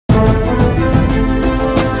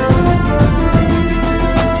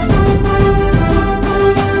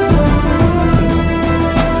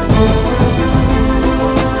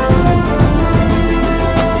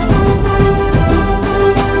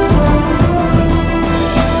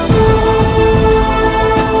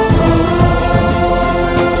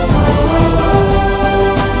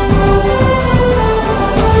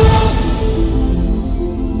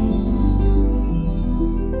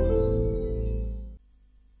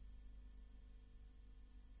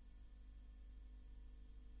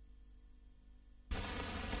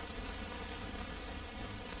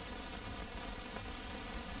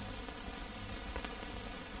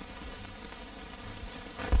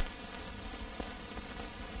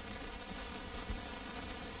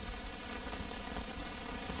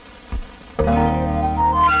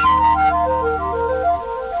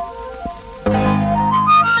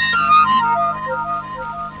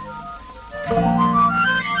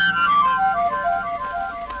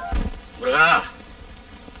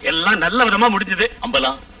எல்லாம் நல்ல விதமா முடிஞ்சது.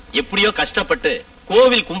 அம்பலம் எப்படியோ கஷ்டப்பட்டு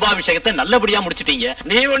கோவில் கும்பாபிஷேகத்தை நல்லபடியா முடிச்சிட்டீங்க.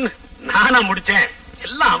 நீ ஒண்ணு நானா முடிச்சேன்,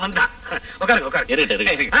 எல்லாம் அவன் தான். உட்காருங்க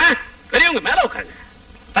உட்காருங்க. பெரியவங்க மேல உட்காருங்க.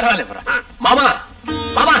 பரவாயில்ல. மாமா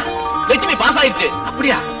மாமா லட்சுமி பாஸ் ஆயிடுச்சு.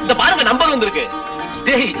 அப்படியா? இந்த பாருங்க நம்பர் வந்திருக்கு.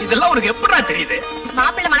 டேய் இதெல்லாம் உனக்கு எப்படா தெரியுது?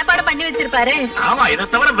 மாப்பிள்ளை மனப்பாடம் பண்ணி வச்சிருப்பாரு. ஆமா, இதை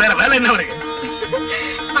தவிர வேற வேலை என்ன அவருக்கு?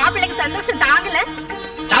 மாப்பிள்ளைக்கு சந்தோஷம் தாங்கல.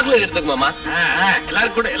 சாக்லேட் எடுத்துக்க மாமா.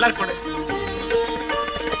 எல்லாரும் கூட எல்லாரும் கூட.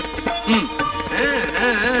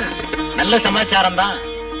 நல்ல சமாச்சாரம் தான்.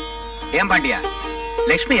 ஏன் பாண்டியா,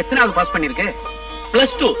 லட்சுமி எத்தனாவது பாஸ் பண்ணிருக்கு?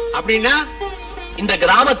 +2. அப்படின்னா இந்த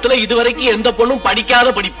கிராமத்துல இதுவரைக்கும் எந்த பொண்ணும் படிக்காத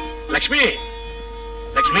படிப்பு. லட்சுமி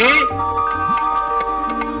லட்சுமி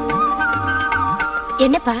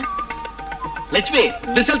என்னப்பா? லட்சுமி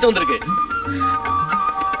ரிசல்ட் வந்திருக்கு.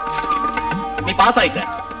 நீ பாஸ் ஆயிட்ட.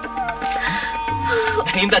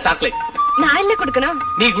 இந்த சாக்லேட் நான் இல்ல கொடுக்கணும்.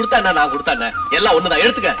 நீ கொடுத்தா நான் கொடுத்தா எல்லாம் ஒண்ணுதான்.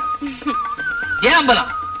 எடுத்துக்க. ஏன்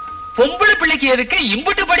அம்பலம், பொம்பளை பிள்ளைக்கு எதுக்கு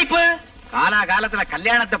இம்புட்டு படிப்பு? காலத்துல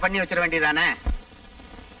கல்யாணத்தை பண்ணி வச்சிட வேண்டியதானே?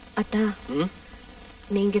 அத்தா,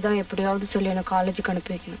 நீங்க தான் எப்படியாவது சொல்லி என்ன காலேஜுக்கு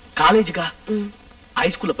அனுப்பி வைக்கணும். காலேஜுக்கா?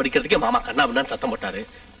 ஹைஸ்கூல்ல படிக்கிறதுக்கே மாமா கண்ணா அப்படின்னு சத்தம் போட்டாரு.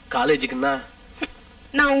 காலேஜுக்குன்னா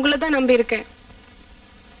நான் உங்களை தான் நம்பி இருக்கேன்.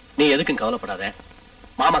 நீ எதுக்கும் கவலைப்படாத,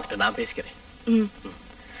 மாமா கிட்ட நான் பேசிக்கிறேன்.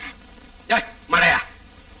 மழையா,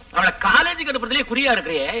 அவளை காலேஜுக்கு அனுப்புறதுலயே குறியா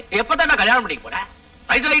இருக்கிறியே, எப்பதான் கல்யாணம் பண்ணிக்க போற?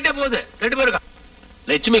 வயசாகிட்டே போகுது, 2 பேருக்கா.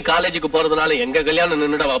 லட்சுமி காலேஜுக்கு போறதுனால எங்க கல்யாணம்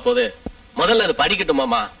நின்னுடவா போகுது? முதல்ல அது படிக்கட்டும்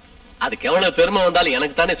மாமா. அதுக்கு எவ்வளவு பெருமை வந்தாலும்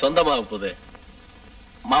எனக்கு தானே சொந்தமாக போகுது.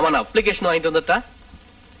 மாமா நான் அப்ளிகேஷன் வாங்கிட்டு வந்துட்டா?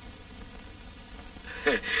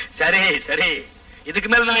 சரி சரி, இதுக்கு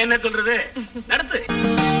மேல நான் என்ன சொல்றது? நடத்து.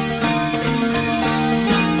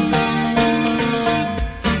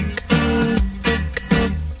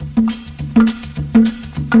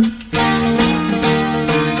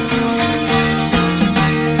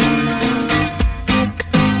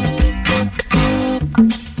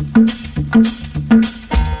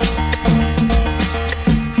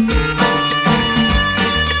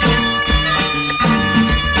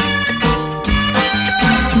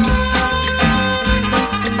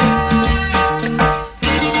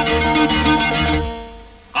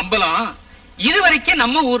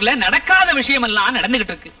 நம்ம ஊர்ல நடக்காத விஷயம் எல்லாம்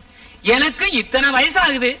நடந்துகிட்டு இருக்கு. எனக்கு இத்தனை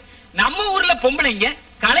வயசாகுது. நம்ம ஊர்ல பொம்பளைங்க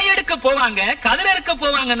களை எடுக்க போவாங்க, கதிர எடுக்க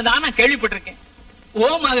போவாங்கன்னு தான் நான் கேள்விப்பட்டிருக்கேன். ஓ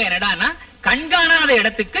மக என்னடானா கண்காணாத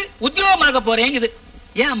இடத்துக்கு உத்தியோகமாக போறேங்குது.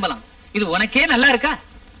 ஏன் அம்பலம், இது உனக்கே நல்லா இருக்கா?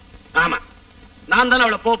 ஆமா, நான் தானே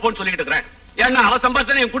அவளை போன்னு சொல்லிட்டு இருக்கிறேன். ஏன்னா அவ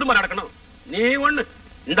சம்பாதிச்சா என் குடும்பம் நடக்கணும். நீ ஒண்ணு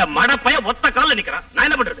இந்த மடப்பைய ஒத்த கால நிக்கிறான், நான்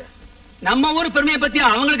என்ன பண்றது? நம்ம ஊர் பெருமையை பத்தி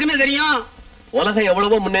அவங்களுக்குமே தெரியும். உலகம்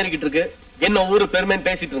எவ்வளவோ முன்னேறிக்கிட்டு இருக்கு, என்ன ஊரு பெருமைன்னு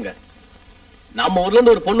பேசிட்டு இருங்க. நம்ம ஊர்ல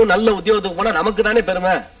இருந்து ஒரு பொண்ணு நல்ல உத்தியோகத்துக்கு போனா நமக்கு தானே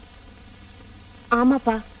பெருமை.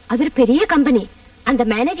 ஆமாப்பா, அது ஒரு பெரிய கம்பெனி. அந்த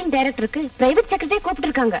மேனேஜிங் டைரக்டருக்கு பிரைவேட் செக்ரட்டரி கூப்பிட்டு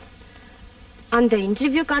இருக்காங்க. அந்த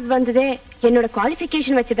இன்டர்வியூ கார்டு வந்ததே என்னோட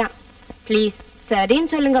குவாலிஃபிகேஷன் வச்சுதான். ப்ளீஸ்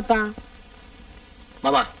சரின்னு சொல்லுங்கப்பா.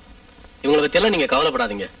 மாமா, இவங்களை பத்தி எல்லாம் நீங்க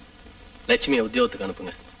கவலைப்படாதீங்க. லட்சுமியை உத்தியோகத்துக்கு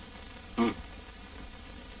அனுப்புங்க.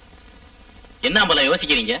 என்ன போல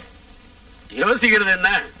யோசிக்கிறீங்க? யோசிக்கிறது என்ன,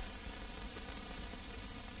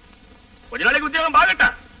 கொஞ்ச நாளைக்கு உத்தியோகம் பாக்கட்டா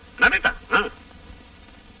நம்பிட்டா.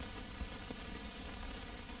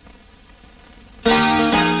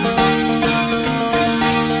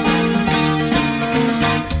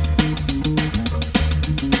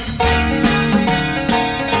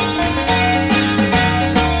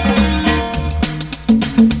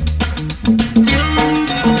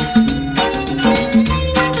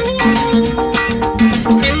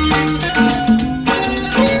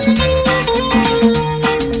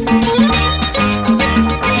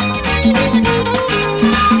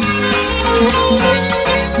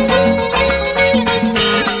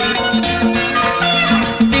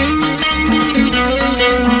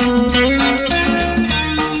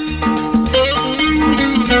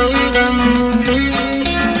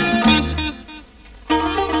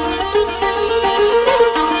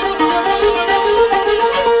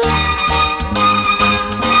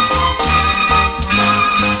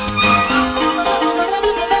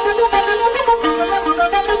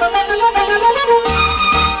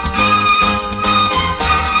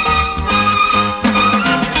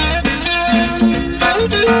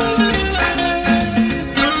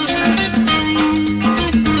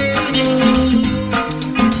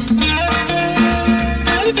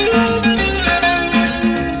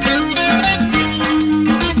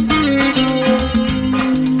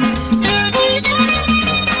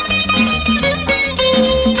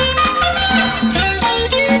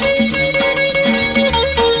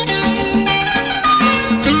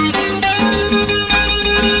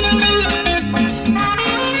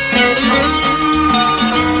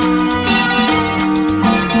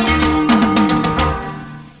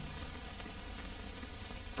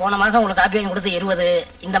 மாசம் உங்களுக்கு காப்பி வாங்கி கொடுத்து 20,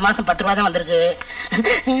 இந்த மாசம் 10 ரூபா தான் வந்திருக்கு.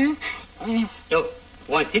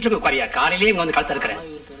 உன் சீட்டுக்கு உட்காரியா, காலையிலேயே இங்க வந்து காலத்த இருக்கிறேன்.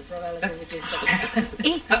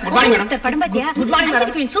 Good morning madam. படம் பாத்தியா? Good morning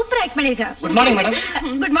madam. Super act பண்ணிருக்கா. Good morning madam.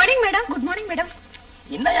 Good morning madam. Good morning madam.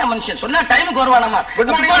 என்னையா மனுஷன் சொன்னா டைமுக்கு வருவானாமா?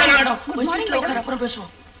 Good morning madam. Good morning madam. அப்புறம்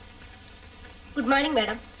பேசுவோம். Good morning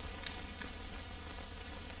madam.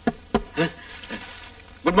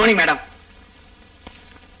 Good morning madam.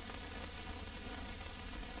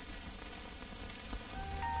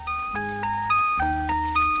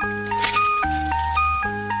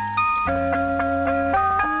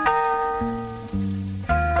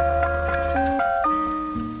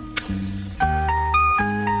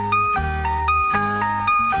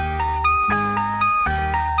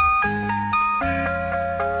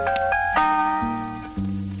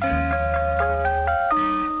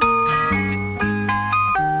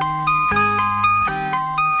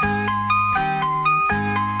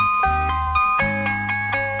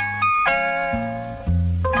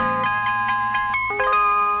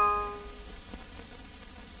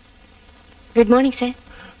 Good morning sir.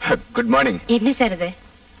 Good morning. என்ன sir இது?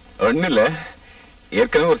 ஒண்ணு இல்ல,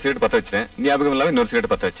 ஏற்கனவே ஒரு சிகரெட் பத்த வச்சேன், ஞாபகம் இல்லாம இன்னொரு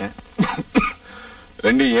சிகரெட் பத்த வச்சேன்.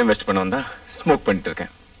 ரெண்டையும் ஏன் வெஸ்ட் பண்ண வந்தா ஸ்மோக் பண்ணிட்டு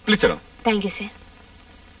இருக்கேன். பிளிச்சரும். Thank you sir.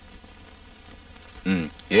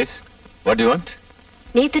 S, what you want?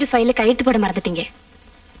 நேத்து ஃபைல கையெழுத்து போட மறந்துட்டீங்க.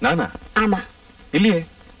 நானா? ஆமா. இல்லையே,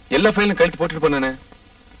 எல்லா ஃபைலும் கையெழுத்து போட்டுட்டு போனானே.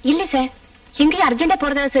 இல்ல சார், எங்கேயும் அர்ஜென்டா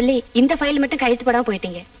போறதா சொல்லி இந்த ஃபைல் மட்டும் கையெழுத்து போடாம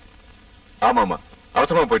போயிட்டீங்க. ஆமா ஆமா,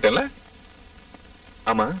 அவசரமா போயிட்டேன்ல.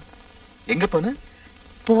 ஆமா, எங்க போன?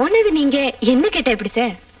 போனது நீங்க, என்ன கேட்ட எப்படி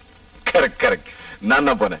சார்? கரெக்ட் கரெக்ட், நான்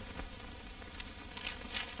தான் போனேன்.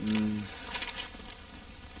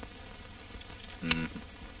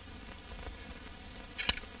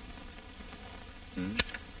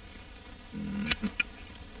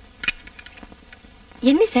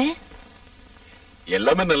 என்ன சார்?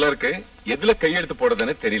 எல்லாமே நல்லா இருக்கு, எதுல கையெழுத்து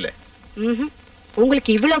போடுறதுன்னு தெரியல.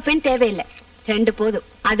 உங்களுக்கு இவ்வளவு பெண் தேவையில்லை, 2 போதும்.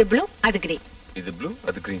 அது ப்ளூ, அது கிரீன். இது ப்ளூ,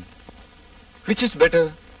 அது கிரீன். which is better?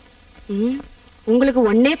 உங்களுக்கு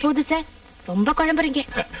ஒண்ணே போதும் சார், ரொம்ப குழம்புறீங்க.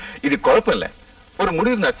 இது குழப்பம் இல்ல, ஒரு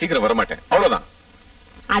முடிவு நான் சீக்கிரம் வர மாட்டேன், அவ்வளவுதான்.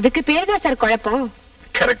 அதுக்கு பேர் தான் சார் குழப்பம்.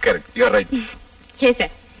 Correct correct, you are right. A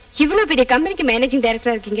sir, இவ்வளவு பெரிய கம்பெனிக்கு மேனேஜிங்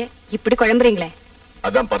டைரக்டரா இருக்கீங்க, இப்படி குழம்புறீங்களே?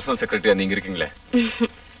 அதான் பர்சனல் செக்ரட்டரியா நீங்க இருக்கீங்களே.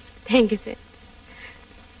 Thank you sir.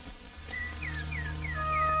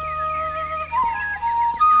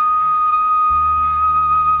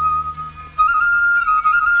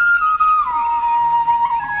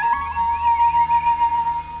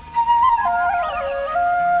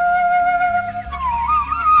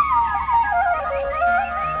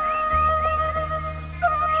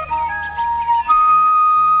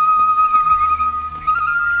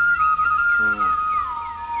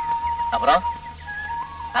 அப்புறம்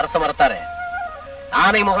அரச மரத்தாரே,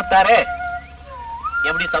 ஆனை முகத்தாரே,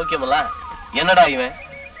 எப்படி சௌக்கியமல்ல? என்னடா இவன்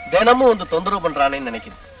தினமும் வந்து தொந்தரவு பண்றானேன்னு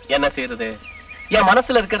நினைக்கிறேன். என்ன செய்யறது? என்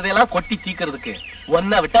மனசுல இருக்கிறதெல்லாம் கொட்டி தீக்கிறதுக்கு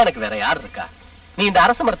ஒன்ன விட்டா எனக்கு வேற யார் இருக்கா? நீ இந்த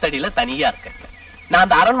அரச மரத்தடியில தனியா இருக்க, நான்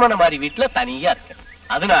அந்த அரண்மனை மாதிரி வீட்டுல தனியா இருக்கேன்.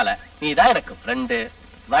 அதனால நீதான் எனக்கு ஃப்ரெண்டு,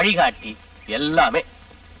 வழிகாட்டி, எல்லாமே.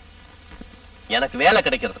 எனக்கு வேலை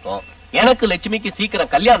கிடைக்கிறதுக்கும் எனக்கு லட்சுமிக்கு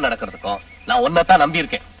சீக்கிரம் கல்யாணம் நடக்கிறதுக்கும் நான் ஒன்னதான் நம்பி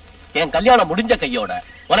இருக்கேன். என் கல்யாணம் முடிஞ்ச கையோட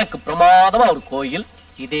உனக்கு பிரமாதமா ஒரு கோயில்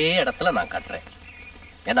இதே இடத்துல நான் கட்டுறேன்.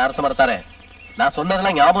 என்ன அரச மரத்தாரே, நான்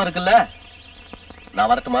சொன்னதெல்லாம் ஞாபகம் இருக்குல்ல? நான்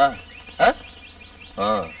வரட்டுமா?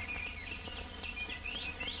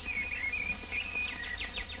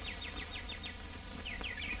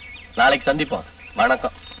 நாளைக்கு சந்திப்போம்.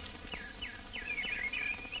 வணக்கம்.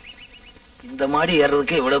 இந்த மாடி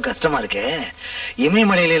ஏறதுக்கு இவ்வளவு கஷ்டமா இருக்கு.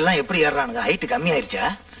 இமயமலையில எல்லாம் எப்படி ஏறானுங்க? ஹைட் கம்மி ஆயிருச்சா?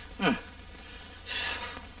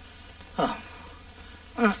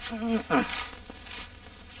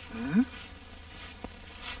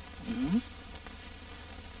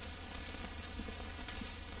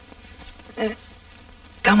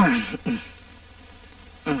 Come on.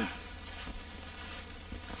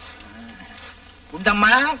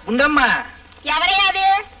 குண்டம்மா, குண்டம்மா. எவரையாது?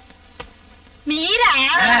 மீரா?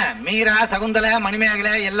 மீரா, சகுந்தலை,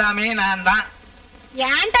 மணிமேகலை எல்லாமே நான் தான்.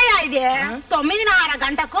 ఏంటయ్యా ఇది? 9:30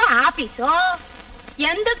 గంటకు ఆఫీసు,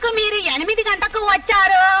 ఎందుకు మీరు 8 గంటకు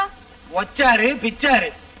వచ్చారు? వచ్చారు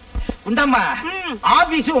பிச்சாரு. குண்டம்மா,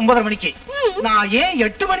 ஆபீஸ் 9:30 மணிக்கு. நான் ஏன்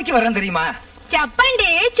 8 மணிக்கு வரேன் தெரியுமா? చెప్పండి,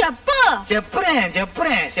 చెప్పు. చెప్పుறேன்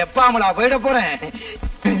చెప్పుறேன், செப்பாமலா போயிட போறேன்.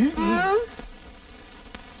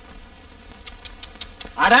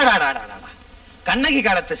 அடாடாடாடா, கண்ணகி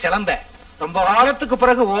காலத்து சிலம்ப ரொம்ப காலத்துக்கு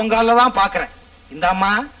பிறகு ஓங்கால தான் பாக்குறேன். இந்த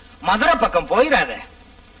அம்மா மதுரை பக்கம் போயிடாத.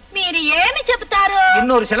 మీరు ఏమి చెప్తారు?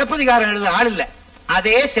 இன்னொரு சிலப்பதிகாரம் எழுத ஆள் இல்ல,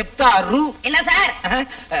 அதே செப்டாரு. என்ன சார்?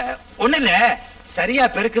 ஒண்ணு இல்ல, சரியா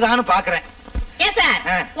பெருக்குதான்னு பாக்குறேன். ஏன் சார்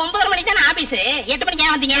 9 மணிக்கு தானே ஆபீஸ், 8 மணிக்கு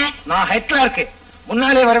ஏன் வந்தீங்க? நான் ஹெட் கிளார்க்,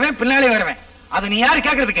 முன்னாலே வருவேன் பின்னாலே வருவேன். அது நீ யாரு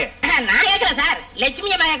கேக்குறதுக்கு? நான் கேட்கல சார்,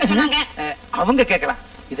 லட்சுமி அம்மா கேட்க சொன்னாங்க. அவங்க கேட்கலாம்,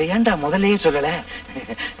 இதை ஏன்டா முதல்லயே சொல்லல?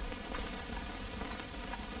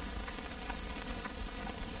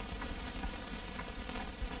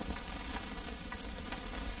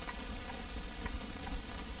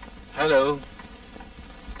 ஹலோ,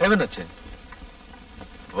 டைம் ஆச்சு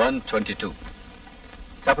 1:22.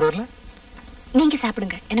 சாப்பிட வரல? நீங்க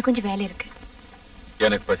சாப்பிடுங்க, எனக்கு கொஞ்சம் வேலை இருக்கு.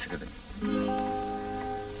 எனக்கு பசிக்குது.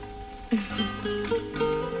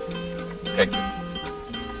 தேங்க்யூ.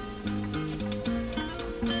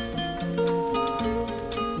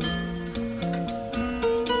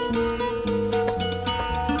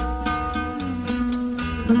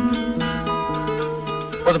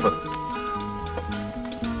 போதும் போதும்.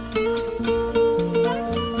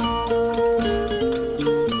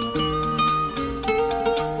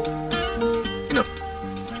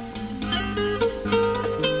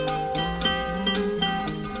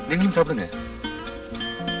 நீங்களும் சாப்பிடுங்க.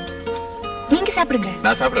 நீங்க சாப்பிடுங்க.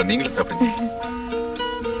 நான் சாப்பிடுறேன், நீங்களும் சாப்பிடுங்க.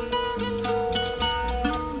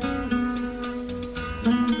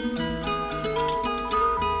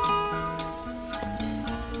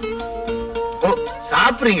 ஓ,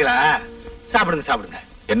 சாப்பிடுறீங்களா? சாப்பிடுங்க சாப்பிடுங்க.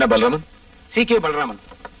 என்ன பலராமன்? சி.கே. பலராமன்.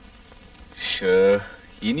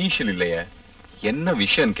 இனிஷியல் இல்லையா? என்ன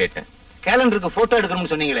விஷயம் கேட்டேன். கேலண்டருக்கு போட்டோ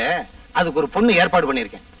எடுக்கணும்னு சொன்னீங்களே, அதுக்கு ஒரு பொண்ணு ஏற்பாடு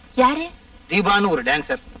பண்ணிருக்கேன். யாரு? தீபான்னு ஒரு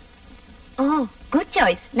டான்சர். ஓ, குட்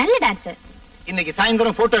சாய்ஸ், நல்ல டான்சர். இன்னைக்கு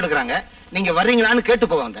சாயந்தரம் போட்டோ எடுக்கிறாங்க, நீங்க வர்றீங்களான்னு கேட்டு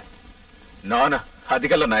போக வந்தேன். நானா?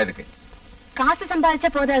 அதுக்கெல்லாம் நான் எதுக்கு? காசு சம்பாதிச்சா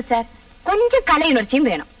போதாது சார், கொஞ்சம் கலை உணர்ச்சியும்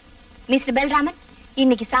வேணும். மிஸ்டர் பல்ராமன்,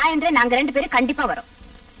 இன்னைக்கு சாயந்தரம் நாங்க 2 பேரும் கண்டிப்பா வரோம்.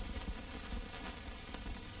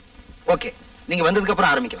 ஓகே, நீங்க வந்ததுக்கு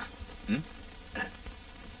அப்புறம் ஆரம்பிக்கலாம்.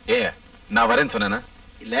 ஏ, நான் வரேன்னு சொன்னேனா?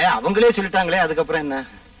 இல்ல, அவங்களே சொல்லிட்டாங்களே, அதுக்கப்புறம் என்ன?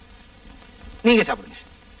 நீங்க சாப்பிடுங்க.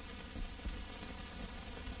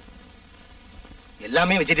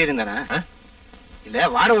 எல்லாமே வெஜிடேரியன் தானே? இல்ல,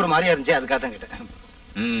 வாட ஒரு மாதிரியா இருந்துச்சு, அதுக்காக தான் கேட்டேன்.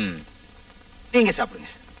 நீங்க சாப்பிடுங்க.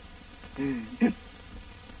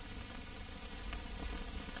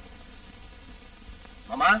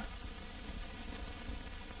 மாமா,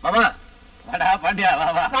 மாமா. வாடா பாண்டியா, வா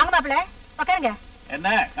வா. வாங்க மாப்பிள்ள, உட்காருங்க. என்ன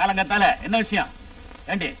காலங்கத்தால என்ன விஷயம்?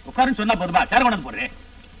 ஏண்டி உட்காருன்னு சொன்னா போதுமா? சேர் கொண்டு போடுறேன்.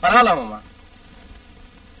 பரவாயில்ல மாமா.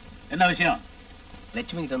 என்ன விஷயம்?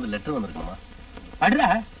 லட்சுமி கிட்ட வந்து லெட்டர் வந்திருக்குமா? படுறா.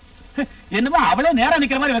 என்னமோ அவளே நேரா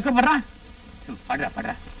நிக்கிற மாதிரி வைக்கப்படுறான். படுறா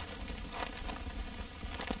படுறா.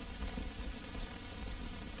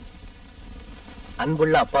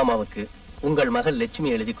 அன்புள்ள அப்பா அம்மாவுக்கு உங்கள் மகள் லட்சுமி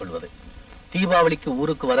எழுதிக் கொள்வது. தீபாவளிக்கு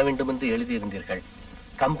ஊருக்கு வர வேண்டும் என்று எழுதியிருந்தீர்கள்.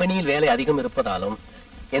 கம்பெனியில் வேலை அதிகம் இருப்பதாலும்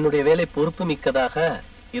என்னுடைய வேலை பொறுப்பு மிக்கதாக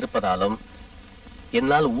இருப்பதாலும்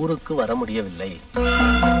என்னால் ஊருக்கு வர முடியவில்லை.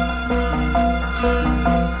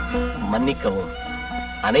 மன்னிக்கவும்.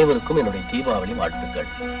 அனைவருக்கும் என்னுடைய தீபாவளி வாழ்த்துக்கள்.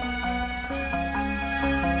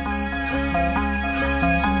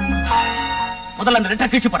 முதல்ல அந்த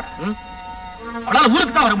லெட்டர் கிழிச்சு போடுறேன். அவளால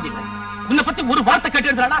ஊருக்கு தான் வர முடியல. உன்னை பத்தி ஒரு வார்த்தை கேட்டு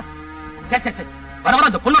எழுதுறாடா. வர வர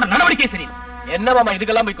அந்த பொண்ணோட நடவடிக்கை சரியில்லை. என்ன மாமா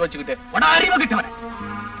இதுக்கெல்லாம் போய் கோச்சுக்கிட்டு? வட அறிவு கிட்டவன.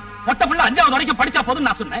 மொத்த பிள்ளை 5வது வரைக்கும் படிச்சா போதும்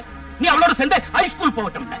நான் சொன்னேன். நீ அவளோட சேர்ந்து ஹை ஸ்கூல்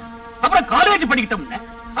போகட்டும், அப்புறம் காலேஜ் படிக்கட்டும்,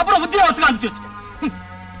 அப்புறம் உத்தியோகத்துக்கு அனுப்பிச்சு வச்சுட்டேன்.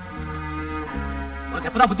 உனக்கு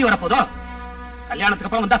எப்பதான் புத்தி வர போதும்? கல்யாணத்துக்கு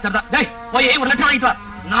அப்புறம் வந்தா சரிதான். டேய், போய் ஒரு லெட்டர் வாங்கிட்டு வா.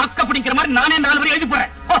 நாக்க பிடிக்கிற மாதிரி நானே 4 வரி எழுதி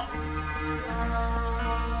போறேன்.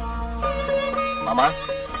 மாமா,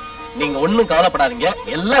 நீங்க ஒண்ணும் கவலைப்படாதீங்க,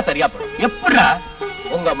 எல்லாம் சரியா போடும். எப்படா?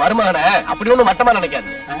 உங்க மருமகனை அப்படி ஒண்ணும் மட்டமா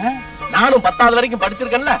நினைக்காதீங்க. நானும் 10வது வரைக்கும்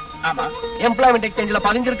படிச்சிருக்கேன்ல. ஆமா. எம்ப்ளாய்மெண்ட் எக்ஸ்சேஞ்சில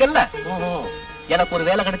பதிஞ்சிருக்கேன்ல. எனக்கு ஒரு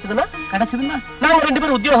வேலை கிடைச்சதுன்னா நாங்க 2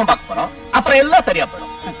 பேரும் உத்தியோகம் பார்க்க போறோம். அப்புறம் எல்லாம் சரியா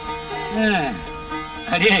போயிடும்.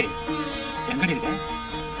 அடே, எங்கடி இருக்க?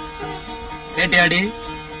 கேட்டியாடி?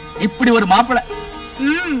 இப்படி ஒரு மாப்பிள்ளை.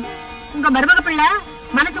 உங்க மருமக பிள்ளை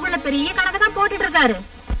மனசுக்குள்ள பெரிய கணக்கு தான் போட்டுட்டு இருக்காரு.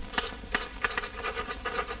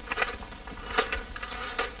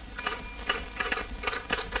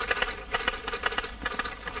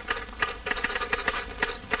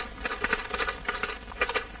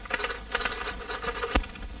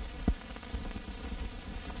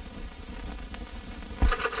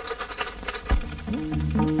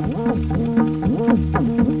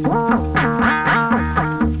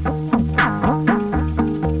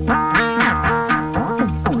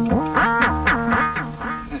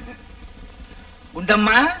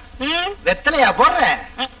 குண்டம்மா, வெத்தலையா போடுற?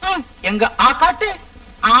 எங்க ஆ காட்டு.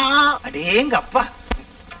 அடேங்க அப்பா.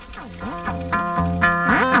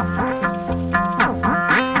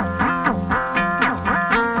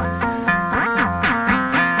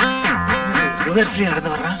 பக்கத்துல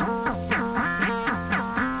நடந்து வர்றான்.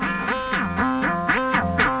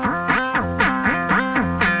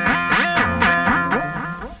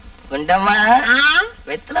 గుండమ్మా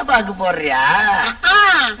వెత్తల పాకు పోర్రియా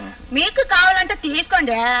మీకు కావాలంటే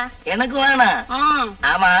తీసుకోండి எனக்கு வேணாம்.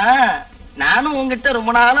 ஆமா நானும் உங்ககிட்ட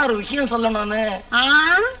ரொம்ப நாளா ஒரு விஷயம் சொல்லணும்னு.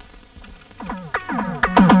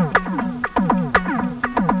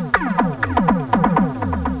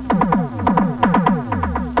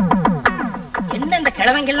 என்ன இந்த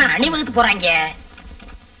கிழவங்கெல்லாம் அணிவகுத்து போறாங்க?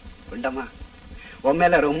 குண்டம்மா உன்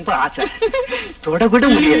மேல ரொம்ப ஆசை, தொட கூட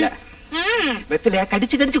முடியல. வெத்திலையா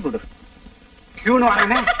கடிச்சு கடிச்சு கொடு. கியூன்னு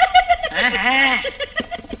வரேனே.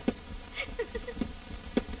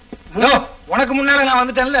 உனக்கு முன்னால நான்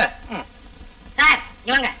வந்துட்டேன்ல. சார்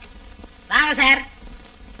இவங்க வாங்க சார்.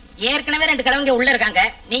 ஏற்கனவே 2 கிழவங்க உள்ள இருக்காங்க.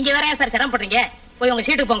 நீங்க வேற சார் சிரமப்படுறீங்க. போய் உங்க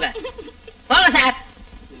சீட்டுக்கு போங்க. போங்க சார்.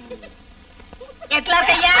 எட்லா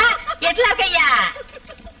கையா எட்லா கையா.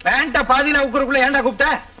 பேண்ட பாதியில உக்குறக்குள்ள ஏன்டா கூப்பிட்ட?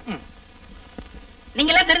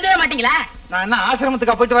 நீங்க எல்லாம் திருந்தவே மாட்டீங்களா? நான் என்ன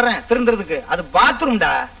ஆசிரமத்துக்கு போயிட்டு வரேன் திருந்துறதுக்கு? அது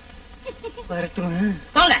பாத்ரூம்டா.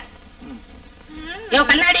 போங்க. யோ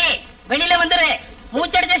கண்ணாடி வெளியில வந்துரு.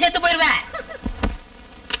 மூச்சடிச்சா செத்து போயிருவேன்.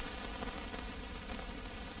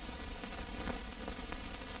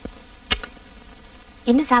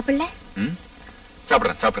 இன்னும் சாப்பிடல?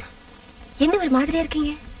 சாப்பிடுறேன். என்ன ஒரு மாதிரியா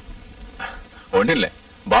இருக்கீங்க? ஒண்ணு இல்ல,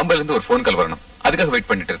 பாம்பேல இருந்து ஒரு போன் கால் வரணும், அதுக்காக வெயிட்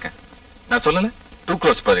பண்ணிட்டு இருக்கேன். நான் சொல்லல 2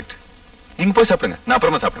 crores ப்ராஜெக்ட். நீங்க போய் சாப்பிடுங்க, நான்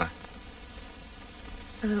அப்புறமா சாப்பிடுறேன்.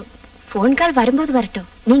 போன் கால் வரும்போது வரட்டும்,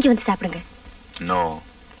 நீங்க வந்து சாப்பிடுங்க. நோ,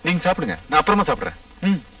 நீங்க சாப்பிடுங்க, நான் அப்புறமா சாப்பிடுறேன்.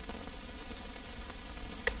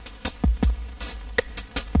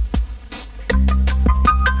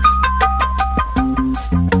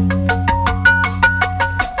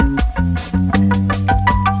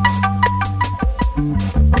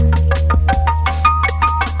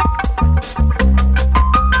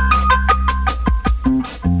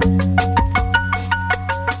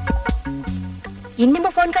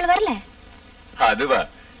 இன்னும் போன் கால் வரல? அதுவா,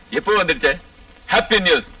 எப்போ வந்துடுச்சே. Happy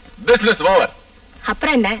news, business over.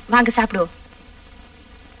 அப்புறம் என்ன, வாங்க சாப்பிடுவோம்.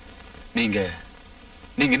 நீங்க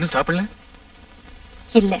இன்னும் சாப்பிடல?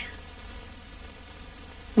 இல்ல.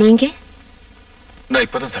 நீங்க? நான்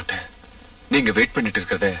இப்பதான் சாப்பிட்டேன். நீங்க வெயிட் பண்ணிட்டு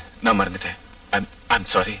இருக்கிறத நான் மறந்துட்டேன். I'm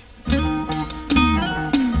sorry.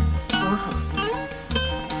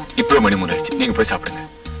 இப்போ மணி 3 ஆயிடுச்சு, நீங்க போய் சாப்பிடுங்க.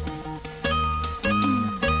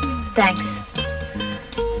 தேங்க்ஸ்.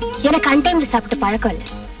 எனக்கு அன்டைம்ல சாப்பிட்டு பழக்கம் இல்ல.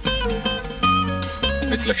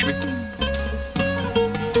 மிஸ் லட்சுமி,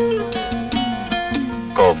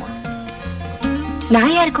 கோவமா?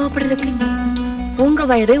 நான் யாரு கோவப்படுறதுக்கு? உங்க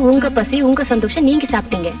வயிறு, உங்க பசி, உங்க சந்தோஷம் நீங்க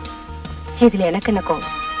சாப்பிட்டீங்க. இதுல எனக்கு என்ன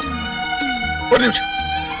கோவம்? ஒரு நிமிஷம்,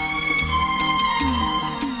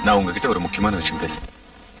 நான் உங்ககிட்ட ஒரு முக்கியமான விஷயம் பேசுறேன்.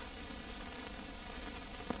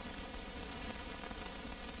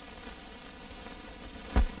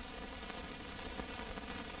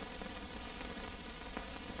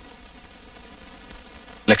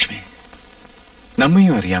 லட்சுமி,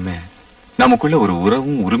 நம்மையும் அறியாம நமக்குள்ள ஒரு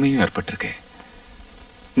உறவும் உரிமையும் ஏற்பட்டிருக்கு.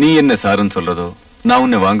 நீ என்ன சாருன்னு சொல்றதோ, நான்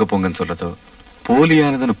உன்னை வாங்க போங்கன்னு சொல்றதோ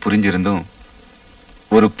போலியானதுன்னு புரிஞ்சிருந்தும்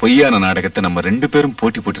ஒரு பொய்யான நாடகத்தை நம்ம 2 பேரும்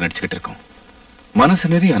போட்டி போட்டு நடிச்சுக்கிட்டு இருக்கோம்.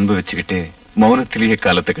 மனசு நிறைய அன்பு வச்சுக்கிட்டு மௌனத்திலேயே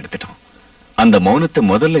காலத்தை கெடுத்துட்டோம். அந்த மௌனத்தை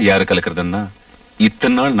முதல்ல யாரு கலக்கிறதுன்னா,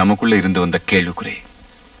 இத்தனை நாள் நமக்குள்ள இருந்து வந்த கேள்விக்குறை.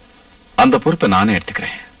 அந்த பொறுப்பை நானே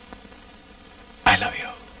எடுத்துக்கிறேன். I love you.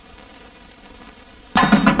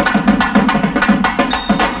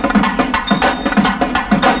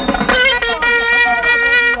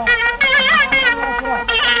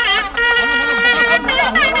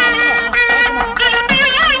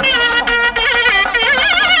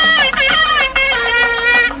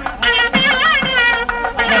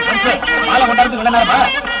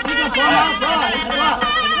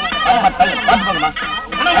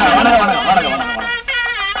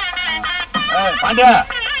 பாண்டியா,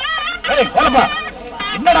 கோலப்பா,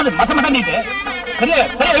 என்னடா மத்த மட்டம் நீட்டு பெரிய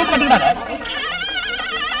பெரிய எழுத்து கட்டுக்கிட்டாங்க.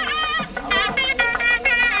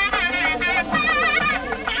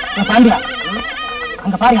 பாண்டியா,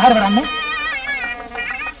 அங்க பாரு யாரு வரான்னு.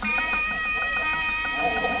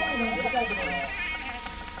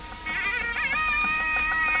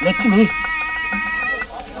 லட்சுமி.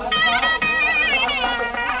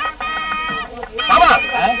 பாபா,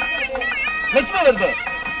 லட்சுமி இருக்கு.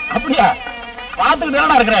 அப்படியா? பாத்துக்கிட்டு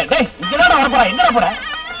தானடா இருக்கிறேன். டேய், இங்கதான் வரப்போறா. எங்கடா போற?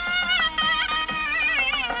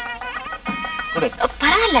 குடு.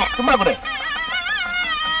 பரவாயில்ல, சும்மா குடு.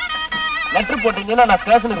 லெட்டர் போட்டீங்கன்னா நான்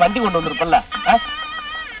ஸ்டேஷனுக்கு வண்டி கொண்டு வந்திருப்பேன்ல.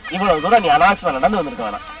 இவ்வளவு தூரம் நீ அனாவசியமா நடந்து வந்திருக்க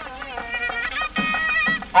வேணாம்.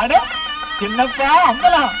 அட சின்னப்பா,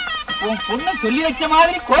 அம்பலம் உன் பொண்ணு சொல்லி வச்ச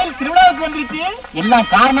மாதிரி கோயில் திருவிழாவுக்கு வந்துருச்சு. எல்லாம்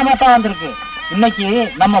காரணமா தான் வந்திருக்கு. இன்னைக்கு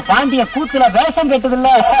நம்ம பாண்டிய கூத்துல வேஷம் கேட்டதில்ல.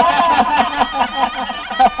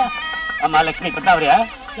 அம்மா லட்சுமி இப்பதான் அவரையா?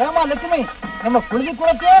 ஏமா லட்சுமி, நம்ம குழந்தை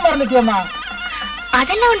கூடத்தையே மறந்துட்டியம்மா.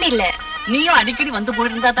 அதெல்லாம் ஒண்ணு இல்ல. நீயும் அடிக்கடி வந்து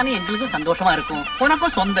போயிருந்தா தானே எங்களுக்கும் சந்தோஷமா இருக்கும்.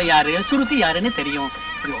 உனக்கும் சொந்த யாரு சுருதி யாருன்னு தெரியும்.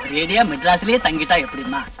 இப்படி ஒரேடியா மெட்ராஸ்லயே தங்கிட்டா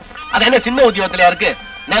எப்படிமா? அது என்ன சின்ன உத்தியோகத்திலயா இருக்கு?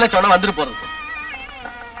 நினைச்சோன்னா வந்துட்டு போறது.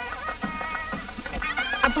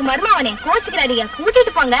 அப்ப மருமாவனே கோச்சுக்கிறாரியா,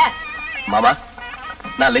 கூட்டிட்டு போங்க. மாமா,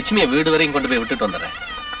 நான் லட்சுமியை வீடு வரையும் கொண்டு போய் விட்டுட்டு வந்துடுறேன்.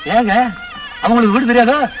 ஏங்க அவங்களுக்கு வீடு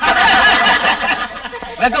தெரியாதோ?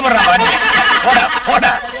 வெக்கப்படுறான்.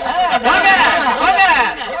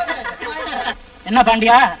 என்ன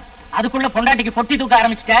பாண்டியா, அதுக்குள்ள பொண்டாட்டிக்கு பொட்டி தூக்க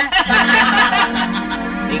ஆரம்பிச்சிட்ட?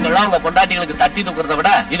 நீங்களாம் உங்க பொண்டாட்டிகளுக்கு சட்டி தூக்குறத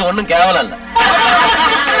விட இது ஒண்ணும் கேவலம் இல்ல.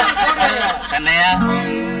 என்னையா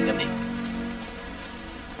எப்படி?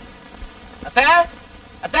 அத்தை,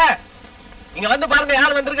 அத்தை, இங்க வந்து பாருங்க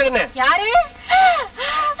யார் வந்திருக்குன்னு. யாரு?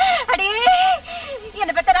 அடே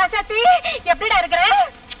என்ன பெத்த ராசாத்தி, எப்படிடா இருக்கிற?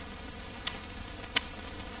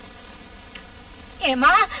 ஏமா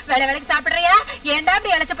வேலை வேலைக்கு சாப்பிடுறியா? ஏன்டா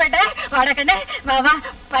அப்படி இழைச்சு போயிட்ட? வாடா கண்ணு, வா வா.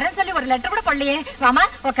 வரேன்னு சொல்லி ஒரு லெட்டர் கூட போடலையே. வாமா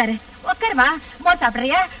உட்காரு, உட்காருமா. மோர்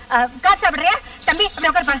சாப்பிடுறியா? காசு சாப்பிடுறியா? தம்பி அப்படி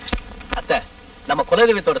உட்காருப்பா. அத்தை, நம்ம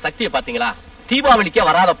குலதெய்வத்தோட சக்தியை பாத்தீங்களா? தீபாவளிக்கே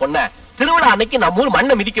வராத பொண்ண திருவிழா அன்னைக்கு நம்ம ஊர்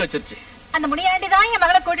மண்ணை மிதிக்க வச்சிருச்சு. அந்த முனியாண்டிதான் என்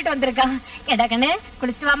மகளை கூட்டிட்டு வந்திருக்கான். ஏடா கண்ணு,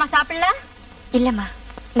 குளிச்சுட்டு வாமா சாப்பிடலாம். இல்லம்மா,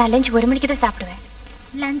 நான் லஞ்ச் 1 மணிக்கு தான் சாப்பிடுவேன்.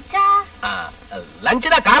 லஞ்சா?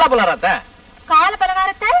 லஞ்ச் தான் காலா பலராத்த. கால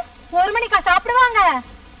பலகாரத்தை 1 மணிக்கா சாப்பிடுவாங்க?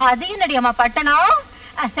 அது என்னடியம்மா பட்டணம்.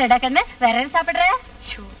 சரிடா கண்ணு, வேற என்ன சாப்பிடுற?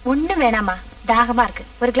 ஒண்ணும் வேணாமா, தாகமா இருக்கு.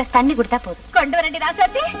 ஒரு கிளாஸ் தண்ணி கொடுத்தா போதும். கொண்டு வரேன்டி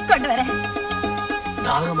ராசாத்தி, கொண்டு வரேன்.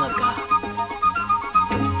 தாகமா இருக்கா?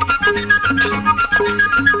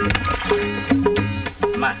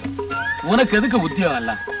 உனக்கு எதுக்கு உத்தியோகம்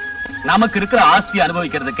இல்ல? நமக்கு இருக்கிற ஆஸ்தி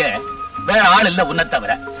அனுபவிக்கிறதுக்கு வேற ஆள் இல்ல உன்னை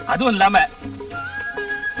தவிர. அதுவும் இல்லாம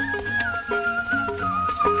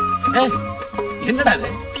என்னடா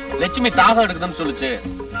லட்சுமி தாகம் எடுக்குதுன்னு சொல்லுச்சு,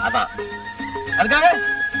 அதான். அதுக்காக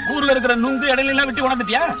ஊர்ல இருக்கிற நுங்கு இடையில எல்லாம் வெட்டி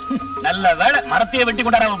உணர்ந்துட்டியா? நல்ல வேலை, மரத்தையே வெட்டி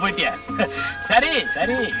கொண்டாடாம போயிட்டியா? சரி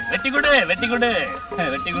சரி, வெட்டி கொடு வெட்டி கொடு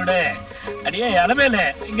வெட்டி கொடு. அடியே அலமேல,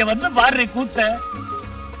 இங்க வந்து பாரு கூத்த.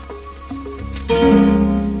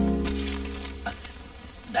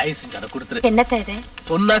 தயவு செஞ்சு அதை கொடுத்துரு. என்னத்த இது?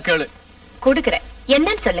 சொன்னா கேளு. கொடுக்குறேன்,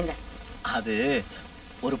 என்னன்னு சொல்லுங்க. அது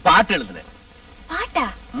ஒரு பாட்டு எழுதுனேன். பாட்டா?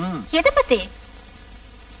 எதை பத்தி?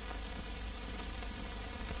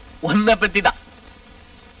 உன்னை பத்திதான்.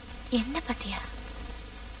 என்ன பத்தியா?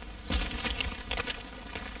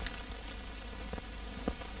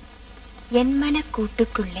 என் மன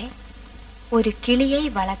கூட்டுக்குள்ளே ஒரு கிளியை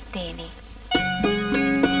வளர்த்தேனே,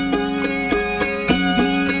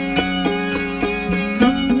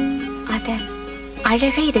 அதன்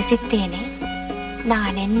அழகை ரசித்தேனே,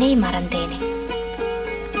 நான் என்னை மறந்தேனே.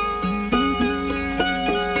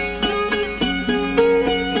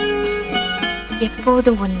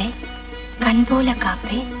 எப்போதும் உன்னை கண் போல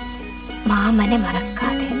காப்பேன், மாமனை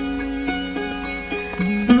மறக்காதே.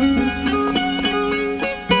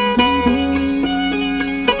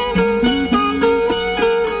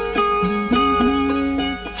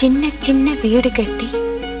 சின்ன சின்ன வீடு கட்டி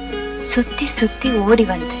சுத்தி சுத்தி ஓடி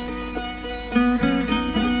வந்து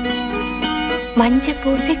மஞ்ச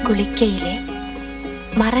பூசி குளிக்கையிலே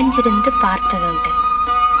மறைஞ்சிருந்து பார்த்ததுண்டு.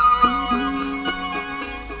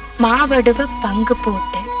 மாவடுவ பங்கு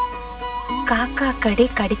போட்டு காக்கா கடி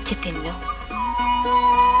கடிச்சு தின்னும்.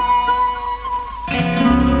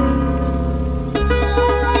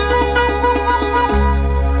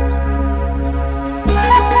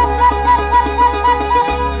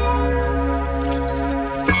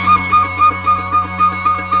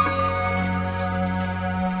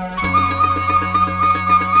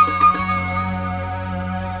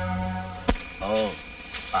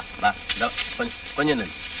 கொஞ்சம்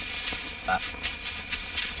நில்லு.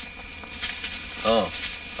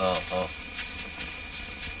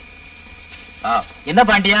 என்ன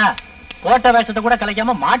பாண்டியா, கோட்டை வேஷத்தை கூட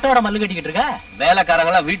கலைக்காம மாட்டோட மல்லு கட்டிக்கிட்டு இருக்க?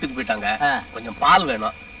 வேலைக்காரங்க எல்லாம் வீட்டுக்கு போயிட்டாங்க, கொஞ்சம் பால்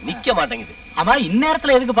வேணும். நிக்க மாட்டேங்குது. ஆமா,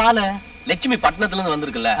 இந்நேரத்துல எதுக்கு பால்? லட்சுமி பட்டணத்துல இருந்து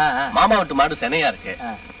வந்திருக்குல்ல, மாமா வீட்டு மாடு செனையா இருக்கு.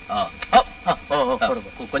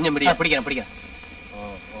 கொஞ்சம் பிடிக்கிறேன் பிடிக்கிறேன்.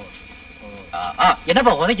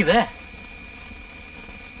 என்னப்பா உதைக்குது?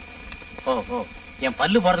 என்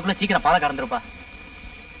பல்லு போறதுக்குள்ள சீக்கிரம் பாலை கறந்துருப்பா.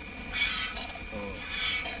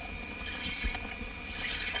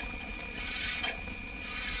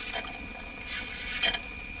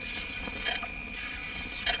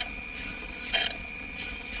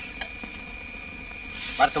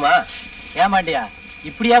 வரட்டுமா? ஏமாண்டியா,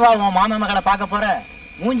 இப்படியாவா உன் மாமா மகளை பார்க்க போற?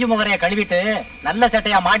 மூஞ்சி முகரைய கழுவிட்டு நல்ல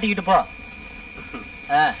சட்டையா மாட்டிக்கிட்டு போ.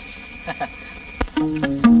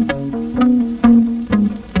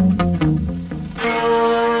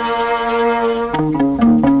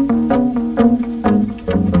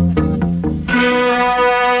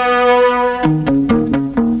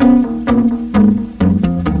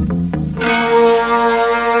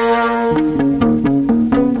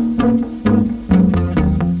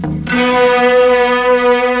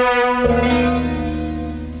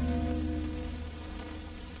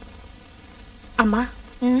 அம்மா,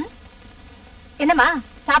 என்னம்மா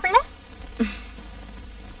சாப்பிடல?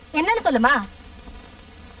 என்னன்னு சொல்லுமா.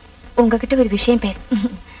 உங்ககிட்ட ஒரு விஷயம் பேச.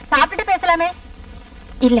 சாப்பிட்டு பேசலாமே.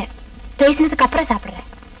 இல்ல, பேசினதுக்கு அப்புறம் சாப்பிடுறேன்.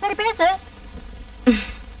 சரி பேசு.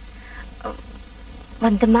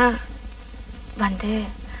 வந்துமா, வந்து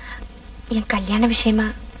என் கல்யாண விஷயமா.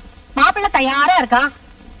 மாப்பிள்ளை தயாரா இருக்கான்.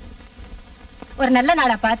 ஒரு நல்ல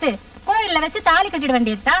நாளா பார்த்து கோயில்ல வச்சு தாலி கட்டிட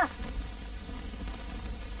வேண்டியதுதான்.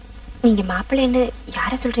 நீங்க மாப்பிள்ளைன்னு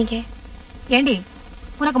யார சொல்றீங்க? ஏண்டி,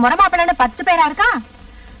 உனக்கு முறை மாப்பிள்ளைன்னு 10 பேரா இருக்கா?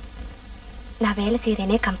 நான் வேலை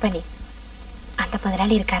செய்யறேனே கம்பெனி, அந்த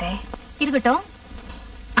முதலாளி இருக்காரே. இருக்கட்டும்.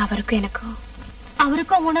 அவருக்கும் எனக்கும்.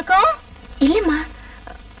 அவருக்கும் உனக்கும்? இல்லம்மா,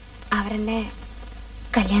 அவர் என்ன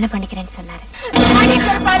கல்யாணம் பண்ணிக்கிறேன்னு சொன்னாரு.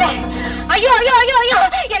 ஐயோ ஐயோ ஐயோ ஐயோ,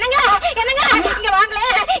 என்னங்க என்னங்க, இங்க வாங்களே,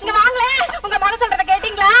 இங்க வாங்களே. உங்க மன சொல்றத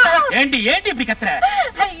கேட்டீங்களா? ஏண்டி இப்படி கத்துற?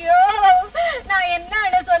 ஐயோ, நான்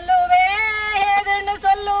என்னன்னு சொல்லுவேன், ஏதுன்னு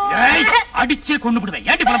சொல்லுவேன். அடிச்சே கொண்டு விடுவேன்.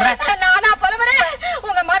 ஏண்டி புலம்புற? நானா புலம்புறேன்?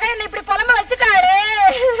 உங்க மகன் என்ன இப்படி புலம்ப வச்சுட்டாளே.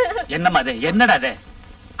 என்னம்மா அது? என்னடா அது?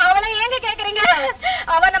 அவளை ஏங்க கேக்குறீங்க?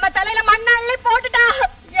 அவ நம்ம தலையில மண்ணை அள்ளி போட்டுட்டா.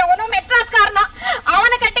 எவனும் மெட்ராஸ்காரனா,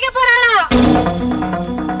 அவனை கட்டிக்க போறாளா?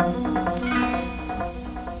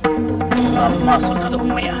 அம்மா சொல்றது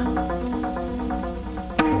உண்மையா?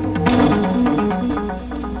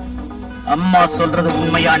 அம்மா சொல்றது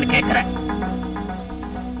உண்மையான்னு கேக்குறேன்.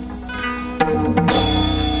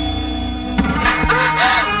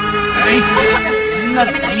 என்ன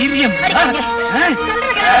தைரியம்?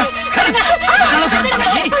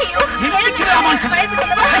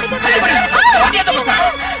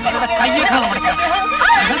 கையை காலம் உடைக்க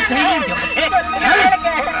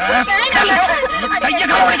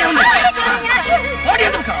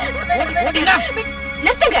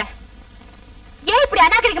நிறுத்துங்க. ஏன் இப்படி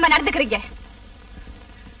அநாகரிகமா நடந்துக்கிறீங்க?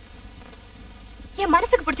 என்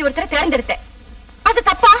மனசுக்கு பிடிச்ச ஒருத்தரை தேர்ந்தெடுத்தேன், அது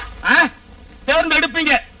தப்பா?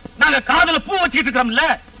 தேர்ந்தெடுப்பீங்க. நாங்க காதுல பூ வச்சுக்கிட்டு இருக்கிறோம்ல.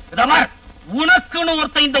 உனக்குன்னு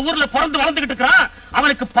ஒருத்தன் இந்த ஊர்ல பிறந்து வளர்ந்துகிட்டு இருக்கிறான்.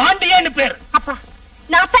 அவனுக்கு பாண்டியன்னு பேர். அப்பா,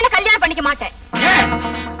 நான் அப்ப கல்யாணம் பண்ணிக்க மாட்டேன்.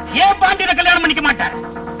 ஏன் பாண்டியனை கல்யாணம் பண்ணிக்க மாட்டேன்?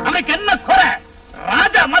 அவனுக்கு என்ன குறை?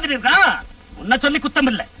 ராஜா மாதிரி இருக்கான். உன்னை சொல்லி குத்தம்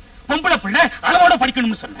இல்ல. பொம்பளை பிள்ளை அளவோட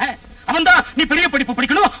படிக்கணும்னு சொன்ன. அவன் தான் நீ பெரிய படிப்பு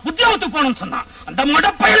படிக்கணும், உத்தியோகத்துக்கு போகணும்னு சொன்னான். அந்த மட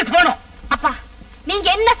பயலுக்கு வேணும். அப்பா, நீங்க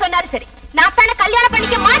என்ன சொன்னாலும் சரி, நான் தானே கல்யாணம்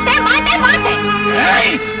பண்ணிக்க மாட்டேன் மாட்டேன் மாட்டேன்.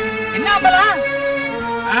 என்ன அம்பலா?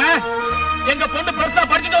 எங்க பொண்ணு பெருசா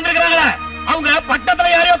படிச்சுட்டு வந்திருக்காங்களே, அவங்க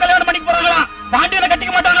பட்டத்துல யாரையோ கல்யாணம் பண்ணிக்க போறாங்களா? பாண்டியனை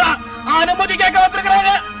கட்டிக்க மாட்டாங்களா? அனுமதி கேட்க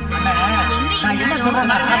வந்திருக்கிறாங்க.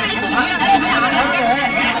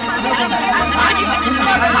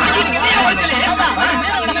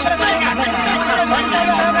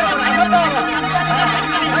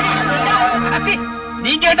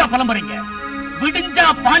 நீங்க ஏண்டா புலம்புறீங்க? விடிஞ்சா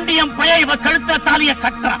பாண்டியம் பய இவ கழுத்த தாலிய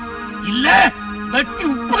கட்டுறான். இல்ல வெட்டி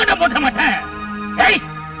உப்பு கட்ட போட்ட மாட்டேன்.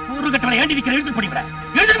 ஊரு கட்டணை ஏண்டி நிக்கிற? எழுதி படிக்கிற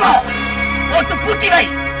எழுதுமா போட்டு பூட்டி வை.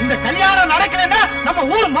 இந்த கல்யாணம் நடக்கலன்னா நம்ம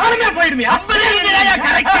ஊர் மாறுமே போயிடுமே.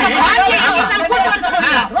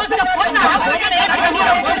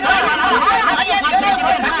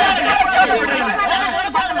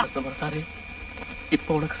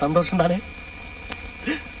 இப்ப உனக்கு சந்தோஷம் தானே?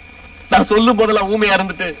 நான் சொல்லும் போதெல்லாம் ஊமையா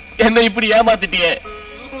இருந்துட்டு என்ன இப்படி ஏமாத்திட்டியே.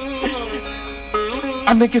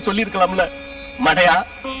 அன்னைக்கு சொல்லி இருக்கலாம்ல, மடையா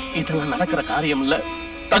இதெல்லாம் நடக்கிற காரியம் இல்ல,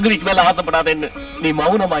 தகுதிக்கு மேல ஆசைப்படாதேன்னு. நீ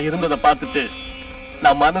மௌனமா இருந்ததை பார்த்துட்டு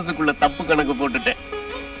நான் மனசுக்குள்ள தப்பு கணக்கு போட்டுட்டேன்.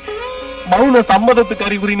 மௌன சம்மதத்துக்கு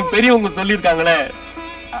அறிகுறின்னு பெரியவங்க சொல்லிருக்காங்களே,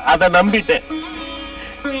 அத நம்பிட்டேன்.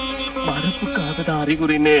 மறுப்புக்கு அதுதான்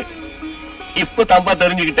அறிகுறின்னு இப்ப தம்பா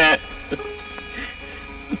தெரிஞ்சுக்கிட்டேன்.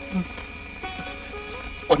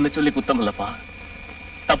 ஒன்னு சொல்லி குத்தம் இல்லப்பா,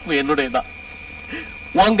 தப்பு என்னுடையதான்.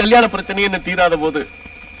 உன் கல்யாண பிரச்சனையை என்ன தீராத போது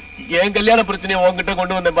என் கல்யாண பிரச்சனையை உன்கிட்ட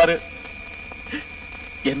கொண்டு வந்தேன் பாரு.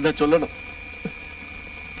 என்ன சொல்லணும்?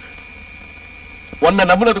 உன்னை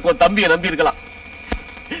நம்பினதுக்கு ஒரு தம்பியை நம்பி இருக்கலாம்.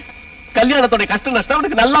 கல்யாணத்தோட கஷ்ட நஷ்டம்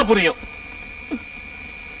அவனுக்கு நல்லா புரியும்.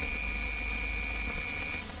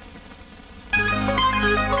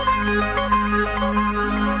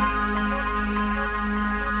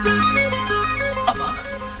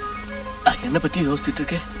 என்ன பத்தி யோசிச்சுட்டு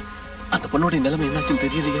இருக்கேன். அந்த பொண்ணுடைய நிலைமை என்னாச்சுன்னு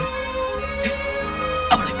தெரியலையே.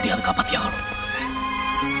 அவளை எப்படியாவது காப்பாத்தி ஆகணும்.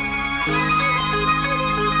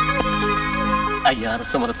 ஐயா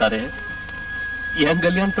அரச மறுத்தாரு. என்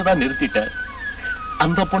கல்யாணத்தை தான் நிறுத்திட்ட.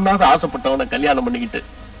 அந்த பொண்ணாவது ஆசைப்பட்டவனை கல்யாணம் பண்ணிக்கிட்டு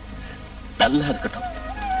நல்லா இருக்கட்டும்.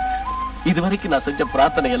 இதுவரைக்கும் நான் செஞ்ச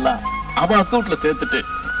பிரார்த்தனை எல்லாம் அவ அக்கௌண்ட்ல சேர்த்துட்டு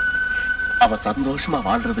அவ சந்தோஷமா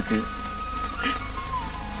வாழ்றதுக்கு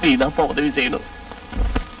நீதான்ப்பா உதவி செய்யணும்.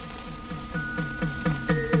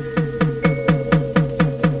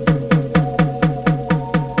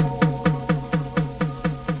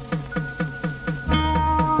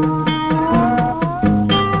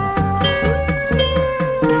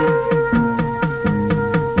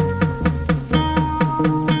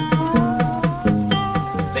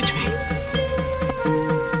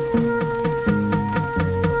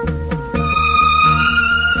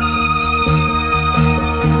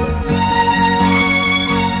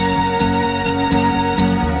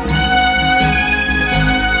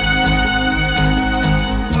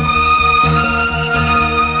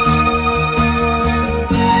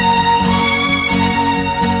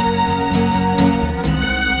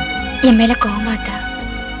 என் மேல கோவமாட்டா?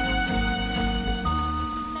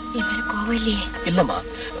 என் மேல கோவம் இல்லையே? இல்லம்மா,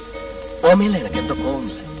 உன் மேல எனக்கு எந்த கோவம்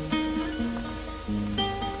இல்லை.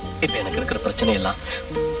 இப்ப எனக்கு இருக்கிற பிரச்சனை எல்லாம்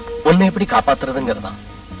உன்னை எப்படி காப்பாத்துறதுங்கிறதா.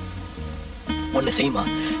 ஒண்ணு செய்யுமா,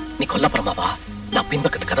 நீ கொல்லப்புறமா வா, நான்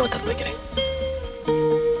பின்பக்கத்து கதவை திறந்து வைக்கிறேன்.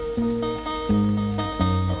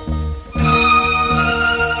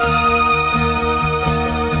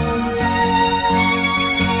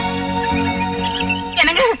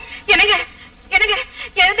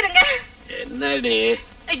 என்னடி?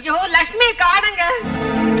 ஐயோ, லட்சுமி காணுங்க.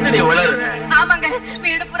 ஆமாங்க,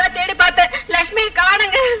 வீடு பூரா தேடி பார்த்தேன், லட்சுமி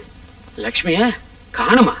காணுங்க. லட்சுமிய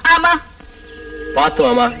காணுமா? ஆமா. பாத்து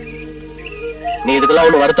மாமா, நீ இதுக்கெல்லாம்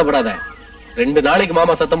ஒண்ணு வருத்தப்படாத. 2 நாளைக்கு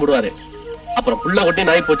மாமா சத்தம் போடுவாரு. அப்புறம் புள்ள கொட்டி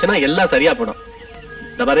நாய் போச்சுன்னா எல்லாம் சரியா போடும்.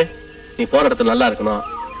 இந்த பாரு, நீ போற இடத்துல நல்லா இருக்கணும்.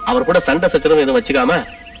 அவர் கூட சண்டை சச்சரவு எதுவும் வச்சுக்காம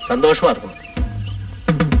சந்தோஷமா இருக்கணும்.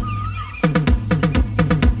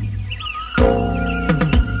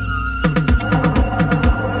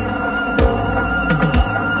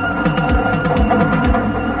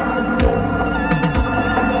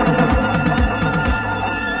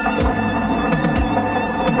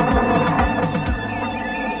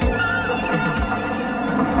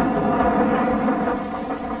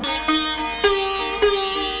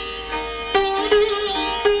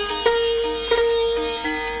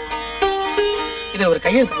 ஒரு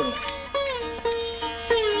கையெழுத்து போடுங்க.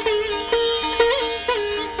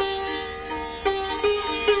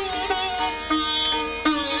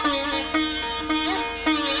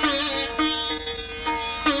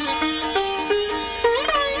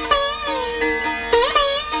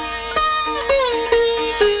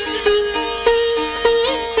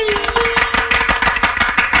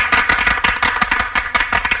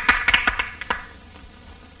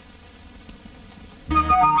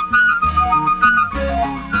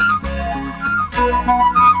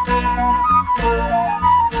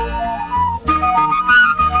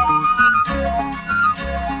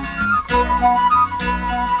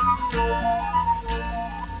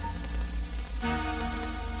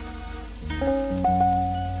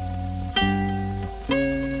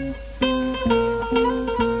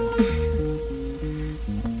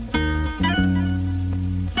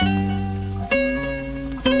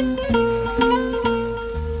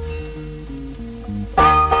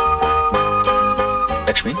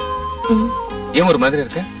 லட்சுமி, ஏன் ஒரு மாதிரி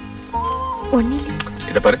இருக்க?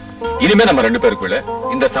 இத பாரு, இனிமே நம்ம 2 பேருக்குள்ள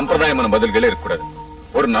இந்த சம்பிரதாயமான பதில்களே இருக்கக்கூடாது.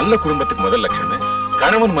 ஒரு நல்ல குடும்பத்துக்கு முதல் லட்சணமே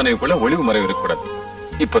கணவன் மனைவிக்குள்ள ஒளிவு மறைவு இருக்கக்கூடாது.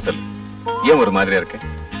 இப்ப சொல்லு, ஏன் ஒரு மாதிரியா இருக்க?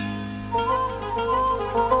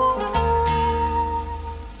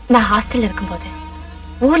 நான் ஹாஸ்டல்ல இருக்கும்போது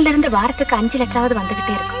ஊர்ல இருந்து வாரத்துக்கு 5 லட்சமாவது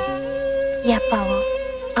வந்துகிட்டே இருக்கும். என் அப்பாவோ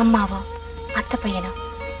அம்மாவோ அத்தை பையனோ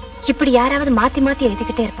இப்படி யாராவது மாத்தி மாத்தி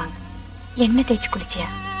எழுதிக்கிட்டே இருப்பாங்க. எண்ணெய் தேய்ச்சி குளிச்சியா,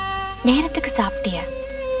 நேரத்துக்கு சாப்பிட்டியா,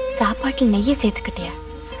 சாப்பாட்டில் நெய்ய சேர்த்துக்கிட்டியா,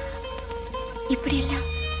 இப்படி எல்லாம்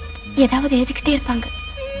ஏதாவது எழுதிக்கிட்டே இருப்பாங்க.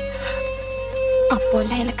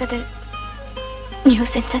 அப்போல்லாம் எனக்கு அது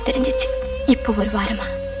நியூசன்ஸா தெரிஞ்சிச்சு. இப்ப ஒரு வாரமா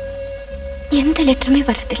எந்த லெட்டருமே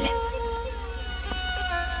வர்றதில்லை.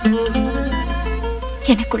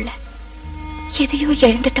 எனக்குள்ள எதையோ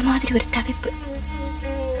எழுந்துட்ட மாதிரி ஒரு தவிப்பு.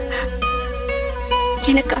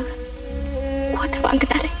 எனக்காக ஓத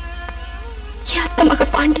வாங்கினாரு என் அத்தை மக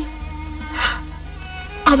பாண்டி.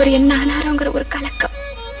 அவர் என்ன ஆனாரோங்கிற ஒரு கலக்கம்.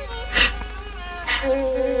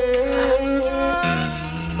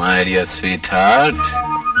 Maria sweetheart,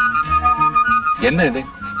 என்ன இது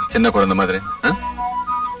சின்ன குழந்தை மாதிரி?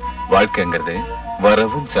 வாழ்க்கைங்கிறது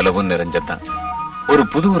வரவும் செலவும் நிறைஞ்சதுதான். ஒரு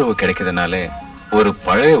புது உறவு கிடைக்கிறதுனால ஒரு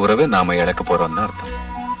பழைய உறவை நாம இழக்க போறோம் தான் அர்த்தம்.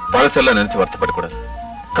 பழசெல்லாம் நினைச்சு வருத்தப்படக்கூடாது.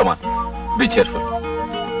 Come on, be careful.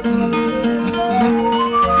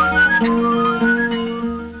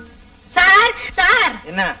 Sir sir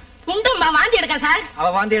என்ன குண்டம்மா வாந்தி எடுக்க சார்? அவ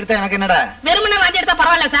வாந்தி எடுத்தா எனக்கு என்னடா? வெறுமனே வாந்தி எடுத்தா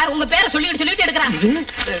பரவாயில்ல சார், உங்க பேரை சொல்லிட்டு எடுக்கிறான்.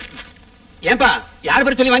 ஏன்பா யார்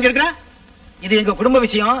பேர் சொல்லி வாங்கி எடுக்கிறா? இது எங்க குடும்ப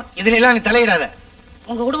விஷயம், இதுல எல்லாம் நீ தலையிடாத.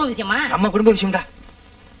 உங்க குடும்ப விஷயமா? நம்ம குடும்ப விஷயம்டா.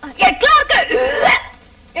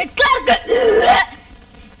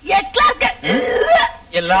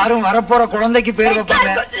 எல்லாரும் வரப்போற குழந்தைக்கு பேர்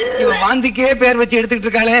வைப்பாங்க, இவ வாந்திக்கே பேர் வச்சு எடுத்துக்கிட்டு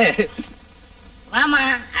இருக்காளே. ஆமா,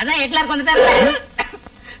 அதான் எட்லார்க்கு வந்துட்டாரு.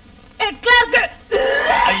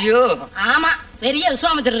 ஐயோ ஆமா, பெரிய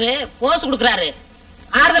விஸ்வாமித்திரரு போஸ் கொடுக்கறாரு.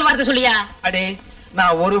 ஆறுதல் வார்த்தை சொல்லியா? அடே,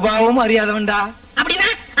 நான் ஒரு பாவமும் அறியாதவன்டா. அப்படின்னா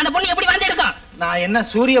அந்த பொண்ணு எப்படி வாந்தி எடுக்கும்? நான் என்ன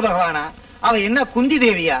சூரிய பகவானா? அவ என்ன குந்தி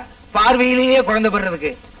தேவியா பார்வையிலேயே குழந்தை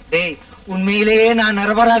படுறதுக்கு? டேய், உண்மையிலேயே நான்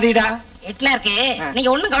நிரபராதிடா. எட்லார்க்கு நீங்க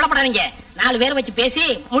ஒண்ணும் கவலைப்படாதீங்க, 4 பேர் வச்சு பேசி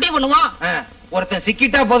முடிவு பண்ணுவோம். ஒருத்தன்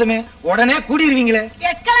சிக்கிட்டா போதுமே உடனே கூடிடுவீங்களே.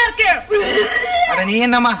 அட நீ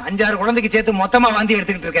என்னமா 5-6 குழந்தைக்கு சேர்த்து மொத்தமா வாந்தி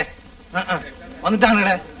எடுத்துக்கிட்டு இருக்க?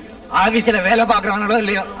 வந்துட்டாங்கடா, ஆபீஸ்ல வேலை பாக்குறாங்களோ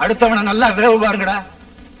இல்லையோ, அடுத்தவனை நல்லா வேவு பாருங்கடா.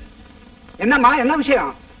 என்னம்மா, என்ன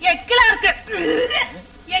விஷயம்?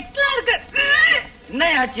 என்ன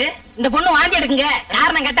ஆச்சு? இந்த பொண்ணு வாந்தி எடுக்குங்க,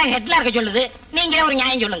 காரணம் கேட்டா ஹெட்லார்க்க சொல்லுது. நீங்க ஒரு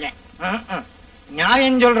நியாயம் சொல்லுங்க.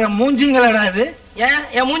 நியாயம் சொல்ற மூஞ்சிங்களடா இது? ஏன்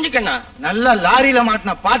என் மூஞ்சிக்கண்ணா? நல்ல லாரியில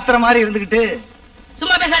மாட்டின பாத்திரம் மாதிரி இருந்துகிட்டு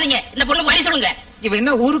சும்மா பேசாதீங்க. இந்த பொண்ணுக்கு வழி சொல்லுங்க. இவ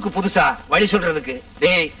என்ன ஊருக்கு புதுசா வழி சொல்றதுக்கு?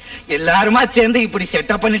 டேய், எல்லாருமா சேர்ந்து இப்படி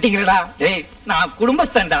செட்டப் பண்ணிட்டீங்களா? டேய், நான்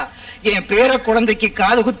குடும்பஸ்தன்டா. என் பேர குழந்தைக்கு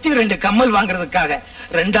காது குத்தி 2 கம்மல் வாங்குறதுக்காக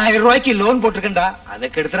 2000 ரூபாய்க்கு லோன் போட்டிருக்கேன்டா. அதை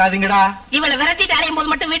கெடுத்துறாதீங்கடா. இவளை விரட்டிட்டு அலையும்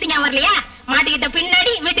போது மட்டும் வீட்டுங்க வரலையா? மாட்டிக்கிட்ட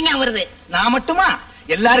பின்னாடி வீட்டுங்க வருது. நான் மட்டுமா?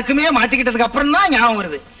 எல்லாருக்குமே மாட்டிக்கிட்டதுக்கு அப்புறம் தான் ஞாபகம்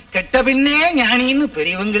வருது. கெட்ட பின்னே ஞானின்னு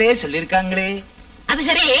பெரியவங்களே சொல்லிருக்காங்களே. அது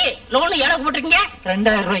சரி, லோன் எவ்வளவு போட்டிருக்கீங்க?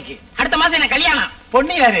 2000 ரூபாய்க்கு. அடுத்த மாசம் என்ன கல்யாணம்.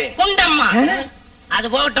 பொண்ணு யாரு? குண்டம்மா. அது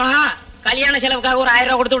போகட்டும், கல்யாண செலவுக்காக ஒரு 1000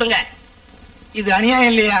 ரூபாய் கொடுத்து விடுங்க. இது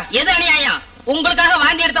அநியாயம் இல்லையா? எது அநியாயம்? உங்களுக்காக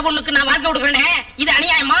வாந்தி எடுத்த பொண்ணுக்கு நான் வாழ்க்கை கொடுக்குறேனே, இது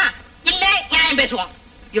அநியாயமா? இல்ல நியாயம் பேசுவோம்.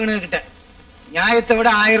 இவனுகிட்ட நியாயத்தை விட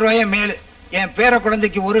 1000 ரூபாய மேலு. என் பேர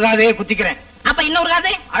குழந்தைக்கு ஒரு காதையே குத்திக்கிறேன். அப்ப இன்னொரு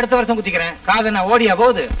காது அடுத்த வருஷம் குத்திக்கிறேன். காதை நான் ஓடியா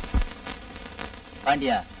போகுது?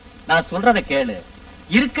 பாண்டியா, நான் சொல்றத கேளு.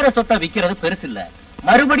 இருக்கிற சொத்தை விக்கிறது பெருசு இல்ல,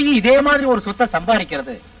 மறுபடியும் இதே மாதிரி ஒரு சொத்தை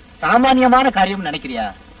சம்பாதிக்கிறது சாமானியமான காரியம் நினைக்கிறியா?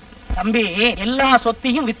 தம்பி, எல்லா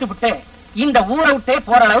சொத்தையும் வித்துவிட்டு இந்த ஊரை விட்டே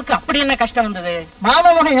போற அளவுக்கு அப்படி என்ன கஷ்டம் வந்தது?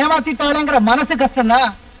 மாமன் ஏமாத்திட்டாளேங்கிற மனசு கஷ்டம் தான்.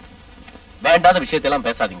 வேண்டாத விஷயத்தையெல்லாம்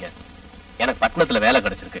பேசாதீங்க. எனக்கு பட்டணத்துல வேலை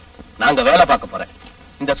கிடைச்சிருக்கு, நாங்க வேலை பார்க்க போறேன்.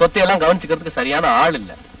 இந்த சொத்தையெல்லாம் கவனிச்சுக்கிறதுக்கு சரியான ஆள்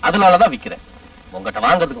இல்ல, அதனாலதான் விக்கிறேன். உங்ககிட்ட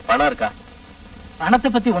வாங்குறதுக்கு பணம் இருக்கா? பணத்தை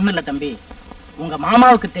பத்தி ஒண்ணு இல்ல தம்பி, உங்க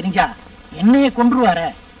மாமாவுக்கு தெரிஞ்சா என்னைய கொன்றுவார.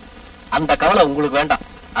 அந்த கவலை உங்களுக்கு வேண்டாம்,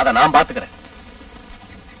 அத நான் பாத்துக்கிறேன்.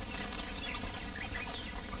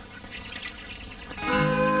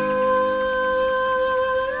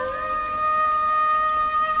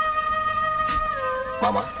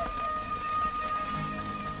 மாமா,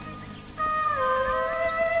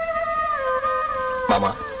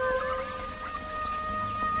 மாமா,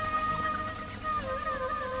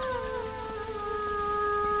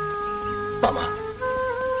 மாமா,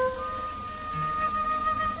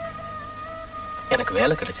 எனக்கு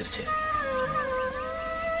வேலை கிடைச்சிருச்சு.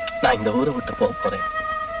 நான் இந்த ஊரை விட்டு போக போறேன்.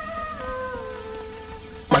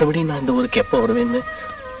 மறுபடியும் நான் இந்த ஊருக்கு எப்ப வருவேன்னு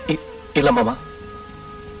இல்ல மாமா,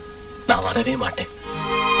 நான் வரவே மாட்டேன்.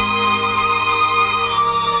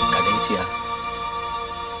 கடைசியா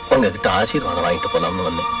உங்ககிட்ட ஆசீர்வாதம் வாங்கிட்டு போலாம்னு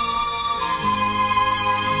வந்தேன்.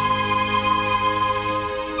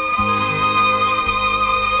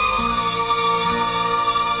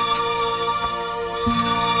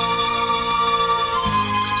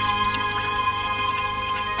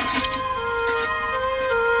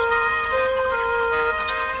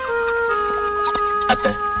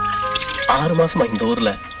 அத்தை, 6 மாசமா இந்த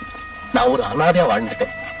ஊர்ல நான் ஒரு அனாதையா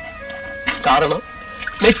வாழ்ந்துட்டேன். காரணம்,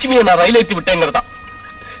 லட்சுமியை நான் ரயில் ஏத்தி விட்டேங்கிறதா.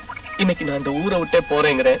 இன்னைக்கு நான் இந்த ஊரை விட்டே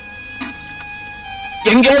போறேங்கிறேன்.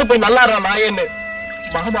 எங்கேயாவது போய் நல்லா நாயேன்னு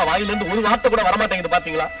மாமா வாயில இருந்து ஒரு வார்த்தை கூட வரமாட்டேங்குது.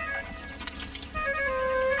 பாத்தீங்களா?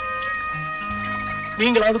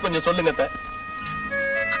 நீங்களாவது கொஞ்சம் சொல்லுங்க அத்தை.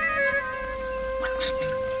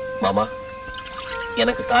 மாமா,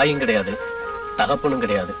 எனக்கு தாயும் கிடையாது, தகப்பனும்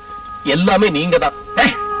கிடையாது, எல்லாமே நீங்க தான்.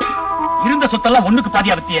 இருந்த சொத்தெல்லாம் ஒண்ணுக்கு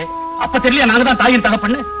பாதியா வித்தியே. அப்ப தெரியல நாங்க தான் தாயின்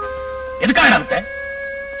தகப்பன்னு. எதுக்காக வித்த?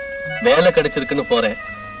 வேலை கிடைச்சிருக்குன்னு போறேன்.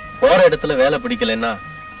 போற இடத்துல வேலை பிடிக்கலன்னா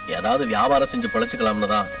ஏதாவது வியாபாரம் செஞ்சு பிழைச்சுக்கலாம்னு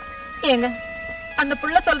தான். ஏங்க, அந்த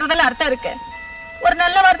புள்ள சொல்றதுல அர்த்தம் இருக்கு. ஒரு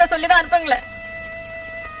நல்ல வார்த்தை சொல்லிதான் அனுப்புங்களேன்.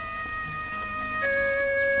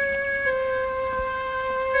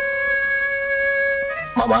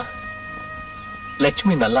 மாமா,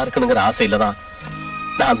 லட்சுமி நல்லா இருக்கணுங்கிற ஆசையில தான்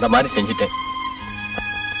நான் அந்த மாதிரி செஞ்சுட்டேன்.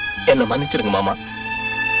 என்ன மன்னிச்சிருங்க மாமா.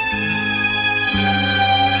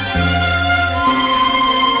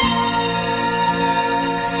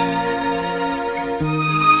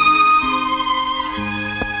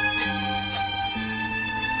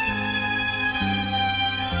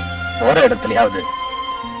 போற இடத்துலயாவது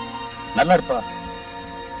நல்லா இருப்பா.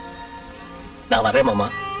 நான் வரேன் மாமா,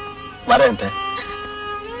 வரேன்.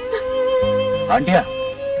 பாண்டியா,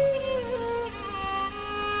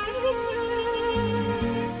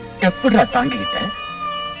 எப்படிடா தாங்கிக்கிட்ட?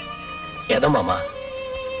 எத மாமா?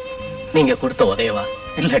 நீங்க கொடுத்த உதயவா?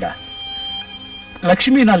 இல்லடா,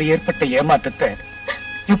 லட்சுமியினால் ஏற்பட்ட ஏமாற்றத்தை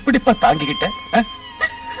எப்படிப்பா தாங்கிக்கிட்ட?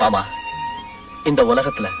 மாமா, இந்த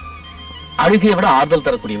உலகத்துல அழுகையை விட ஆறுதல்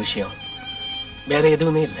தரக்கூடிய விஷயம் வேற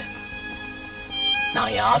எதுவுமே இல்லை.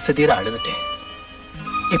 நான் என் ஆசை தீர அழுதுட்டேன்.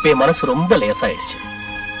 இப்ப என் மனசு ரொம்ப லேசாயிடுச்சு.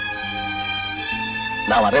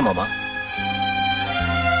 நான் வரேன் மாமா.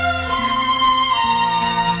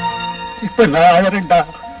 இப்ப நான் அழறேன்டா.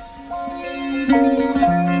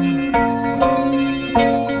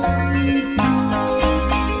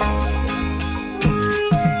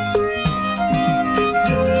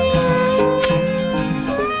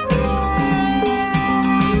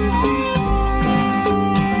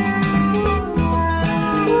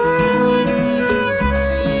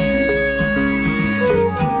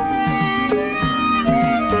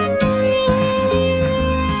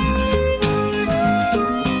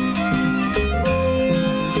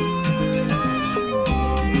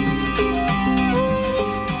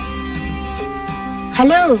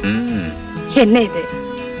 ஹலோ, என்ன இது?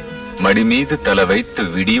 மடி மீது தலை வைத்து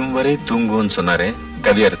விடியும் வரை தூங்குவோன்னு சொன்னாரே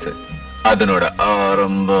கவியரசு, அதனோட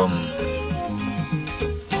ஆரம்பம்.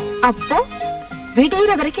 அப்போ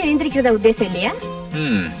விடிகிற வரைக்கும் எழுந்திருக்கிறத உத்தேசம் இல்லையா?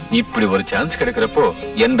 இப்படி ஒரு சான்ஸ் கிடைக்கிறப்போ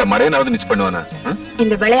எந்த மடையனாவது மிஸ் பண்ணுவானா?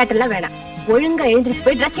 இந்த விளையாட்டெல்லாம் வேணாம். ஒழுங்கா எழுந்திரிச்சு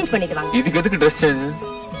போய் ட்ரெஸ் சேஞ்ச் பண்ணிக்கலாம். இதுக்கு எதுக்கு ட்ரெஸ் சேஞ்ச்?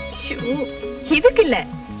 இதுக்கு இல்ல,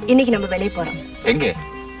 இன்னைக்கு நம்ம வெளியே போறோம். எங்க?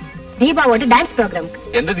 தீபாவோட டான்ஸ் ப்ரோக்ராம்க்கு.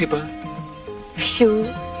 எந்த தீபா?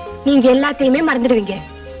 நீங்க எல்லாத்தையுமே மறந்துடுவீங்க.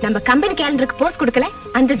 நம்ம கம்பெனி கேலண்டருக்கு போஸ்ட் கொடுக்கல,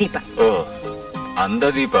 அந்த தீபா. ஓ, அந்த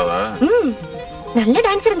தீபாவா? நல்ல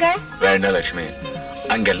டான்ஸருங்க. வேண்டாம் லட்சுமி,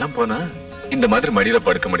 அங்கெல்லாம் போனா இந்த மாதிரி மடியில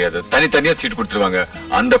படுக்க முடியாது. தனித்தனியா சீட் கொடுத்துருவாங்க.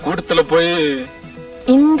 அந்த கூட்டத்துல போய்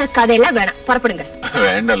இந்த கதையெல்லாம் வேணாம், புறப்படுங்க.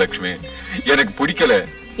 வேண்டாம் லட்சுமி, எனக்கு பிடிக்கல.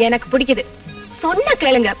 எனக்கு பிடிக்குது. சொன்ன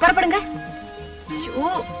கேளுங்க, புறப்படுங்க.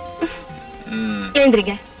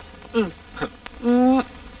 எழுந்திரிங்க.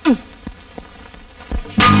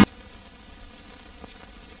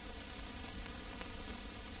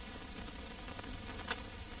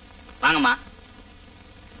 வாங்கம்மா.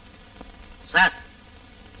 சார்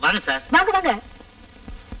வாங்க. சார் வாங்க வாங்க.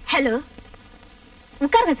 ஹலோ,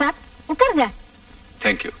 உட்காருங்க சார், உட்காருங்க.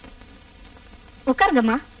 தேங்க்யூ.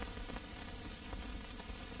 உட்காருங்கம்மா.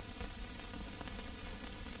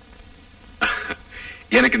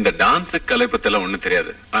 எனக்கு இந்த டான்ஸ் கலை பத்தி எல்லாம் ஒண்ணும்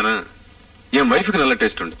தெரியாது. ஆனா என் வைஃபுக்கு நல்ல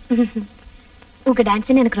டேஸ்ட் உண்டு. உங்க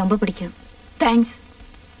டான்ஸ் எனக்கு ரொம்ப பிடிக்கும். தேங்க்ஸ்.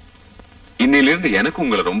 இன்னையில இருந்து எனக்கு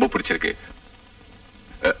உங்களை ரொம்ப பிடிச்சிருக்கு.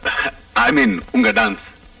 ஐ மீன் உங்க டான்ஸ்.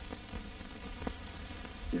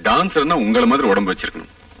 டான்ஸர்னா உங்களை மாதிரி உடம்பு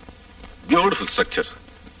வச்சிருக்கணும். Beautiful structure.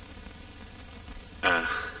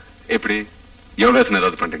 எப்படி யோகாசனம்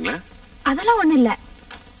ஏதாவது பண்றீங்களா? அதெல்லாம் ஒண்ணு இல்ல.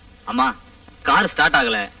 அம்மா, கார் ஸ்டார்ட்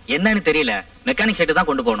ஆகல, என்னன்னு தெரியல. மெக்கானிக் செட் தான்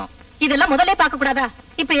கொண்டு போகணும். இதெல்லாம் முதல்ல பார்க்க கூடாதா?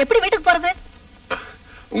 இப்ப எப்படி வீட்டுக்கு போறது?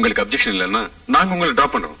 உங்களுக்கு அப்செக்ஷன் இல்லன்னா நாங்க உங்களை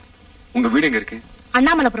டிராப் பண்றோம். உங்க வீடு எங்க இருக்கு?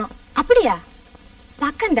 அண்ணாமலைபுரம். அப்படியா?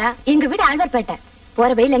 பக்கம்டா. எங்க வீடு ஆழ்வார்பேட்டை. போற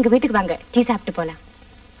வழியில எங்க வீட்டுக்கு வாங்க, டீ சாப்பிட்டு போலாம்.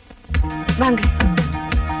 வாங்க.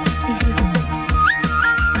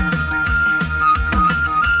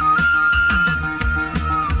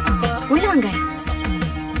 உள்ள வாங்க.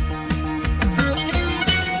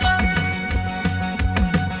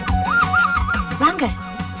 வாங்க,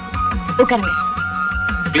 உட்காருங்க.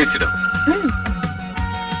 Please sit down.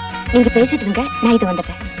 நீங்க பேசிட்டு இருங்க, நான் இது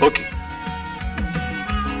வந்துடுறேன். ஓகே.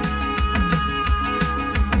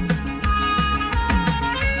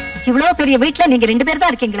 இவ்வளவு பெரிய வீட்டுல நீங்க 2 பேர்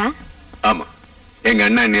தான் இருக்கீங்களா? ஆமா, எங்க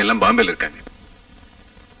அண்ணா அண்ணி எல்லாம் பாம்பேல இருக்காங்க.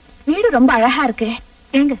 வீடு ரொம்ப அழகா இருக்கு.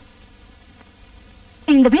 எங்க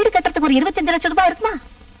இந்த வீடு கட்டுறதுக்கு ஒரு 25 லட்சம் ரூபாய் இருக்குமா?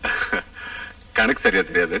 கணக்கு சரியா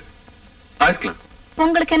தெரியாது, பார்க்கலாம்.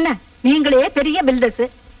 உங்களுக்கு என்ன, நீங்களே பெரிய பில்டர்ஸ்,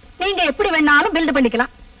 நீங்க எப்படி வேணாலும் பில்ட்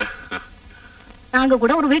பண்ணிக்கலாம். நாங்க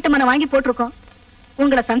கூட ஒரு வீட்டு மனை வாங்கி போட்டிருக்கோம்.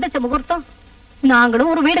 உங்களை சந்திச்ச முகூர்த்தம்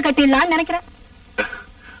நாங்களும் ஒரு வீடு கட்டிடலாம்னு நினைக்கிறேன்.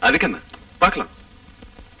 அதுக்கு என்ன, பார்க்கலாம்.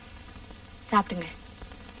 சாப்பிடுங்க.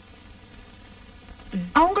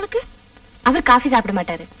 அவங்களுக்கு அவர் காஃபி சாப்பிட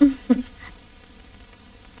மாட்டாரு.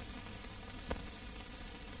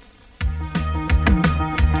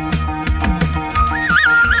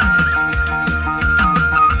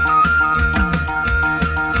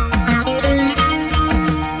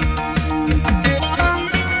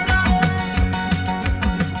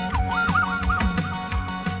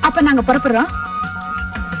 நாங்க புறப்படுறோம்.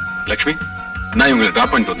 லட்சுமி, நான் உங்களை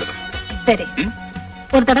டிராப் பண்ணிட்டு வந்துடுறேன். சரி,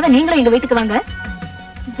 ஒரு தடவை நீங்களும் எங்க வீட்டுக்கு வாங்க.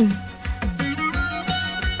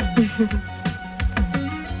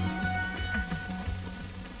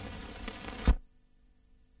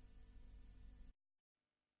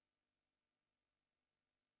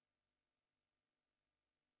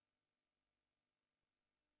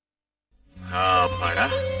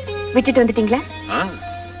 விட்டுட்டு வந்துட்டீங்களா?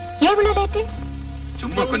 ஏன் இவ்வளவு லேட்டு?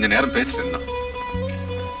 சும்மா கொஞ்ச நேரம் பேசிட்டு இருந்தோம்.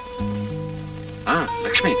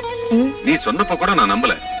 லட்சுமி, நீ சொன்னப்ப கூட நான்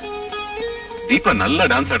நம்பல. தீபா நல்லா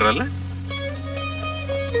டான்ஸ் ஆடுறல்ல?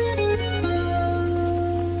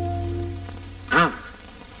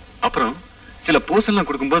 அப்புறம் சில போஸ் எல்லாம்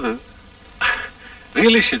கொடுக்கும்போது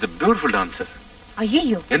really she is a beautiful dancer.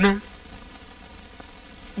 ஐயோ, என்ன?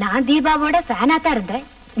 நான் தீபாவோட ஃபேனா தான் இருந்தேன்.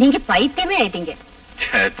 நீங்க பைத்தியமே ஆயிட்டீங்க.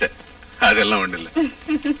 அதெல்லாம் ஒண்ணு இல்ல.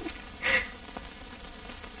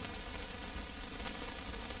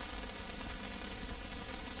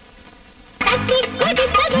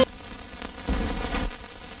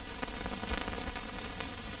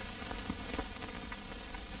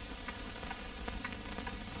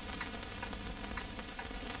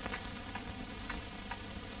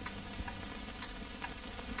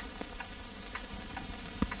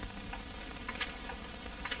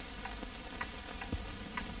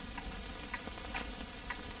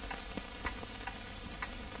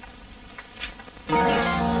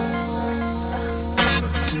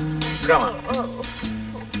 Come on.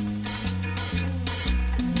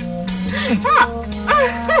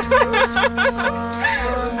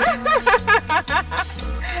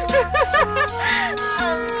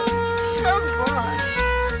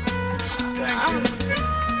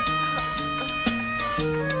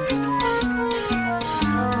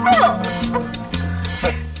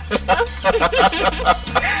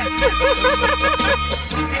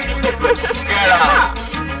 Get out.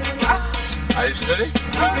 Are you steady?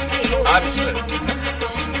 I'm steady.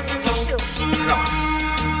 Come on.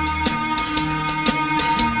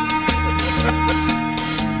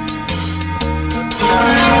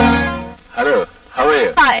 Hello, how are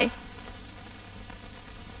you? Hi.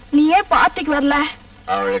 நீ ஏன் பார்ட்டிக்கு வரல?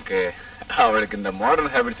 அவளுக்கு இந்த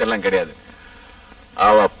மாடர்ன் ஹேபிட்ஸ் எல்லாம் கிடையாது.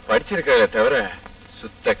 அவ படிச்சிருக்கே தவிர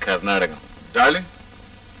சுத்த கர்நாடகம். டார்லிங்,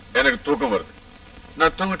 எனக்கு தூக்கம் வருது.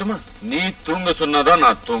 நான் தூங்கட்டுமா? நீ தூங்க சொன்னாதான்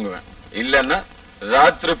நான் தூங்குவேன். இல்லன்னா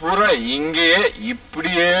ராத்திரி பூரா இங்கேயே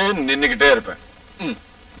இப்படியே நின்னுகிட்டே இருப்பேன்.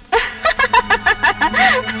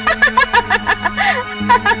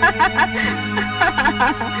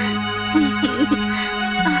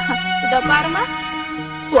 இதோ பாருமா,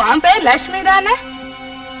 உன் பேர் லட்சுமி தானே?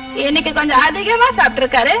 இன்னைக்கு கொஞ்சம் அதிகமா சாப்பிட்டு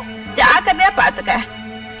இருக்காரு, ஜாக்கிரதையா பாத்துக்க.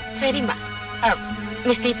 சரிம்மா.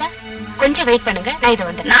 மிஸ் தீபா, கொஞ்சம் வெயிட் பண்ணுங்க, நான் இதை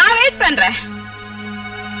வந்து. நான் வெயிட் பண்றேன்.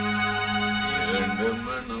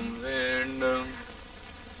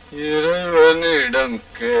 இறைவனிடம்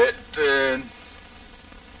கேட்டேன்.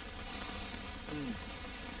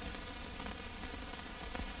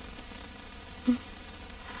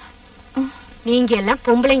 நீங்க எல்லாம்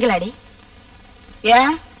பொம்பளைங்களாடி?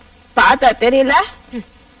 ஏன் பார்த்தா தெரியல?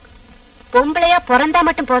 பொம்பளையா பிறந்தா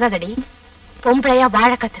மட்டும் போதாதடி, பொம்பளையா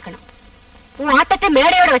வாழ கத்துக்கணும். உன் ஆட்டத்தை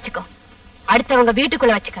மேடையோட வச்சுக்கோ, அடுத்தவங்க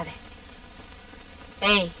வீட்டுக்குள்ள வச்சுக்காதே.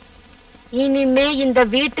 ஏய், இனிமே இந்த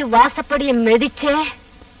வீட்டு வாசப்படியை மிதிச்சே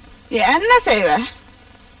என்ன செய்வ?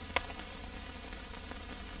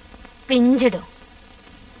 பிஞ்சிடும்.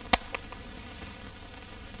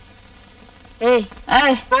 ஏய்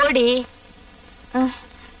போடி.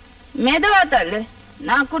 மெதுவா தள்ளு,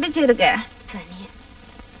 நான் குடிச்சிருக்கேன்.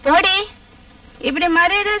 போடி. இப்படி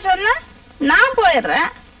மரியாதை சொன்ன நான் போயிடுறேன்.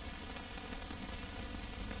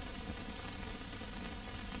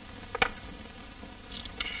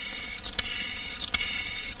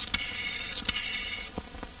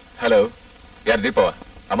 ஹலோ, யார் தீபாவா?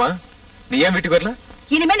 ஆமா, நீ ஏன் வீட்டுக்கு வரல?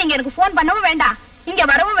 இனிமே நீங்க எனக்கு போன் பண்ணவும் வேண்டாம், இங்க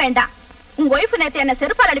வரவும் வேண்டாம். உங்க ஒய்ஃப் நேத்து என்ன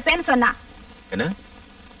செருப்பால் அடிப்பேன்னு சொன்னா. என்ன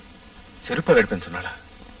செருப்பால் அடிப்பேன்னு சொன்னாளா?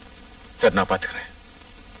 சரி, நான் பாத்துக்கிறேன்.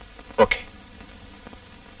 ஓகே.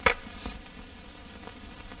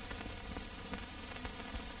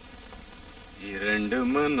 இரண்டு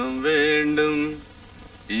மனம் வேண்டும்,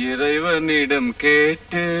 இறைவனிடம்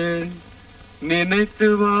கேட்டேன், நினைத்து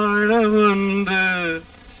வாழ வந்து.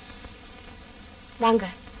 வாங்க.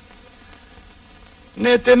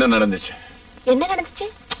 நேத்து என்ன நடந்துச்சு? என்ன நடந்துச்சு?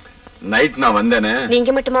 நைட் நான் வந்தேனே.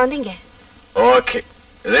 நீங்க மட்டுமா வந்தீங்க? ஓகே,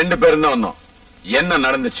 2 பேரும் தான் வந்தோம். என்ன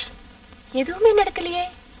நடந்துச்சு? எதுவுமே நடக்கலையே.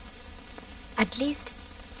 அட்லீஸ்ட்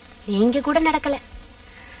நீங்க கூட நடக்கல.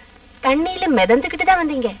 தண்ணியில மிதந்துகிட்டு தான்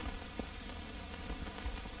வந்தீங்க.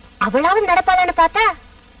 அவளாவது நடப்பாளான்னு பார்த்தா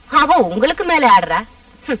அவ உங்களுக்கு மேல ஆடுறா.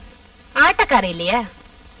 ஆட்டக்கார இல்லையா?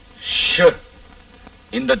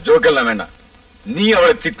 இந்த ஜோக்கெல்லாம் வேண்டாம். நீ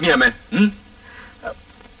அவளை திட்டினியாமே?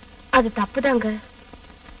 அது தப்புதாங்க.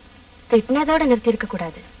 திட்டினதோட நிறுத்தி இருக்க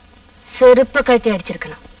கூடாது. செருப்ப கட்டி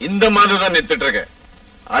அடிச்சிருக்கணும். இந்த மாதிரி தான் நிறுத்திட்டு இருக்க.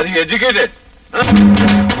 அது எஜுகேட்டட்.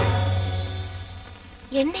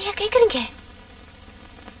 என்னையா கேக்குறீங்க?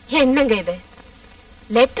 என்னங்க இது?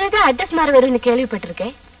 லெட்டர் தான் அட்ரஸ் மாற வரும்னு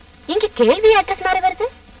கேள்விப்பட்டிருக்கேன். இங்க கேள்வி அட்ரஸ் மாற வருது.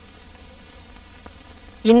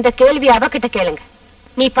 இந்த கேள்வி அவகிட்ட கேளுங்க.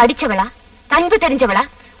 நீ படிச்சவளா, பண்பு தெரிஞ்சவளா,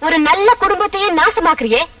 ஒரு நல்ல குடும்பத்தையே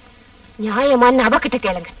நாசமாக்குறியே, நியாயமான அவகிட்ட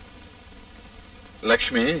கேளுங்க.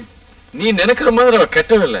 லக்ஷ்மி, நீ நினைக்கிற மாதிரி அவ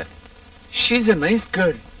கெட்டவில்ல. She is a nice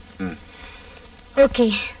girl. Okay,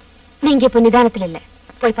 நீங்க இப்ப நிதானத்துல இல்ல.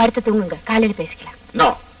 போய் படுத்து தூங்குங்க, காலையில பேசிக்கலாம். நோ,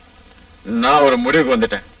 நான் ஒரு முடிவுக்கு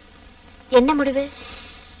வந்துட்டேன். என்ன முடிவு?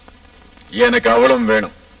 எனக்கு அவளும்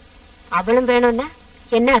வேணும். அவளும் வேணும்னா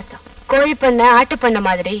என்ன அர்த்தம்? கோழி பண்ண ஆட்டு பண்ண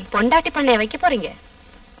மாதிரி பொண்டாட்டி பண்ணைய வைக்க போறீங்க?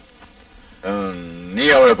 நீ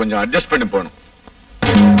அவளை கொஞ்சம் அட்ஜஸ்ட் பண்ணி போகணும்.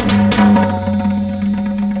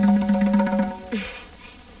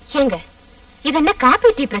 ஏங்க, இது என்ன காபி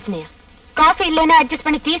டீ பிரச்சனையா? காஃபி இல்லைன்னா அட்ஜஸ்ட்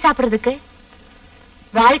பண்ணி டீ சாப்பிடுறதுக்கு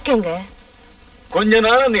வாழ்க்கைங்க. கொஞ்ச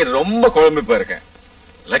நாளா நீ ரொம்ப குழம்பிப்பா இருக்க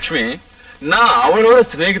லக்ஷ்மி. நான் அவளோட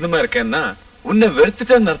சிநேகிதமா இருக்கேன்னா உன்னை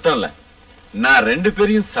வெறுத்துட்டேன்னு அர்த்தம் இல்ல. நான் ரெண்டு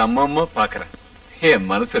பேரையும் சமமா பாக்குறேன். என்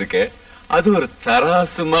மனசு இருக்கு, அது ஒரு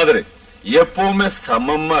தராசு மாதிரி எப்பவுமே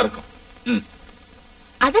சமமா இருக்கும்.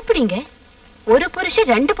 அது எப்படிங்க ஒரு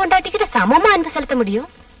புருஷன் ரெண்டு பொண்டாட்டி கிட்ட சமமா அன்பு செலுத்த முடியும்?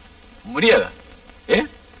 முடியாதா?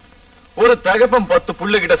 ஒரு தகப்பன் 10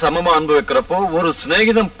 புள்ள கிட்ட சமமா அன்பு வைக்கிறப்போ, ஒரு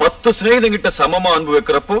சிநேகிதம் 10 சிநேகிதம் கிட்ட சமமா அன்பு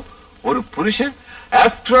வைக்கிறப்போ, ஒரு புருஷன்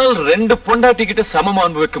ஆஃப்டர் ஆல் 2 பொண்டாட்டி கிட்ட சமமா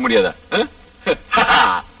அன்பு வைக்க முடியாதா?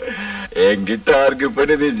 என்கிட்ட ஆர்கியூ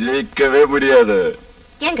பண்ணி நீ ஜெயிக்கவே முடியாது.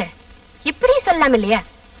 ஏங்க இப்படி சொல்லலாம் இல்லையா?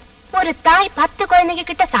 ஒரு தாய் 10 குழந்தைங்க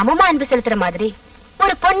கிட்ட சமமா அன்பு செலுத்துற மாதிரி,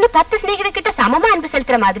 ஒரு பொண்ணு 10 சிநேகித கிட்ட சமமா அன்பு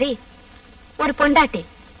செலுத்துற மாதிரி, ஒரு பொண்டாட்டி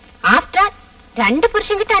ஆஃப்டர் ஆல் 2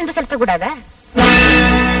 புருஷன் கிட்ட அன்பு செலுத்த கூடாதா?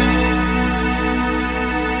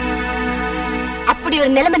 அப்படி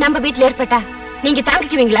ஒரு நிலைமை நம்ம வீட்டுல ஏற்பட்டா நீங்க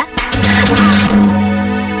தாங்கிக்குவீங்களா?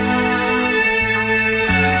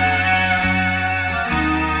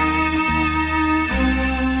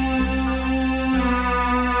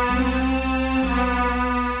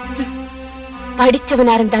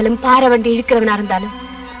 படிச்சவனா இருந்தாலும் பாரவண்டி இழுக்கிறவனா இருந்தாலும்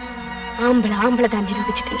ஆம்பளை தான்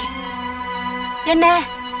நிரூபிச்சிட்டீங்க. என்ன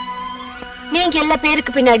நீங்க எல்லா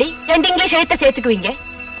பேருக்கு பின்னாடி 2 இங்கிலீஷ் எழுத்த சேர்த்துக்குவீங்க.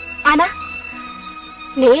 ஆனா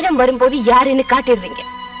நேரம் வரும்போது யாருன்னு காட்டிடுறீங்க.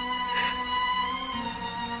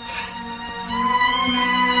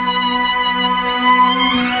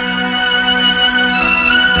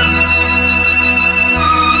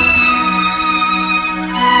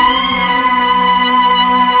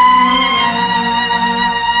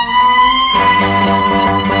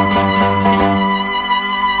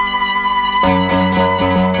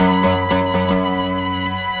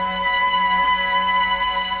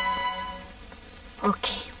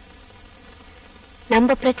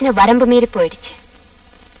 நம்ம பிரச்சனை வரம்பு மீறி போயிடுச்சு.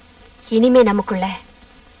 இனிமே நமக்குள்ள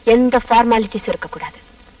எந்த ஃபார்மாலிட்டிஸ் இருக்க கூடாது.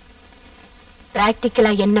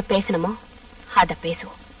 பிராக்டிக்கலா என்ன பேசணுமோ அத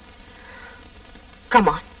பேசுவோம். Come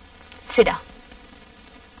on, sit down.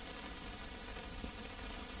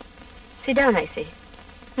 Sit down, I say.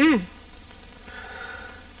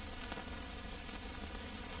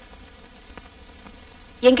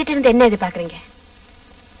 என்கிட்ட இருந்து என்ன எதிர்பார்க்கறீங்க?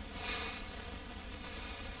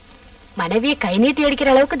 மனைவியை கை நீட்டி அடிக்கிற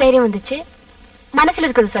அளவுக்கு தைரியம் வந்துச்சு. மனசுல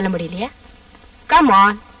இருக்கிறது சொல்ல முடியலையா? Come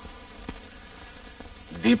on.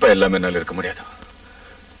 தீபா எல்லாமே என்னால இருக்க முடியாது.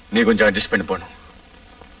 நீ கொஞ்சம் அட்ஜஸ்ட் பண்ணி போகணும்.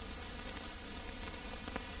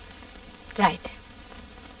 ரைட்.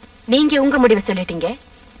 நீங்க உங்க முடிவை சொல்லிட்டீங்க.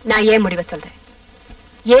 நான் ஏன் முடிவை சொல்றேன்.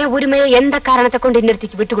 ஏன் உரிமையை எந்த காரணத்தை கொண்டு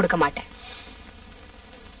இன்னொருத்திக்கு விட்டு கொடுக்க மாட்டேன்.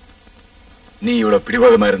 நீ இவ்வளவு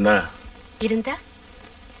பிடிவாதமா இருந்தா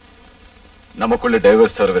நமக்குள்ள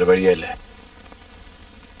டைவர்ஸ் தவிர வேற வழியே இல்ல.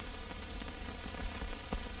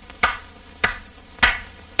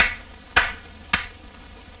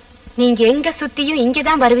 நீங்க எங்க சுத்தியும்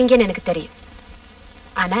இங்கதான் வருவீங்கன்னு எனக்கு தெரியும்.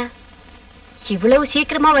 ஆனா இவ்வளவு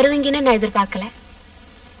சீக்கிரமா வருவீங்கன்னு நான் எதிர்பார்க்கல.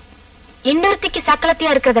 இன்னொருத்திக்கு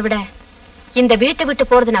சக்கலத்தையா இருக்கிறத விட இந்த வீட்டை விட்டு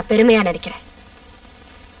போறது நான் பெருமையா நினைக்கிறேன்.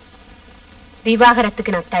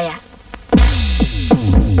 விவாகரத்துக்கு நான் தயார்.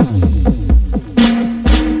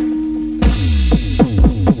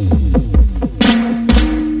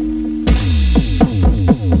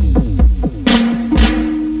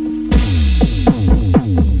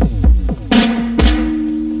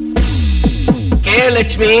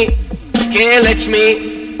 Lakshmi, K Lakshmi,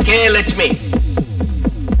 K Lakshmi.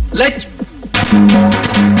 Lakshmi.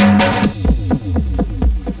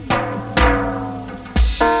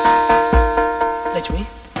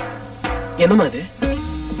 Lakshmi, என்னமா அது?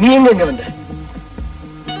 நீ எங்க வந்த?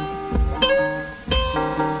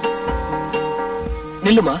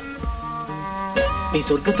 நில்லுமா. நீ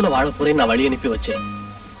சொர்க்கத்துல வாழ போறேன் நான் வழி அனுப்பி வச்சேன்.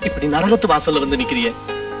 இப்படி நரகத்து வாசல்ல வந்து நிக்கிறிய.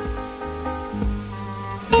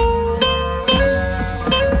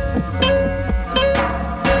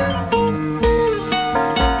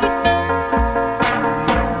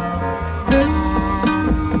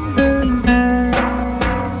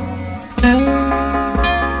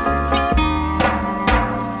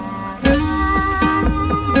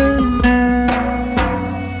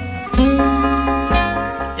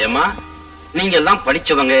 நீங்க எல்லாம்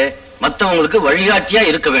படிச்சவங்க, மத்தவங்களுக்கு வழிகாட்டியா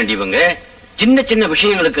இருக்க வேண்டியவங்க. சின்ன சின்ன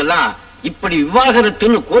விஷயங்களுக்கு எல்லாம் இப்படி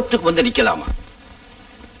விவாகரத்துன்னு கோர்ட்டுக்கு வந்து நிக்கலாமா?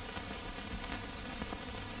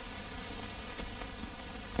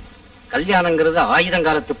 கல்யாணங்கிறது 1000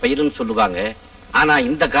 காலத்து பயிருன்னு சொல்லுவாங்க. ஆனா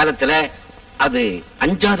இந்த காலத்துல அது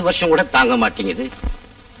 5 வருஷம் கூட தாங்க மாட்டேங்குது.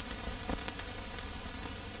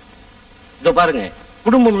 இதோ பாருங்க,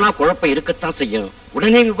 குடும்பம்னா குழப்பம் இருக்கத்தான் செய்யும்.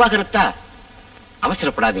 உடனே விவாகரத்தா?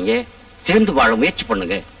 அவசரப்படாதீங்க, சேர்ந்து வாழ முயற்சி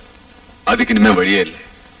பண்ணுங்க. அதுக்கு இனிமே வழியே இல்லை.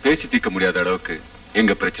 பேசி தீர்க்க முடியாத அளவுக்கு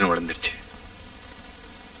எங்க பிரச்சனை வளர்ந்துருச்சு.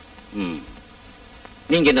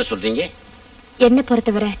 நீங்க என்ன சொல்றீங்க? என்ன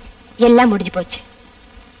பொறுத்தவரை எல்லாம் முடிஞ்சு போச்சு.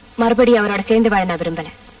 மறுபடியும் அவரோட சேர்ந்து வாழ நான்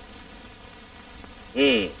விரும்பல.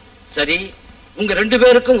 சரி, உங்க 2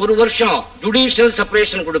 பேருக்கும் 1 வருஷம் ஜுடிஷியல்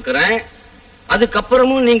செப்பரேஷன் கொடுக்கறேன்.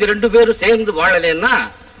 அதுக்கப்புறமும் நீங்க 2 பேரும் சேர்ந்து வாழலைன்னா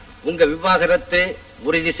உங்க விவாகரத்து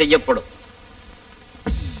உறுதி செய்யப்படும்.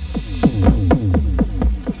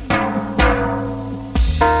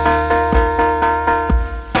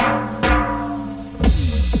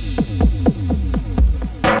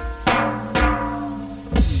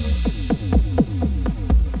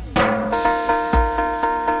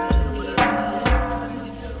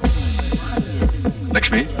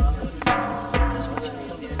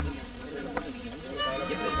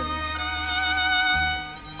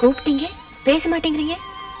 கூப்பிட்டீங்க, பேச மாட்டேங்கிறீங்க.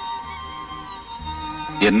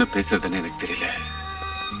 என்ன பேசுறதுன்னு எனக்கு தெரியல.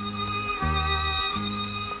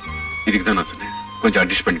 இதுக்குதான் நான் சொன்னேன், கொஞ்சம்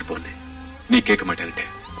அட்ஜஸ்ட் பண்ணிட்டு போனேன். நீ கேட்க மாட்டேன்ட்டு.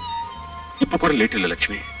 இப்ப கூட லேட் இல்ல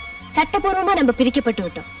லட்சுமி. சட்டபூர்வமா நம்ம பிரிக்கப்பட்டு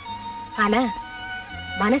விட்டோம். ஆனா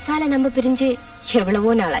மனசால நம்ம பிரிஞ்சு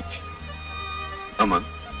எவ்வளவோ நாளாச்சு. ஆமா,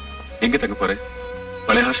 எங்க தங்க போற?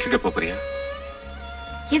 பழைய ஹாஸ்டலுக்கே போறியா?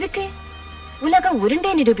 எதுக்கு? உலகம்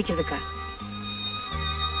உருண்டே நிரூபிக்கிறதுக்கா?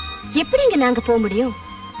 எப்படிங்க நாங்க போக முடியும்?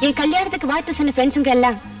 என் கல்யாணத்துக்கு வாழ்த்து சொன்ன ஃப்ரெண்ட்ஸுங்க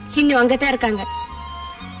எல்லாம் இன்னும் அங்கதான் இருக்காங்க.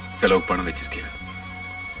 செலவு பணம் வச்சிருக்கியா?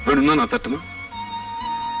 வேணும்னா நான் தட்டுமா?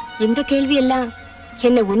 இந்த கேள்வி எல்லாம்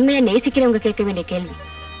என்ன உண்மையா நேசிக்கிறவங்க கேட்க வேண்டிய கேள்வி.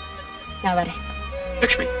 நான் வரேன்.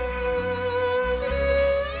 லட்சுமி,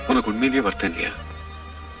 உனக்கு உண்மையிலேயே வருத்தம் இல்லையா?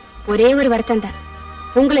 ஒரே ஒரு வருத்தம் தான்.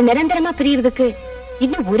 உங்களை நிரந்தரமா பிரியறதுக்கு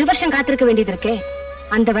இன்னும் 1 வருஷம் காத்திருக்க வேண்டியது இருக்கே,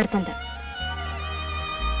 அந்த வருத்தம் தான்.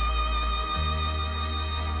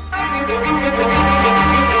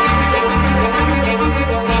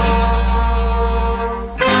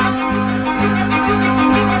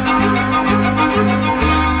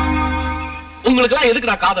 உங்களுக்கு எல்லாம்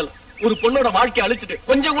எதுக்குடா காதல்? ஒரு பொண்ணோட வாழ்க்கையை அழிச்சிட்டு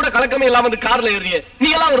கொஞ்சம் கூட கலக்கமே இல்லாம இந்த கார்ல ஏறிய நீ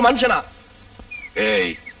எல்லாம் ஒரு மனுஷனா?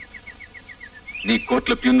 ஏய், நீ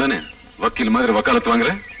கோர்ட்ல பியூன் தானே? வக்கீல் மாதிரி வக்காலத்து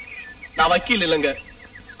வாங்குற? நான் வக்கீல் இல்லங்க,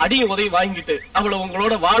 அடியும் உதவி வாங்கிட்டு அவளை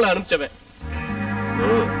உங்களோட வாழ அனுப்பிச்சவன்.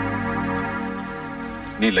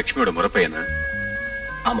 நீ லட்சுமியோட முறப்பையனா?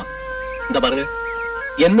 ஆமா. இந்த பாருங்க,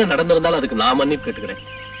 என்ன நடந்திருந்தாலும் அதுக்கு நான் மன்னிப்பு கேட்டுக்கிறேன்.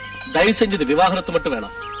 தயவு செஞ்சது விவாகரத்து மட்டும்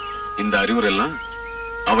வேணாம். இந்த அறிவுரை எல்லாம்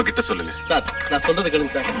அவகிட்ட சொல்லுங்க. சார், நான் சொல்றது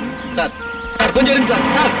கேளுங்க சார். சார் சார் கொஞ்சம் இருங்க சார்.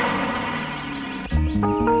 சார்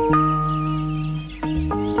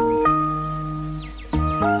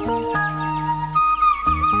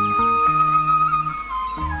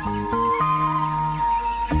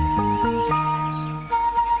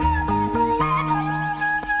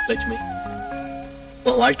லட்சுமி,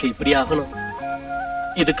 உன் வாழ்க்கை இப்படி ஆகணும்,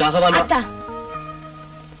 இதுக்காகவா?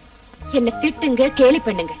 என்ன திட்டுங்க, கேலி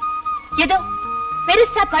பண்ணுங்க. ஏதோ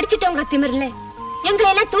பெருசா படிச்சுட்டவங்க திமிர்ல எங்களை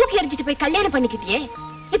எல்லாம் தூக்கி எறிஞ்சிட்டு போய் கல்யாணம் பண்ணிக்கிட்டியே,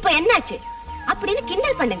 இப்ப என்னாச்சு அப்படின்னு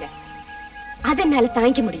கிண்டல் பண்ணுங்க. அதனால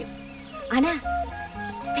தாங்கிக்க முடியும். ஆனா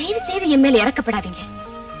தயவு செய்து என் மேல இறக்கப்படாதீங்க.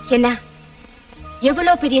 என்ன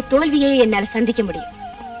எவ்வளவு பெரிய தோல்வியை என்னால சந்திக்க முடியும்.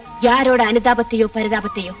 யாரோட அனுதாபத்தையோ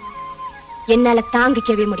பரிதாபத்தையோ என்னால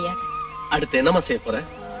தாங்கிக்கவே முடியாது. அடுத்து என்னமா செய்ய போற?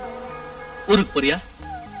 ஊருக்கு போறியா?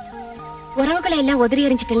 உறவுகளை எல்லாம் உதறி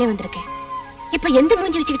எறிஞ்சிட்டே வந்திருக்கேன். இப்ப எந்த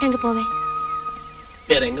மூஞ்சி வச்சுக்கிட்டாங்க போவேன்?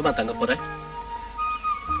 வேற எங்கம்மா தங்க போற?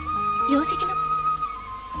 யோசிக்கணும்.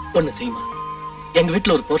 ஒண்ணு செய்யுமா, எங்க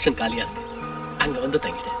வீட்டுல ஒரு போர்ஷன் காலியா இருக்கு, அங்க வந்து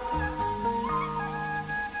தங்கிடு.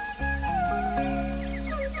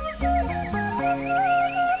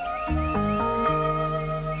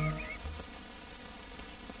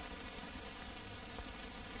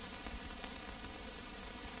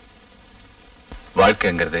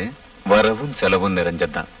 வாழ்க்கைங்கிறது வரவும் செலவும்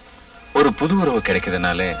நிறைஞ்சதுதான். ஒரு புது உறவு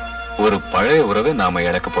கிடைக்கிறதுனால ஒரு பழைய உறவை நாம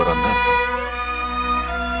இழக்க போறோம் தான்.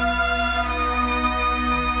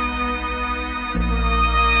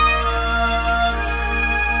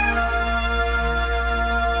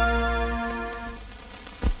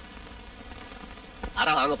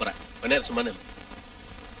 வாங்க போறேன். நேரம் சும்மா நில்லு.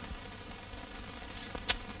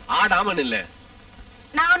 ஆடாம நில்ல.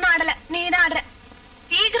 நான் ஒன்னும் ஆடல, நீதான் ஆடுற.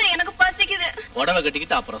 சீக்கிரம் எனக்கு பசிக்குது. உடவை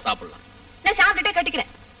கட்டிக்கிட்டு அப்புறம் சாப்பிடலாம். நான் சாப்பிட்டுட்டே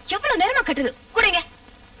கட்டிக்கிறேன். எவ்வளவு நேரமா கட்டுது கூடங்க.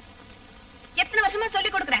 எத்தனை வருஷமா சொல்லி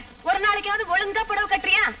கொடுக்குறேன், ஒரு நாளைக்காவது ஒழுங்கா புடவை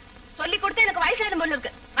கட்டுறியா? சொல்லி கொடுத்து எனக்கு வயசான போல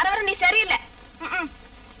இருக்கு. வர வர நீ சரியில்லை.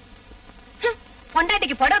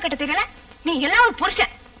 பொண்டாட்டிக்கு புடவை கட்ட தெரியல, நீ எல்லாம் ஒரு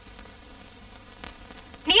புருஷன்.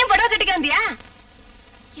 நீயும் புடவை கட்டிக்க வந்தியா?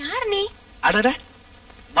 யார் நீ? அடட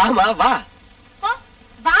வாமா வா.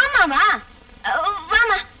 வாமா வா.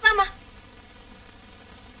 வாமா வாமா.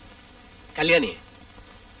 கல்யாணி,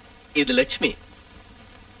 இது லட்சுமி.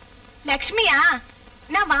 லட்சுமியா?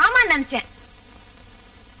 நான் வாமா நினைச்சேன்.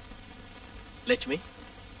 லட்சுமி,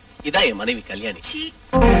 இதான் என் மனைவி கல்யாணி.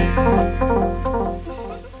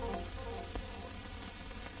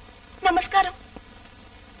 நமஸ்காரம்.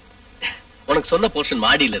 உனக்கு சொந்த போர்ஷன்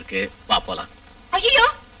மாடியில இருக்கு, வா போலாம். ஐயோ,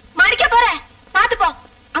 மாடிக்க போற, பாத்து போ,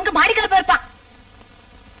 அங்க மாடிக்கார இருப்பான்.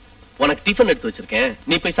 உனக்கு டிஃபன் எடுத்து வச்சிருக்கேன்,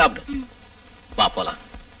 நீ போய் சாப்பிடு. வா போலாம்.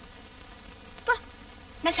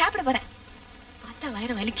 நான் சாப்பிட போறேன். பார்த்தா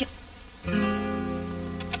வயிறு வலிக்கும்.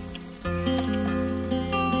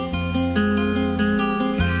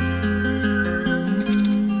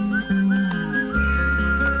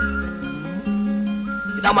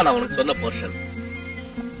 இதாமா நான் உனக்கு சொன்ன போர்ஷன்.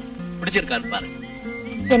 பிடிச்சிருக்கான்னு பாரு.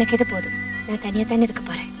 எனக்கு இது போதும், நான் தனியா தானே இருக்க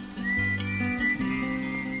போறேன்.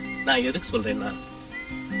 நான் எதுக்கு சொல்றேன்னா,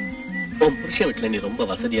 உன் புருஷன் வீட்டுல நீ ரொம்ப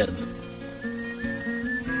வசதியா இருந்த.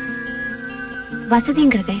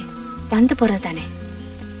 வசதிங்கிறதே வந்து போறது தானே.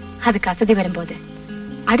 அதுக்கு வசதி வரும்போது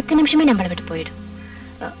அடுத்த நிமிஷமே நம்மளை விட்டு போயிடும்.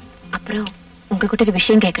 அப்புறம் உங்ககிட்ட ஒரு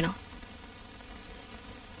விஷயம் கேட்கணும்.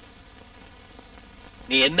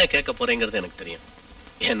 நீ என்ன கேட்க போறேங்கிறது எனக்கு தெரியும்.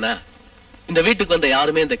 ஏன்னா இந்த வீட்டுக்கு வந்த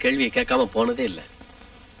யாருமே இந்த கேள்வியை கேட்காம போனதே இல்லை.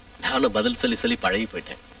 நானும் பதில் சொல்லி சொல்லி பழகி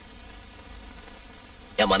போயிட்டேன்.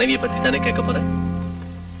 என் மனைவியை பத்தி தானே கேட்க போறேன்.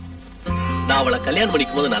 நான் அவளை கல்யாணம்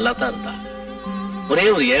பண்ணிக்கும் போது நல்லா தான் இருந்தா. ஒரே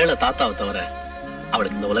ஒரு ஏழை தாத்தாவை தவிர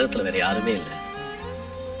அவளுக்கு இந்த உலகத்துல வேற யாருமே இல்லை.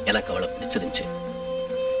 எனக்கு அவளை பிடிச்சிருந்துச்சு,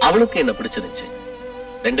 அவளுக்கு என்ன பிடிச்சிருந்துச்சு.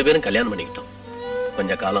 2 பேரும் கல்யாணம் பண்ணிக்கிட்டோம்.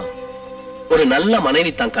 கொஞ்ச காலம் ஒரு நல்ல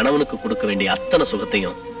மனைவி தான் கணவனுக்கு கொடுக்க வேண்டிய அத்தனை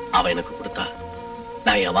சுகத்தையும் அவ எனக்கு கொடுத்தா.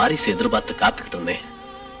 நான் என் வாரிசு எதிர்பார்த்து காத்துக்கிட்டு இருந்தேன்.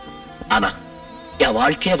 ஆனா என்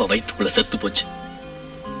வாழ்க்கைய அவ வயிற்றுக்குள்ள செத்து போச்சு.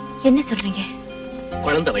 என்ன சொல்றீங்க?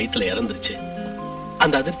 குழந்தை வயிற்றுல இறந்துருச்சு.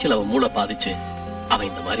 அந்த அதிர்ச்சியில அவன் மூளை பாதிச்சு அவன்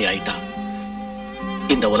இந்த மாதிரி ஆயிட்டா.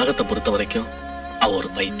 இந்த உலகத்தை பொறுத்த வரைக்கும் அவ ஒரு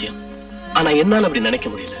பைத்தியம். ஆனா என்னால அப்படி நினைக்க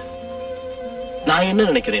முடியல. நான் என்ன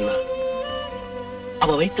நினைக்கிறேன்னா,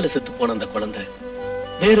 அவ வயிற்றுல செத்து போன அந்த குழந்தை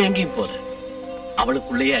வேற எங்கேயும் போல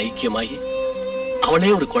அவளுக்குள்ளேயே ஐக்கியமாகி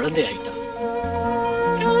அவளே ஒரு குழந்தை ஆயிட்டா.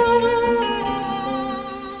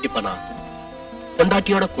 இப்ப நான்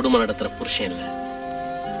பொண்டாட்டியோட குடும்பம் நடத்துற புருஷன் இல்ல,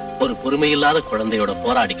 ஒரு பொறுமையில்லாத குழந்தையோட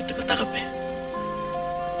போராடிக்கிட்டு இருக்க தகப்பேன்.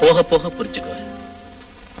 போக போக புரிஞ்சுக்குவேன்.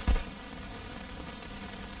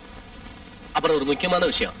 அப்புறம் ஒரு முக்கியமான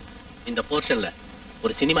விஷயம், இந்த போர்ஷன்ல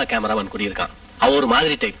ஒரு சினிமா கேமராமேன் குடியிருக்கான். அவன் ஒரு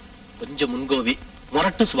மாதிரி டைப், கொஞ்சம் முன்கோவி,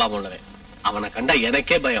 முரட்டு சுபாவம் உள்ளவன். அவனை கண்டா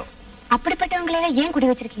எனக்கே பயம். அப்படிப்பட்டவங்கள ஏன் குடி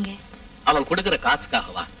வச்சிருக்கீங்க? அவன் கொடுக்கிற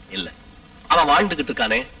காசுக்காகவா? இல்ல, அவன் வாழ்ந்துகிட்டு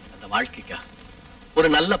இருக்கானே அந்த வாழ்க்கைக்கா. ஒரு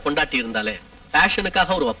நல்ல பொண்டாட்டி இருந்தாலே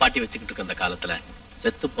பேஷனுக்காக ஒரு வப்பாட்டி வச்சுக்கிட்டு இருக்க அந்த காலத்துல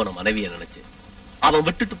செத்து போன மனைவியை நினைச்சு அவன்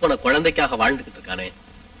விட்டுட்டு போன குழந்தைக்காக வாழ்ந்துகிட்டு இருக்கானே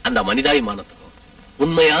அந்த மனிதாபிமானத்துக்கும்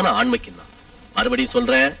உண்மையான ஆண்மைக்கும் தான். மறுபடியும்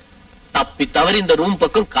சொல்றேன், தப்பி தவறி இந்த ரூம்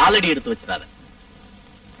பக்கம் காலடி எடுத்து வச்சிடாத.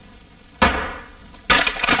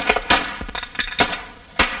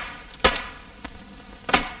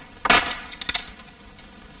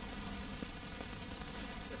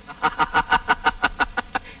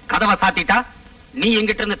 கதவை சாத்திட்டா நீ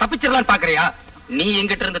எங்கிட்ட இருந்து தப்பிச்சிடலாம் பாக்குறியா? நீ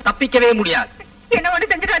எங்கிட்ட இருந்து தப்பிக்கவே முடியாது. என்ன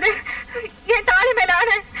ஒண்ணு செஞ்சிடாது. என் தாலி மேல ஆன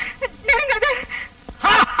நெருங்காத.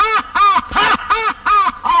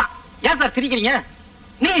 ஏன் சார் சிரிக்கிறீங்க?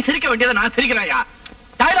 நீ சிரிக்க வேண்டியதை நான் சிரிக்கிறேயா?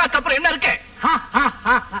 டயலாக் அப்புறம் என்ன இருக்கு?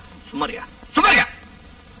 சுமாரியா சுமாரியா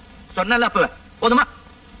சொன்னல அப்ப போதுமா?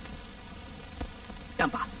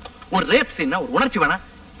 ஏன்பா ஒரு ரேப் சீன் ஒரு உணர்ச்சி வேணா?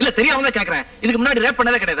 இல்ல தெரியாம தான் கேக்குறேன். இதுக்கு முன்னாடி ரேப்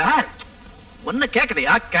பண்ணதே கிடையாதா? ஒன்னு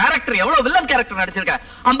கேக்குறியா? கேரக்டர் எவ்வளவு வில்லன் கேரக்டர் நடிச்சிருக்க.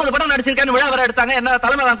 50 படம் நடிச்சிருக்கேன்னு விழா வர எடுத்தாங்க. என்ன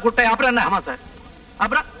தலைமை தான் கூட்டேன். அப்புறம் என்ன? ஆமா சார்.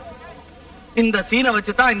 அப்புறம் இந்த சீனை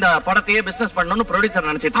வச்சுதான் இந்த படத்தையே பிசினஸ் பண்ணணும்னு ப்ரொடியூசர்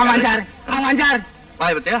நினைச்சிட்டு.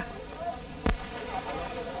 வாய் பத்தியா?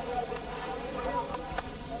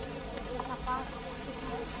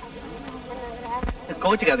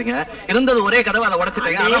 கோச்சுக்காதீங்க. இருந்தது ஒரே கதவை, அதை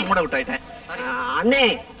உடைச்சிட்டேன். அதான் மூட விட்டாயிட்டேன். அண்ணே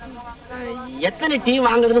எத்தனை டீ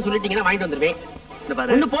வாங்குதுன்னு சொல்லிட்டீங்கன்னா வாங்கிட்டு வந்துருவேன்.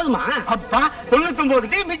 ஒண்ணு போதுமா? அப்பா 99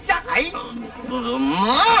 டீ மிச்சம்.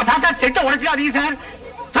 தாத்தா செட்டை உடைச்சிடாதீங்க சார்.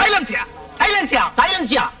 சைலன்ஸ்யா, சைலன்ஸ்யா,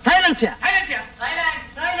 சைலன்ஸ்யா, சைலன்ஸ்யா,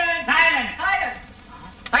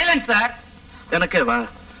 silence sir. எனக்கே வா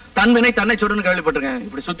தன்வினை தன்னை சுடுன்னு கேள்விப்பட்டிருக்கேன்.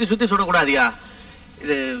 இப்படி சுத்தி சுத்தி சுடக்கூடாதியா.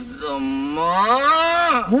 இது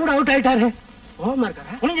மூட் அவுட் ஆயிட்டாரு. கோவமா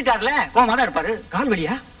இருக்காரு. புரிஞ்சிட்டாருல, கோவமா தான் இருப்பாரு. கால்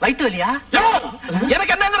வலியா, வயிற்று வலியா?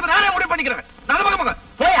 எனக்கு என்னங்கிறது நானே முடிவு பண்ணிக்கிறேன். நான் பக்கம்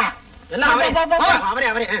போயா எல்லாம் அவரே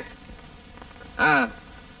அவரே.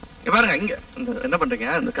 பாருங்க இங்க என்ன பண்றீங்க,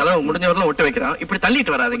 இந்த கதவை முடிஞ்சவரெல்லாம் ஒட்ட வைக்கிறோம். இப்படி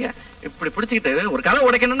தள்ளிட்டு வராதீங்க. இப்படி பிடிச்சிக்கிட்டு ஒரு கதவை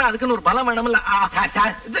உடைக்கணும்னா அதுக்குன்னு ஒரு பலம் வேணும்ல.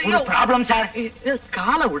 Sir problem sir.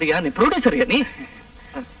 காலை உடையா, நீ ப்ரொடியூசரியா நீ?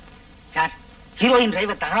 சார் ஹீரோயின்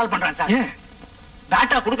டிரைவர் தகவல் பண்றான் சார்.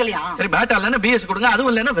 பேட்டா கொடுக்கலையா? சரி பேட்டா இல்லன்னா பிஎஸ் கொடுங்க.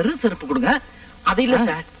 அதுவும் இல்லன்னா வெறும் செருப்பு கொடுங்க. அது இல்ல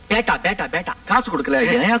சார், பேட்டா பேட்டா பேட்டா. காசு கொடுக்கல,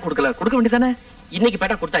 ஏன் கொடுக்கல? கொடுக்க வேண்டியதானே. இன்னைக்கு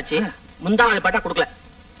பேட்டா கொடுத்தாச்சு, முந்தா நாள் பேட்டா கொடுக்கல.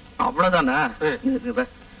 அவ்வளவுதானா?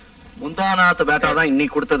 முந்தானாத்து பேட்டா தான்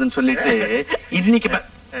இன்னைக்கு கொடுத்ததுன்னு சொல்லிட்டு இன்னைக்கு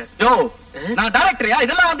யோ நான் டைரக்டரியா?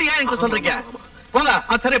 இதெல்லாம் வந்து ஏன் எனக்கு சொல்றீங்க? போங்க.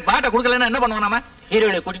 சரி பேட்டா கொடுக்கலன்னா என்ன பண்ணுவோம் நாம?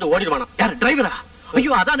 ஹீரோயினை கூட்டிட்டு ஓடிடுவானா? யார் டிரைவரா?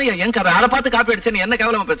 ஐயோ அதானே என் கதை. அதை பார்த்து காப்பி அடிச்சு என்ன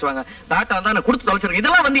கேவலமா பேசுவாங்க. பேட்டா தான் கொடுத்து தொலைச்சிருக்கேன்.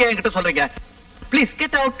 இதெல்லாம் வந்து என்கிட்ட சொல்றீங்க. Please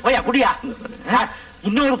get out. போயா குடியா.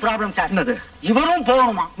 இன்னொரு ப்ராப்ளம் சார். என்னது? இவரும்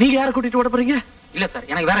போகணுமா? நீங்க யாரை கூட்டிட்டு ஓட போறீங்க? இல்ல சார்,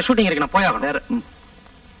 எனக்கு வேற ஷூட்டிங் இருக்கு, நான் போயாகணும். வேற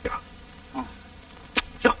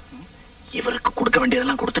இவருக்கு கொடுக்க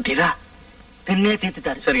வேண்டியதெல்லாம் கொடுத்துட்டீரா? தின்னே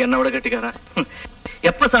தீர்த்துட்டாரு. சரி என்ன விட கட்டிக்காரா.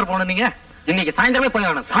 எப்ப சார் போன நீங்க? இன்னைக்கு சாயந்தரமே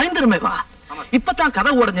போயாகணும். சாயந்தரமே வா. இப்பதான்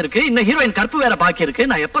கதை உடைஞ்சிருக்கு. இன்னும் ஹீரோயின் கற்பு வேற பாக்கி இருக்கு.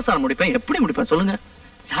 நான் எப்ப சார் முடிப்பேன்? எப்படி முடிப்பேன் சொல்லுங்க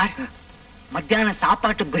சார். மத்தியான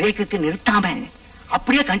சாப்பாட்டு பிரேக்குக்கு நிறுத்தாம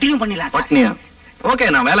அப்படியே கண்டினியூ பண்ணிடலாம். பட்னியா? ஓகே,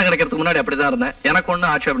 நான் வேலை கிடைக்கிறதுக்கு முன்னாடி அப்படிதான் இருந்தேன். எனக்கு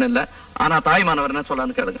ஒண்ணும் ஆட்சேபம் இல்ல. ஆனா தாய் மாணவர் என்ன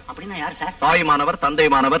சொல்லான்னு கேளுங்க. அப்படின்னா யார் சார்? தாய் மாணவர், தந்தை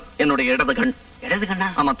மாணவர், என்னுடைய இடது கண். இடது கண்ணா?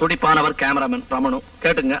 ஆமா, துடிப்பானவர் கேமராமேன் ரமணு.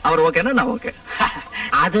 கேட்டுங்க, அவர் ஓகேன்னா நான் ஓகே.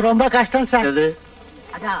 அது ரொம்ப கஷ்டம் சார். எது?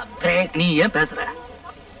 அதான் பிரேக். நீ ஏன் பேசுற?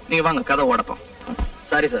 நீங்க வாங்க கதை ஓடப்போம்.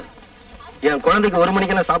 சாரி சார், என் குழந்தைக்கு 1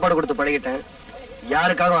 மணிக்கெல்லாம் சாப்பாடு கொடுத்து பழகிட்டேன்.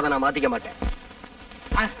 யாருக்காகவும் அதை நான் மாத்திக்க மாட்டேன்.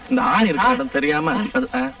 இந்த ஆண் இருக்க இடம் தெரியாம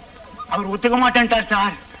அவர் ஒத்துக்க மாட்டேன்ட்டார்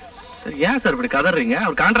சார். சரி ஏன் சார் இப்படி கதறீங்க?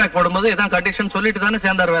 அவர் கான்ட்ராக்ட் போடும்போது இதான் கண்டிஷன் சொல்லிட்டு தானே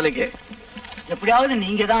சேர்ந்தார் வேலைக்கு. எப்படியாவது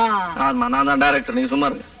நீங்க தான். ஆமா, நான் தான் டைரக்டர். நீங்க சும்மா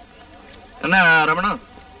இருங்க. என்ன ரமணா?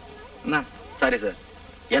 என்ன? சாரி சார்,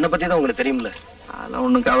 என்னை பத்தி தான் உங்களுக்கு தெரியும்ல. அதெல்லாம்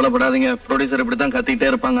ஒண்ணும் கவலைப்படாதீங்க. ப்ரொடியூசர் இப்படித்தான்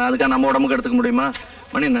கத்திட்டே இருப்பாங்க. அதுக்காக நம்ம உடம்புக்கு எடுத்துக்க முடியுமா?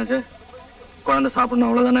 மணி என்னாச்சு? குழந்தை சாப்பிடணும்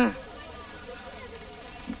அவ்வளவுதானே.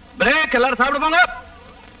 பிரேக். எல்லாரும் சாப்பிட போங்க.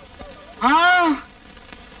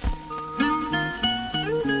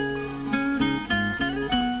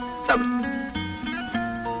 சாப்பிடு.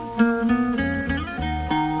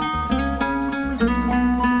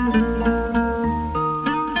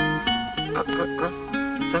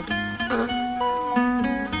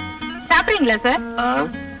 சாப்பிடுறீங்களா சார்?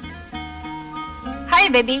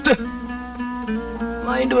 Hi baby.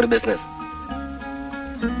 மைண்ட் ஒரு பிசினஸ்.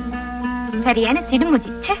 சரியான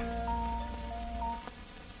சிடுமுஜி. ச்சே.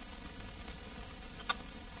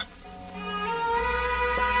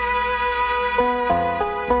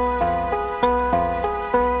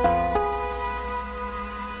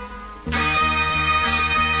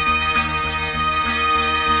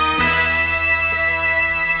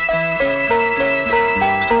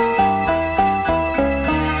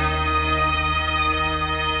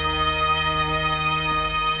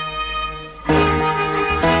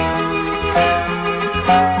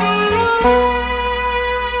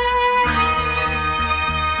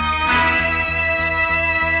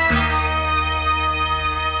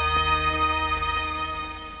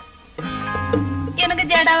 எனக்கு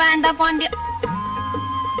ஜடா வேண்டாம் பாண்டியா.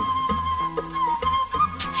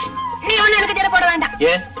 நீ ஒண்ணு எனக்கு ஜட போட வேண்டாம்.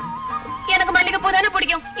 ஏன்? எனக்கு மல்லிகை பூ தானே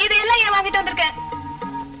பிடிக்கும். இதெல்லாம் ஏன் வாங்கிட்டு வந்திருக்க?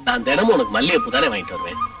 நான் தினமும் உனக்கு மல்லிகைப்பூ தானே வாங்கிட்டு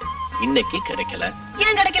வருவேன். இன்னைக்கு கிடைக்கல.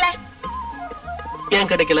 ஏன் கிடைக்கல?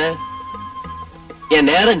 ஏன் கிடைக்கல? என்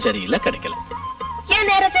நேரம் சரியில்லை, கிடைக்கல. ஏன்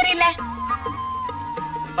நேரம் சரியில்லை?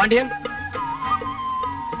 பாண்டியன்,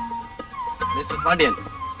 மிஸ்டர் பாண்டியன்,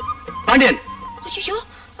 பாண்டியன். ஐயோ,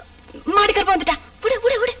 மாடிக்கருப்ப வந்துட்டா. விடு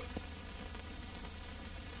விடு விடு.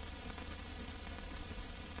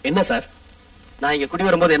 என்ன சார்? நான் இங்க குடி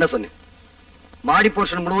வரும்போது என்ன சொன்னேன்? மாடி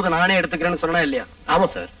போர்ஷன் முழுவதும் நானே எடுத்துக்கிறேன்னு சொன்னா இல்லையா? ஆமா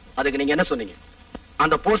சார். அதுக்கு நீங்க என்ன சொன்னீங்க?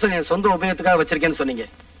 அந்த போர்ஷன் என் சொந்த உபயோகத்துக்காக வச்சிருக்கேன்னு சொன்னீங்க.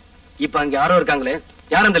 இப்ப அங்க யாரோ இருக்காங்களே,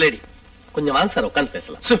 யார் அந்த லேடி? கொஞ்சம் வாங்க சார், உட்காந்து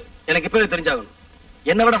பேசலாம். எனக்கு இப்பவே தெரிஞ்சாகணும்.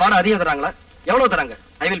 என்ன விட வாடகை அதிகம் தராங்களா? எவ்வளவு தராங்க?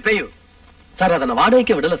 I will pay you. Sir, அதை நான்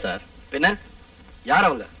வாடகைக்கு விடல சார். என்ன? யார்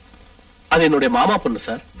அவங்க? அது என்னுடைய மாமா பொண்ணு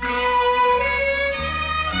சார்.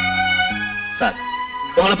 சார்,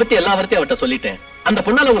 உங்களை பத்தி எல்லா வார்த்தையும் அவட்ட சொல்லிட்டேன். அந்த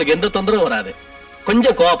பொண்ணால உங்களுக்கு எந்த தொந்தரவும் வராது.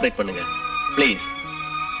 கொஞ்சம் கோஆபரேட் பண்ணுங்க ப்ளீஸ்.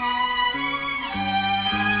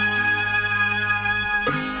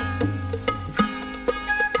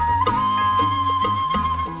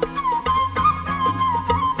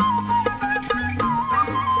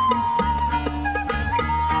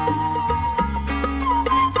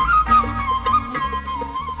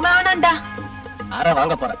 ஆரா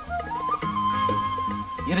வாங்க போறேன்.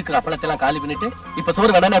 இருக்கிற அப்பளத்தெல்லாம் காலி பண்ணிட்டு இப்ப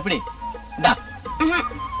சோறு வேணா எப்படி? இந்தா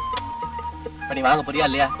பண்ணி வாங்க போறியா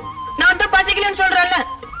இல்லையா? நான் தான் பசிக்கலன்னு சொல்றேன்ல.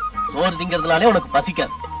 சோறு திங்கிறதுனாலே உனக்கு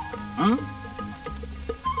பசிக்காது.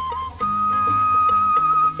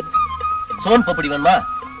 சோன் பப்படி வேணுமா?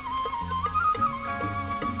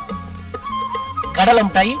 கடலை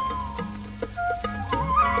மிட்டாய்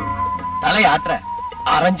தலை ஆற்ற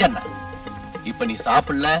அரஞ்சண்ணா. இப்ப நீ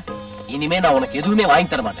சாப்பிடல, இனிமே நான் உனக்கு எதுவுமே வாங்கி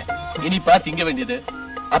தர மாட்டேன். இனிப்பா திங்க வேண்டியது,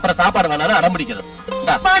 அப்புறம் சாப்பாடு வேணாலும் அடம் பிடிக்கிறது.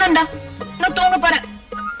 நான் தூங்க போறேன்.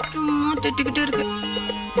 சும்மா திட்டிக்கிட்டே இருக்கு.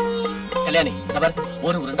 கல்யாணி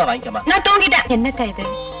ஒரு உருண்டை வாங்கிக்கமா. நான் தூங்கிட்டேன். என்னக்கா இது?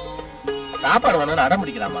 சாப்பாடு வேணாலும் அடம்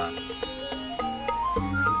பிடிக்கிறாமா?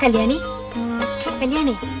 கல்யாணி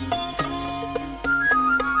கல்யாணி,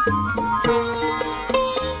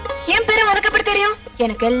 என் பேரு உனக்கு எப்படி தெரியும்?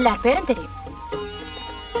 எனக்கு எல்லார் பேரும் தெரியும்.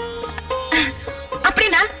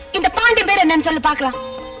 அப்படின்னா இந்த பாண்டியன் பேர் என்னன்னு சொல்லு பாக்கலாம்.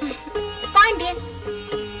 பாண்டியன்?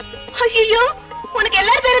 ஐயோ, உனக்கு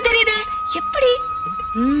எல்லார் பேரும் தெரியுது. எப்படி?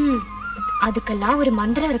 அதுக்கெல்லாம் ஒரு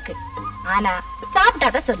மந்திரம் இருக்கு. ஆனா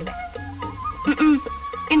சாப்பிட்டாதான் சொல்லுவேன்.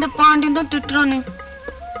 இந்த பாண்டியன் தான் திட்டுறானு.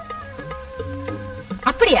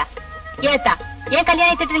 அப்படியா? ஏத்தா ஏன்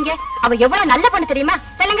கல்யாணம் திட்டுறீங்க? அவ எவ்வளவு நல்ல பொண்ணு தெரியுமா?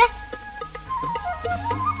 சொல்லுங்க.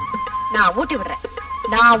 நான் ஊட்டி விடுறேன்.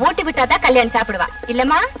 நான் ஊட்டி விட்டாதான் கல்யாணம் சாப்பிடுவா.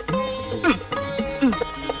 இல்லம்மா?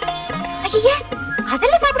 ஐயே,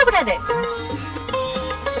 அதெல்லாம் சாப்பிட கூடாது.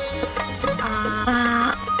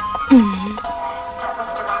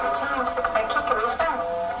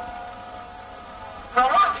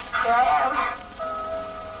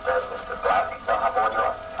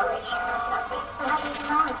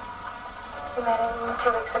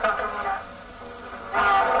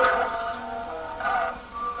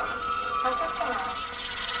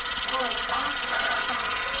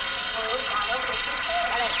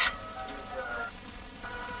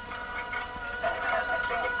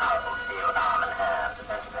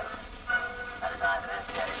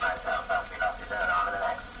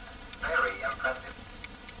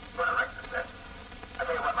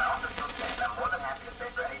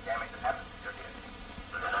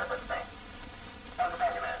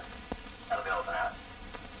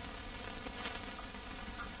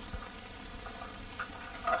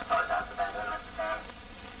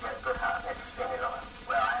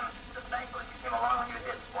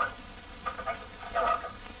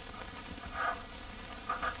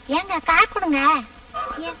 ஏங்க கார் கொடுங்க.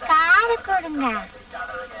 என் காரை கொடுங்க.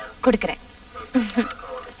 கொடுக்கிறேன்.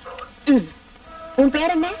 உன்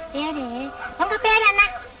பேர் என்ன? பேரு? உங்க பேர் என்ன?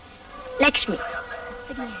 லக்ஷ்மி.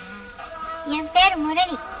 என் பேர்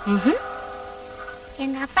முரளி.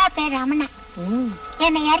 எங்க அப்பா பேர் ரமணா.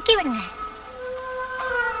 என்னை இறக்கி விடுங்க.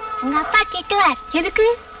 உங்க அப்பா திட்டுவார். எதுக்கு?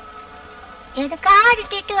 எதுக்காவது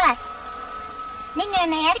திட்டுவார். நீங்க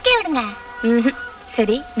என்னை இறக்கி விடுங்க.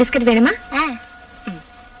 சரி, பிஸ்கட் வேணுமா?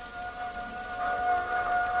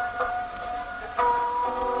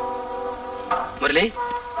 முரளி,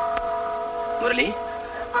 முரளி,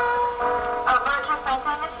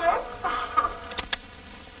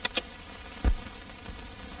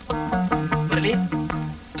 முரளி,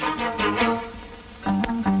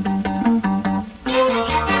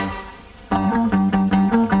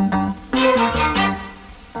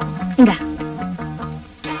 இந்தா.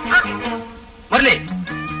 முரளி,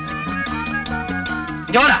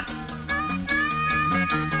 இங்க வாடா.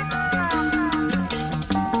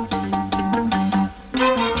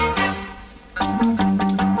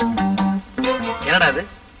 என்னடா இது?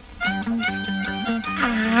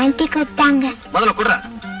 ஆண்டி கொடுத்தாங்க. முதல்ல குடுறா.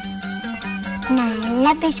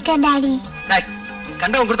 நல்ல பிஸ்கட் டாடி.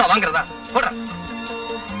 கண்டவன் கொடுத்தா வாங்குறதா? போடுறா.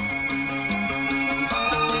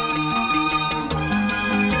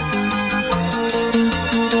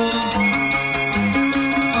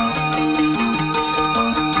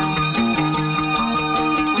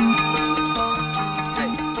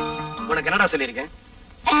 உனக்கு என்னடா சொல்லியிருக்கேன்?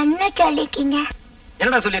 என்ன சொல்லிருக்கீங்க?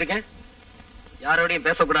 என்னடா சொல்லியிருக்கேன்? யாரோடையும்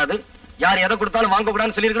பேசக்கூடாது, யார் எதை கொடுத்தாலும் வாங்க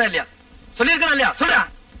கூடாதுன்னு சொல்லியிருக்கா இல்லையா? சொல்லியிருக்கா இல்லையா? சொல்றா.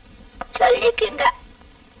 சொல்லிருக்கீங்க.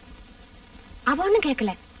 அவ ஒண்ணும்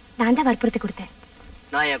கேட்கல. நான் தான் வற்புறுத்தி கொடுத்தேன்.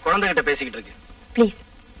 நான் என் குழந்தைகிட்ட பேசிக்கிட்டு இருக்கேன். பிளீஸ்,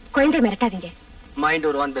 குழந்தை மிரட்டாதீங்க. மைண்ட்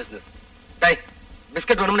ஒரு ஒன் பிசினஸ். டேய்,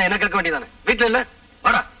 பிஸ்கட் வேணும்னு என்ன கேட்க வேண்டியதானே? வீட்டுல இல்ல?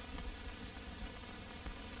 வாடா.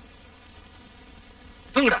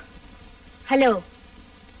 தூங்குடா. ஹலோ,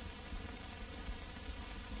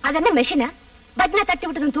 அது என்ன மெஷினா? பட்னா தட்டி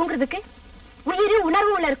விட்டதும் தூங்குறதுக்கு? உயிரு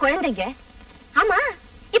உணர்வு உள்ள குழந்தைங்க. ஆமா,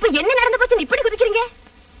 இப்ப என்ன நடந்து போச்சு இப்படி குதிக்கிறீங்க?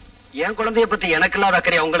 என் குழந்தைய பத்தி எனக்கு இல்லாத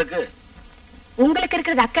அக்கறையா உங்களுக்கு? உங்களுக்கு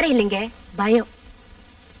இருக்கிறது அக்கறை இல்லைங்க, பயம்.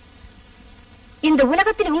 இந்த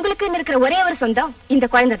உலகத்தில் உங்களுக்கு இருக்கிற ஒரே ஒரு சொந்தம் இந்த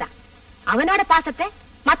குழந்தைதான். அவனோட பாசத்தை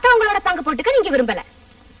மத்தவங்களோட பங்கு போட்டுக்க நீங்க விரும்பல.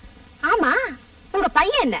 ஆமா, உங்க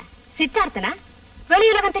பையன் என்ன சித்தார்த்தனா? வெளி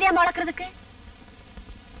உலகம் தெரியாம வளர்க்கறதுக்கு?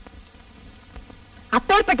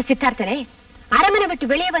 அப்பேற்பட்ட சித்தார்த்தனே அரமனை விட்டு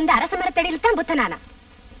வெளியே வந்து அரச மரத்தடியில் தான் புத்தனானா.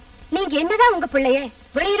 நீங்க என்னதான் உங்க பிள்ளைய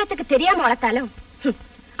வெளியிடத்துக்கு தெரியாம வளர்த்தாலும்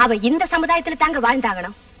அவ இந்த சமுதாயத்துல தாங்க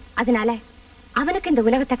வாழ்ந்தாகணும். அதனால அவனுக்கு இந்த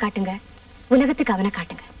உலகத்தை காட்டுங்க, உலகத்துக்கு அவனை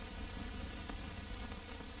காட்டுங்க.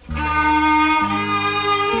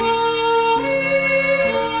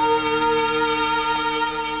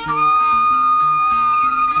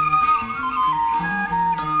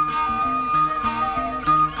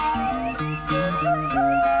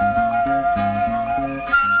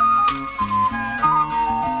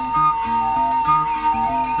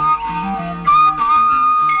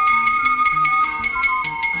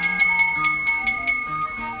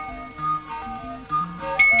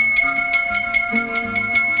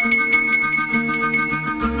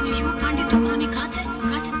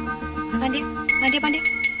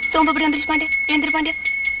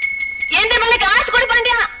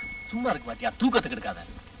 சும்மா இருக்கு பாத்தியா, தூக்கத்துக்கு இருக்காத.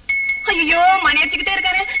 ஐயோ, மணி அடிச்சுக்கிட்டே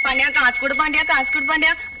இருக்காரு. பாண்டியா காசு கொடு, பாண்டியா காசு கொடு,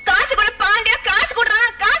 பாண்டியா காசு கொடு, பாண்டியா காசு கொடுறா,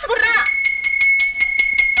 காசு கொடுறா.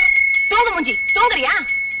 தூங்க மூஞ்சி, தூங்குறியா?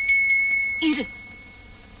 இரு.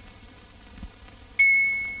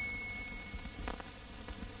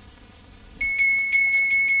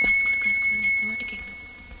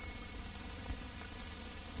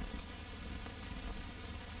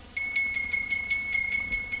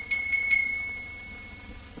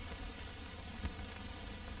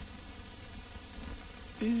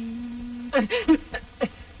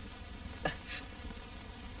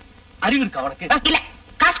 அறிவு இருக்கா உனக்கு? இல்ல,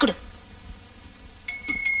 காசு கொடு.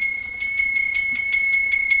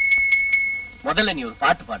 முதல்ல நீ ஒரு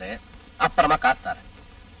பாட்டு பாடு, அப்புறமா காசு தர.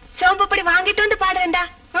 சோம்பப்படி வாங்கிட்டு வந்து பாடுறேன்டா.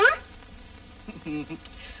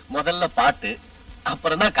 முதல்ல பாட்டு,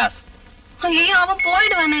 அப்புறம் தான் காசு. ஐயோ, அவன்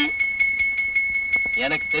போயிடுவானே.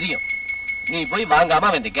 எனக்கு தெரியும், நீ போய் வாங்காம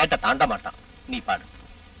அவன் இந்த கேட்ட தாண்ட மாட்டான். நீ பாடு.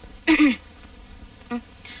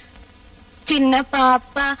 சின்ன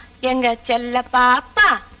பாப்பா, எங்க செல்ல பாப்பா,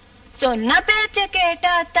 சொன்ன பேச்ச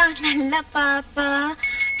கேட்டா தான் நல்ல பாப்பா.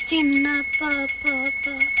 சின்ன பாப்பா,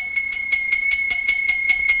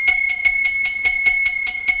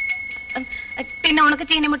 பின்ன உனக்கு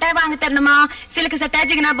சீனி மிட்டாய் வாங்கி தரணுமா? சிலுக்கு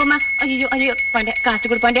சட்டாச்சிக்கு நாப்பமா? ஐயோ ஐயோ, பாண்டியா காசு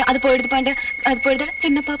கொடு, பாண்டியா அது போயிடுது, பாண்டியா அது போயிடுது.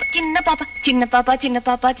 சின்ன பாப்பா, சின்ன பாப்பா, சின்ன பாப்பா, சின்ன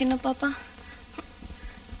பாப்பா, சின்ன பாப்பா,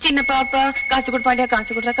 சின்ன பாப்பா, காசு கொடு, பாண்டியா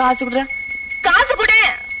காசு கொடுற, காசு கொடுற, காசு கொடு.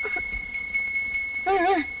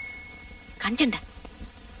 கஞ்சண்டா,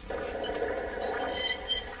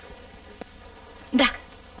 இந்தா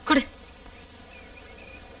கொடு.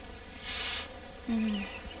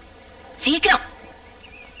 சீக்கிரம்.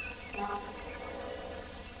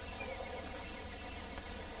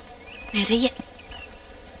 நிறைய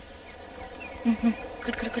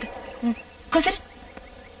கொடு கொடு கொடு. கொசரு.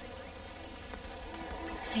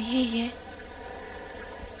 ஐயே,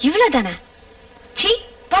 இவ்வளவுதானா? சீ,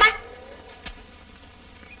 போடா.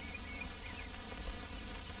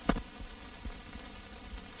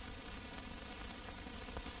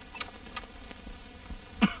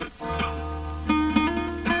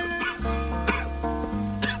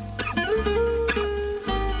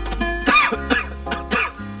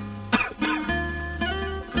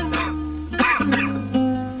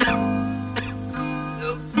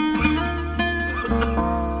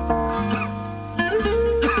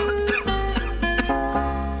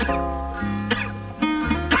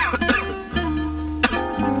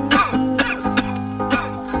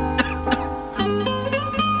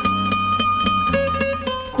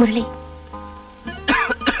 முரளி,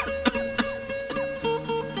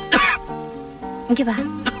 இங்க வா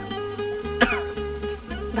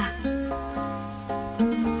வா.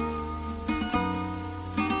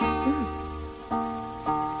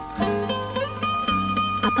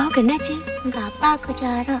 அப்பாவுக்கு என்னாச்சு? உங்க அப்பாவுக்கு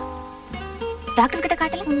ஜாரம். டாக்டர் கிட்ட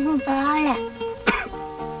காட்டல? பால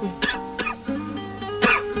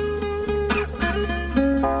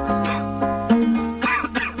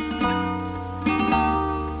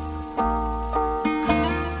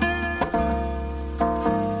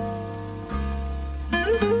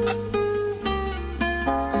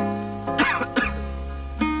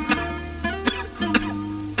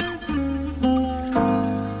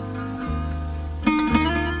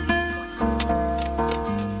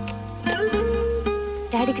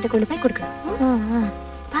கிட்ட கொண்டு போய் கொடுக்க.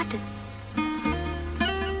 பாத்து.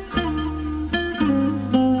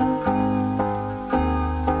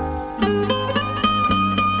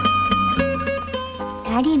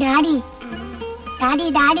 டாடி டாடி டாடி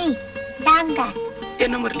டாடி தாங்க.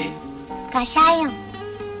 என்ன முரளி? கஷாயம்.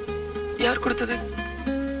 யார் கொடுத்தது?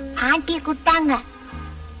 ஆண்டி கொடுத்தாங்க.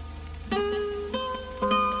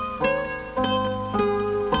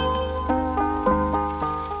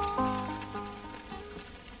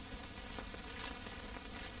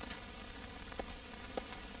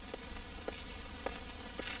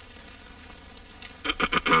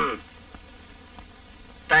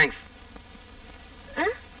 தேங்க்ஸ்.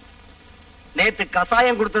 நேத்து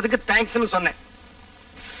கசாயம் கொடுத்ததுக்கு தேங்க்ஸ்னு சொன்னேன்.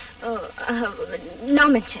 No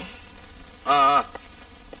mention.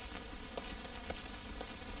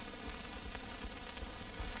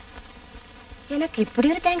 எனக்கு இப்படி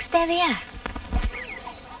ஒரு தேங்க்ஸ் தேவையா?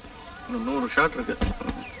 100 ஷாட் இருக்கு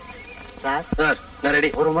சார். சார். நான்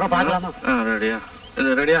ரெடி. ஒரு முறை பார்க்கலாமா? ரெடியா?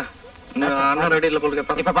 இது ரெடியா? அண்ணா ரெடி இல்ல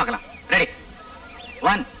போலுக்க. இப்ப பார்க்கலாம். ரெடி.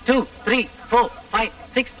 1 2 3 4 5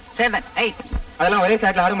 6 7 8. அதெல்லாம் ஒரே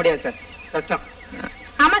ஷாட்ல ஆட முடியாது சார், கஷ்டம்.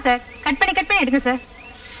 ஆமா சார், கட் பண்ணி எடுங்க சார்.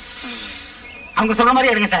 அவங்க சொல்ற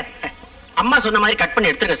மாதிரி எடுங்க சார். அம்மா சொன்ன மாதிரி கட் பண்ணி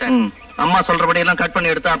எடுத்துக்க சார். அம்மா சொல்றபடி எல்லாம் கட்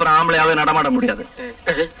பண்ணி எடுத்தா அப்புறம் ஆம்பளையாவே நடமாட முடியாது.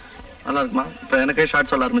 நல்லா இருக்குமா? இப்ப எனக்கே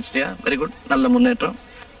ஷார்ட் சொல்ல ஆரம்பிச்சிட்டியா? வெரி குட், நல்ல முன்னேற்றம்.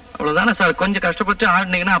 அவ்வளவுதானே சார். கொஞ்சம் கஷ்டப்பட்டு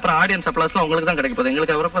ஆடினீங்கன்னா அப்புறம் ஆடியன்ஸ் அப்ளாஸ்லாம் உங்களுக்கு தான் கிடைக்க போகுது,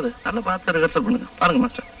 எங்களுக்கு வரப்போது. நல்லா பார்த்து ரிஹர்சல் பண்ணுங்க. பாருங்க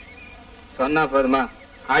மாஸ்டர். சொன்னா போதுமா?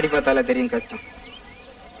 ஆடி பார்த்தாலே தெரியும் கஷ்டம்.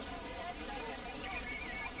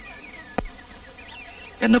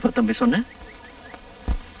 என்னப்பா தம்பி சொன்ன?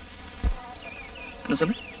 என்ன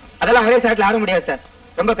சொன்ன? அதெல்லாம் ஒரே ஷாட்ல ஆட முடியாது சார்,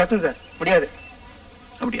 ரொம்ப கஷ்டம் சார், முடியாது.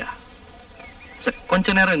 அப்படியா? சரி,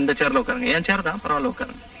 கொஞ்ச நேரம் இந்த சேர்ல உட்காருங்க. என் சேர் தான், பரவாயில்ல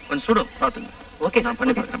உட்காருங்க. கொஞ்சம் சுடும் பாத்துங்க. ஓகே, நான்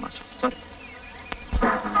பண்ணி பார்க்கிறேன் மாஸ்டர். சாரி.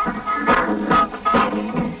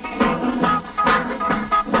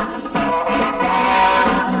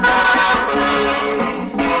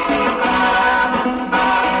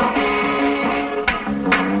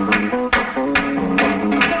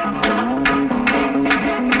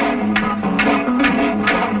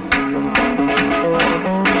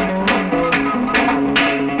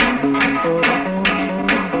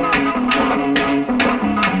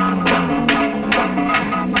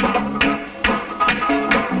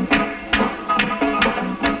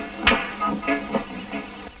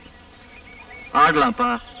 ஆடலாம்ப்பா,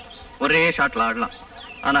 ஒரே ஷாட்ல ஆடலாம்.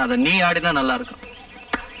 ஆனா அத நீ ஆடினா நல்லா இருக்கும்.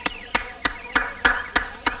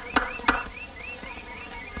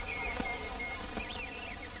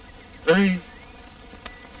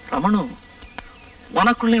 ரமணு,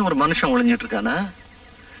 உனக்குள்ளே ஒரு மனுஷன் ஒளிஞ்சிட்டு இருக்கானா?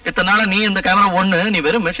 இத்தனை நாள நீ இந்த கேமரா ஒண்ணு, நீ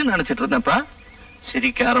வெறும் மெஷின் நினைச்சிட்டு இருந்தப்பா.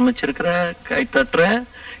 சிரிக்க ஆரம்பிச்சிருக்கிற, கை தட்டுற,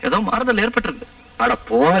 ஏதோ மாறுதல் ஏற்பட்டிருக்கு. அட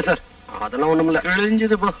போங்க சார், அதெல்லாம் ஒண்ணும் இல்ல.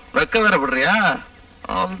 கிழிஞ்சது போ. வெக்க வேற படுறியா?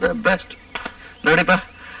 All the best. ரெடிப்பா?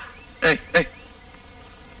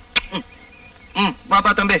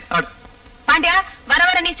 பாப்பா தம்பி ஆடு. பாண்டியா,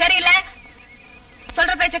 வர நீ சரியில்லை.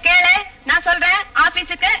 சொல்ற பேச்ச கேளு. நான் சொல்றேன்,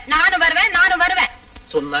 ஆபீஸுக்கு நானும் வருவேன்.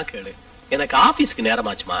 சொன்னா கேளு. எனக்கு ஆபீஸ்க்கு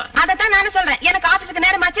நேரமாச்சுமா? அதத்தான் நானும் சொல்றேன், எனக்கு ஆபீஸுக்கு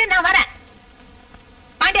நேரமாச்சு, நான் வரேன்.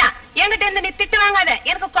 பாண்டியா, என்கிட்ட இருந்து நீ திட்டு வாங்காத,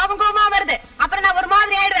 எனக்கு கோபமா வருது. அப்புறம் நான் ஒரு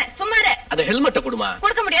மாதிரி ஆயிடுவேன். சும்மா இரு. அந்த ஹெல்மெட்டை கொடுமா.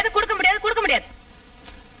 கொடுக்க முடியாது.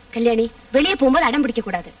 கல்யாணி, வெளியே போகும்போது அடம் பிடிக்க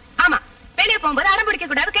கூடாது. ஆமா, வெளியே போகும்போது அடம் பிடிக்க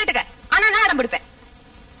கூடாது, கேட்டுக்க. ஆனா நான் அடம் பிடிப்பேன்.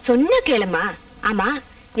 சொன்ன கேளுமா. ஆமா,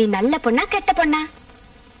 நீ நல்ல பொண்ணா கெட்ட பொண்ணா?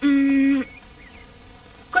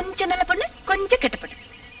 கொஞ்சம் நல்ல பொண்ணு, கொஞ்சம் கெட்ட பொண்ணு.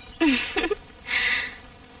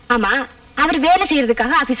 ஆமா, அவர் வேலை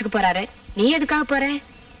செய்யறதுக்காக ஆபீஸுக்கு போறாரு, நீ எதுக்காக போற?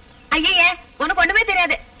 ஐயே, உனக்கு ஒண்ணுமே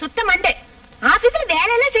தெரியாது, சுத்த மண்டே. ஆபீஸ்ல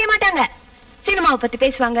வேலை எல்லாம் செய்ய மாட்டாங்க. சினிமாவை பத்தி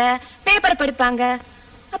பேசுவாங்க, பேப்பரை படிப்பாங்க.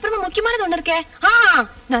 அப்புறமா முக்கியமானது ஒண்ணு இருக்கே,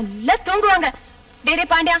 நல்லா தூங்குவாங்க. டேரே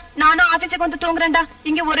பாண்டியா, நானும் ஆபீஸுக்கு வந்து தூங்குறேன்டா.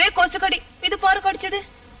 இங்க ஒரே கொசு கடி, இது போற கடிச்சது.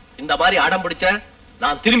 இந்த மாதிரி அடம் பிடிச்ச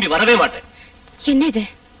நான் திரும்பி வரவே மாட்டேன். என்ன இது?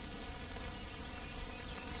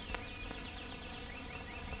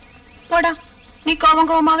 போடா, நீ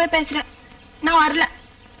கோவமாவே பேசுற. நான் வரல.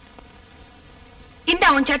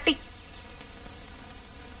 இந்த உன் சட்டி.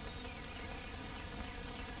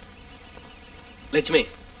 லட்சுமி,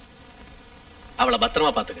 அவளை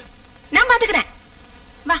பத்திரமா பாத்துக்க. நான் பாத்துக்கிறேன்.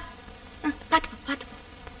 வா, பாத்து.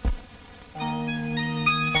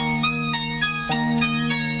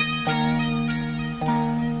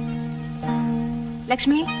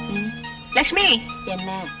 லக்ஷ்மி, என்ன?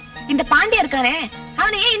 இந்த பாண்டியா இருக்கானே,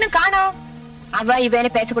 அவனை ஏன் இன்னும் காணோம்? அவ இவனே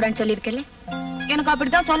பேசக்கூடாதுன்னு சொல்லிருக்கல. எனக்கு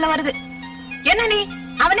அப்படித்தான் சொல்ல வருது. என்ன நீ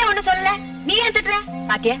அவனே ஒண்ணு சொல்லல, நீ ஏன் திட்டுற?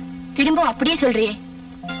 பாத்தியா, திரும்ப அப்படியே சொல்றியே.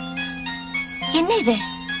 என்ன இது?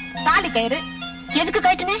 தாலி கயிறு. எதுக்கு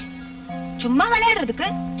கட்டுன? சும்மா விளையாடுறதுக்கு.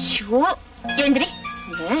 ஷோ ஏந்திரி.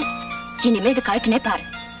 இனிமே இது கழட்டினே பாரு,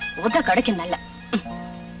 உத கிடைக்கும். நல்ல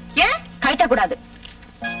ஏன் கழட்ட கூடாது?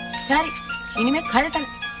 சரி, இனிமே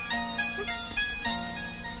கழட்டணும்.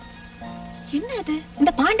 என்ன இது?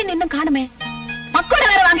 இந்த பாண்டியன் இன்னும் காணுமே. மக்கோட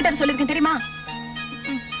வேற வாங்கிட்டு வர சொல்லிருக்கேன் தெரியுமா?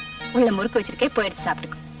 உள்ள முறுக்கு வச்சிருக்கே, போய் எடுத்து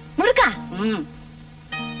சாப்பிட்டுக்கோ. முறுக்கா?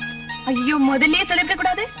 ஐயோ, முதல்லயே சொல்லிருக்க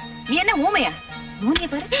கூடாது. நீ என்ன ஊமையா? மூஞ்சிய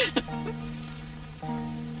பாரு.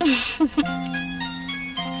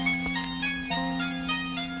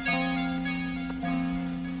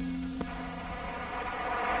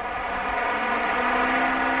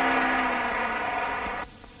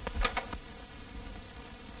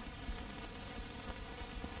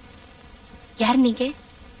 யாரு நீங்க?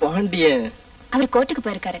 பாண்டியன். அவர் கோர்ட்டுக்கு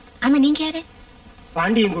போயிருக்காரு. ஆமா, நீங்க யாரு?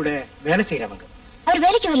 பாண்டியன் கூட வேலை செய்யறவங்க. அவர்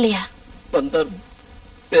வேலைக்கு வரலையா? வந்தார்.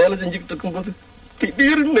 வேலை செஞ்சுக்கிட்டு இருக்கும்போது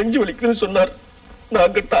திடீர்னு நெஞ்சு வலிக்குன்னு சொன்னார்.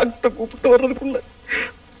 நாங்க டாக்டர் கூப்பிட்டு வர்றதுக்குள்ள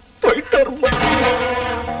போயிட்டாருமா.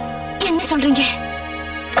 என்ன சொல்றீங்க?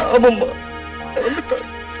 ஆமாம்மா, வந்துட்டார்.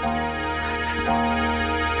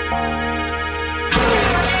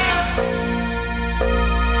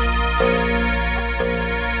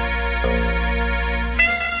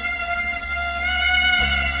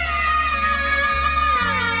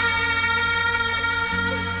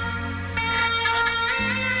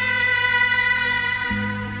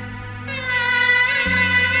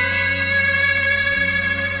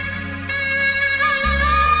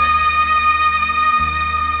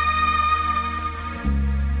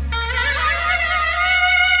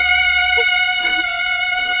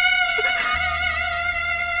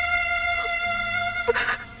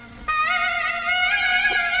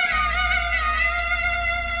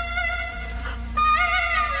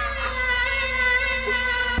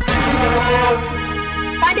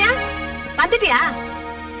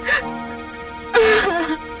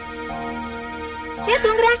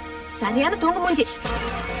 சரியான தூங்க மூஞ்சி.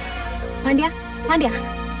 பாண்டியா, பாண்டியா,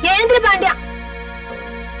 ஏந்திர பாண்டியா.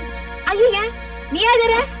 ஐயா, நீ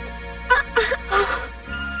யாரு?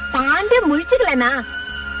 பாண்டியா முழிச்சுக்கலனா?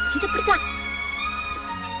 இது இப்படிதான்.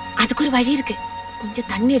 அதுக்கு ஒரு வழி இருக்கு. கொஞ்சம்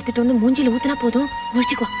தண்ணி எடுத்துட்டு வந்து மூஞ்சில ஊத்துனா போதும்,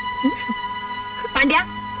 முழிச்சுக்குவான். பாண்டியா,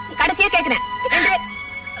 கடைசியா கேக்குறேன்,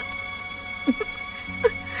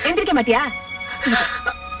 எந்திரிக்க மாட்டியா?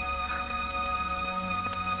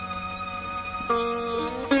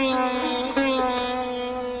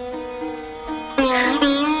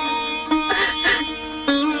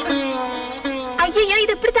 ஐயோ,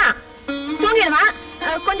 இது இப்படித்தான். தூங்கிடுவா,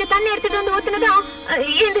 கொஞ்சம் தண்ணி எடுத்துட்டு வந்து ஊத்துனதும்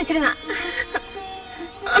எழுந்திரிச்சிருவான்.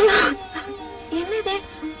 என்னது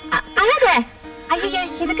அழக? ஐயோ,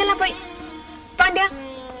 இதுக்கெல்லாம் போய். பாண்டியா,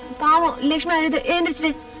 பாவம் லட்சுமி அழுது,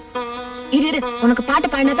 எழுந்திரிச்சிடு. இரு, உனக்கு பாட்டு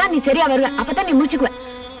பாடினதான் நீ சரியா வருவ. அப்பதான் நீ முடிச்சுக்குவ.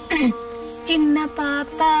 சின்ன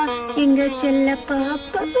பாப்பா, எங்க செல்ல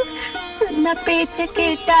பாப்பா, சொன்ன பேச்ச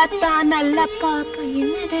கேட்டா தான் நல்ல பாப்பா.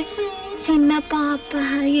 என்னது சின்ன பாப்பா,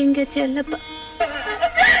 எங்க செல்ல பாப்பா?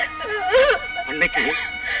 அன்னைக்கு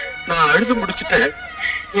நான் அழுது முடிச்சுட்டேன்.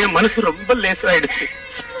 என் மனசு ரொம்ப லேசாயிடுச்சு.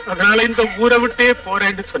 அதனால இந்த ஊரை விட்டே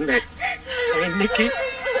போறேன்னு சொன்னேன். இன்னைக்கு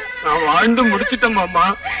நான் வாழ்ந்து முடிச்சுட்டேன் மாமா.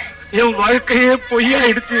 என் வாழ்க்கையே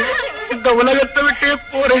பொய்யாயிடுச்சு. இந்த உலகத்தை விட்டே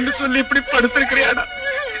போறேன்னு சொல்லி இப்படி படுத்திருக்கிறியாடா?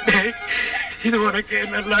 இது உனக்கு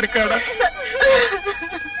நல்லா இருக்காடா?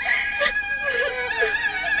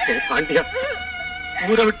 பாண்டியா,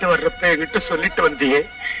 ஊரை விட்டு வர்றப்ப என்கிட்ட சொல்லிட்டு வந்தியே,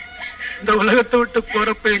 இந்த உலகத்தை விட்டு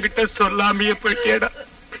போறப்ப என்கிட்ட சொல்லாமையே போயிட்டியாடா?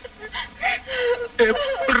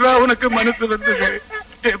 எப்படிடா உனக்கு மனசு வந்தது?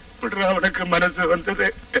 எப்படிடா உனக்கு மனசு வந்தது?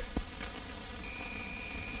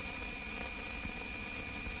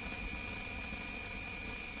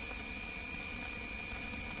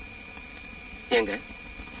 ஏங்க,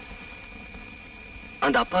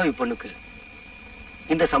 அந்த அப்பாவி பொண்ணுக்கு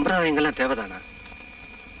இந்த சம்பிரதாயங்கள்லாம் தேவைதானா?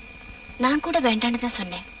 நான் கூட வேண்டான்னு தான்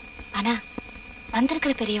சொன்னேன். ஆனா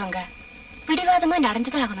வந்திருக்கிற பெரியவங்க பிடிவாதமா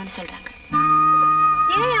நடந்துதான் ஆகணும்னு சொல்றாங்க.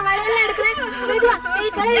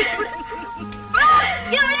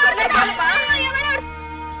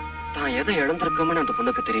 தான் எதை இழந்திருக்கோம்னு அந்த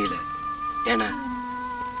பொண்ணுக்கு தெரியல. ஏன்னா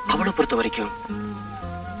அவளை பொறுத்த வரைக்கும்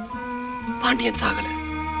பாண்டியன் சாகல.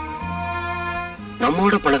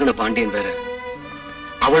 நம்மோட பழகுன பாண்டியன் வேற,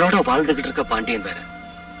 அவளோட வாழ்ந்துகிட்டு இருக்க பாண்டியன் வேற.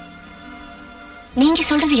 நீங்க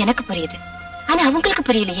சொல்றது எனக்கு புரியுது, ஆனா அவங்களுக்கு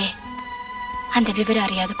புரியலையே. அந்த விவரம்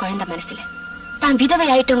அறியாத குழந்தை மனசுல தான் விதவை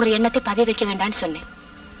ஆயிட்டோங்கிற எண்ணத்தை பதிய வைக்க வேண்டாம்னு சொன்னேன்.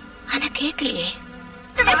 ஆனா கேட்கலையே.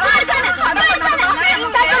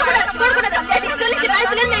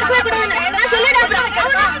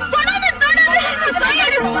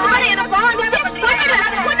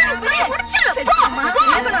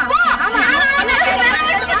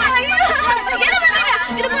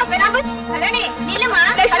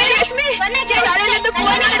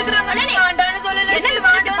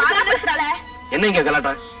 இங்க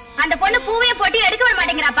கலாட்டா? அந்த பொண்ணு பூவையும் போட்டு எடுக்க விட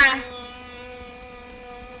மாட்டேங்கிறாப்பா.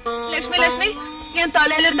 லட்சுமி லட்சுமி, என்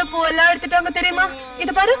தலையில இருந்து பூவெல்லாம் எடுத்துட்டாங்க தெரியுமா?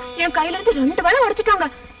 இது பாரு, என் கையில இருந்து 2 வேளை உடைச்சிட்டாங்க.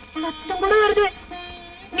 சத்தம் கூட வருது.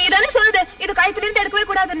 நீ தானே சொல்லுது இது கழுத்துல இருந்து எடுக்கவே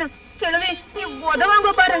கூடாதுன்னு. கிழவி, நீ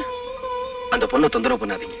உதவாங்க பாரு. அந்த பொண்ணை தொந்தரவு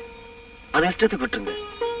பண்ணாதீங்க, அது இஷ்டத்துக்கு விட்டுருங்க.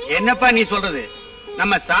 என்னப்பா நீ சொல்றது?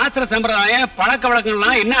 நம்ம சாஸ்திர சம்பிரதாயம் பழக்க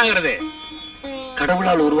வழக்கங்கள்லாம் என்ன ஆகுறது?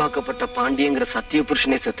 கடவுளால் உருவாக்கப்பட்ட பாண்டியங்கிற சத்திய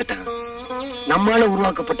புருஷனே செத்துட்டான். நம்மால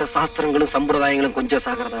உருவாக்கப்பட்ட சாஸ்திரங்களும் சம்பிரதாயங்களும் கொஞ்சம்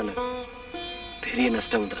சாகிறதான பெரிய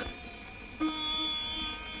நஷ்டம் வந்துடும்.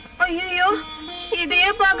 ஐயோ, இதையே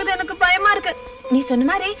பாக்குது எனக்கு பயமா இருக்கு. நீ சொன்ன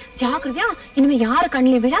மாதிரி ஜாக்கிரதையா இனிமே யாரு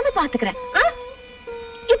கண்ணிலையும் விழாம பாத்துக்கிறேன்.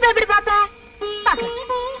 இப்ப எப்படி பாப்ப?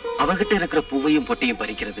 அவகிட்ட இருக்கிற பூவையும் பொட்டையும்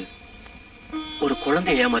பறிக்கிறது ஒரு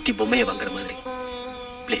குழந்தைய ஏமாத்தி பொம்மையை வாங்குற மாதிரி.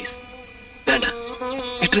 பிளீஸ் வேண்டாம்,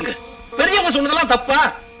 விட்டுருங்க. பெரியவங்க சொன்னதெல்லாம் தப்பா?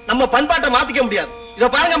 நம்ம பண்பாட்டை மாத்திக்க முடியாது. இத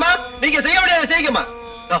பாருங்கம்மா, நீங்க செய்ய முடியாத செய்யுங்கம்மா.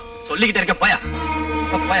 சொல்லிக்கிட்டே இருக்க, போயா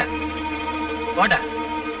போயா போடா.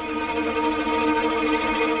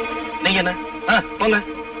 நீங்க என்ன போங்க.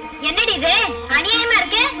 என்னடி இது அநியாயமா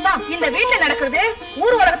இருக்கு? இந்த வீட்டுல நடக்குது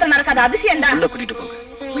ஊர் உலகத்துல நடக்காத அதிசயம் தான். உள்ள கூட்டிட்டு போங்க.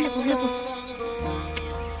 உள்ள போ.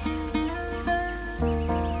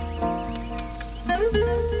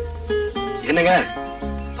 என்னங்க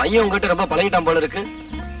பையன் உங்ககிட்ட ரொம்ப பழகிட்டான் போல இருக்கு.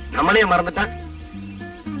 நம்மளே மறந்துட்டான்.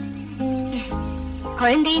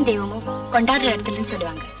 குழந்தையும் தெய்வமும் கொண்டாடுற இடத்துலன்னு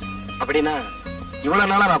சொல்லுவாங்க. அப்படின்னா இவ்வளவு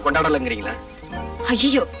நாளா நான் கொண்டாடலங்கிறீங்களா?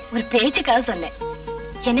 ஐயோ, ஒரு பேச்சுக்காக சொன்னேன்.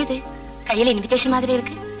 என்னது கையில இன்விடேஷன் மாதிரி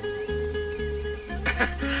இருக்கு?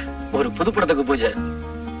 ஒரு புது படத்துக்கு பூஜை,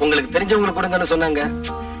 உங்களுக்கு தெரிஞ்சவங்களுக்கு கொடுங்கன்னு சொன்னாங்க.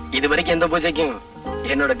 இது வரைக்கும் எந்த பூஜைக்கும்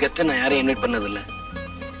என்னோட கெஸ்ட் நான் யாரையும் இன்வைட் பண்ணது இல்ல.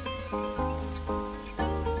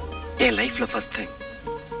 என் லைஃப்ல ஃபர்ஸ்ட் டைம்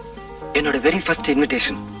என்னோட வெரி ஃபர்ஸ்ட்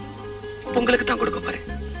இன்விடேஷன் உங்களுக்கு தான் கொடுக்க போறேன்.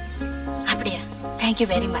 அப்படியா? Thank you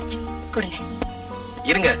very much. கொடுங்க.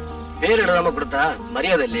 இருங்க, பேர் எழுதாம கொடுத்தா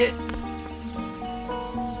மரியாதை இல்லையே.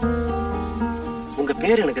 உங்க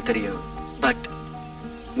பேர் எனக்கு தெரியும், பட்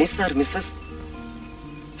மிஸ் ஆர் மிஸ்ஸஸ்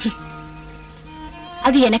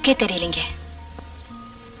அது எனக்கே தெரியலங்க.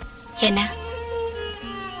 என்ன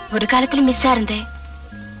ஒரு காலத்துல மிஸ்ஸா இருந்தேன்,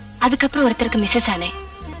 அதுக்கப்புறம் ஒருத்தருக்கு மிஸ்ஸஸ் ஆனேன்.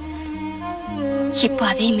 இப்போ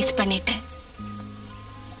அதையும் மிஸ் பண்ணிட்டு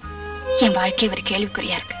என் வாழ்க்கை ஒரு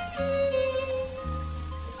கேள்விக்குறியா இருக்கு.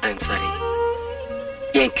 I'm sorry.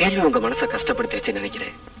 என் கேள்வி உங்க மனசை கஷ்டப்படுத்திருச்சு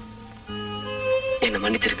நினைக்கிறேன். என்ன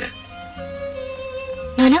மன்னிச்சிருக்க.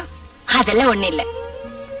 அதெல்லாம் ஒண்ணு இல்ல.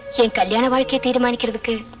 என் கல்யாண வாழ்க்கையை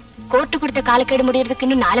தீர்மானிக்கிறதுக்கு கோர்ட்டு கொடுத்த காலக்கேடு முடியறதுக்கு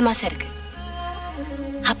இன்னும் 4 மாசம் இருக்கு.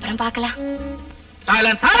 அப்புறம் பார்க்கலாம்.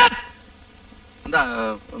 இந்த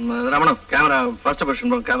ரமணம் கேமரா ஃபர்ஸ்ட்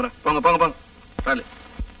பொசிஷன் கேமரா போங்க போங்க போங்க.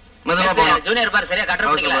 மெதுவா போங்க. ஜூனியர் பார் சரியா கட்டர்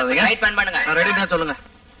பண்ணிக்கலாம். ரைட் பேன் பண்ணுங்க. ரெடினா சொல்லுங்க.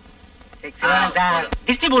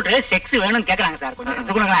 டிஸ்ட்ரிபியூட்டர் செக்ஸ் வேணும்னு கேக்குறாங்க சார். கொஞ்சம்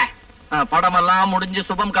சொல்லுங்களேன். படம் எல்லாம் முடிஞ்சு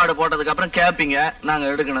சுபம் கார்டு போட்டதுக்கு அப்புறம் கேப்பீங்க, நாங்க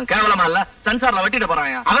எடுக்கணும். கேவலமா இல்ல? சென்சார்ல வெட்டிட்டு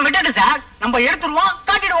போறாங்க. அவன் விட்டுட்டு சார் நம்ம எடுத்துருவோம்,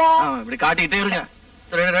 காட்டிடுவோம். இப்படி காட்டிட்டே இருங்க.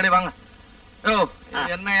 ரெடி வாங்க. ஓ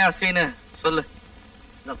என்னையா சீனு சொல்லு.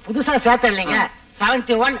 புதுசா சேர்த்த இல்லைங்க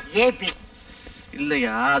 71 AP.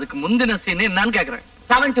 இல்லையா, அதுக்கு முந்தின சீன் என்னன்னு கேக்குறேன்.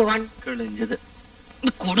 71 கிழிஞ்சது.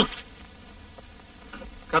 குடு.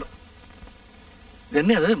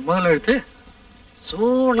 என்ன அது முதல்ல எழுத்து?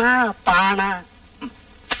 சூனா பானா.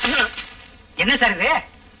 என்ன சார் இது?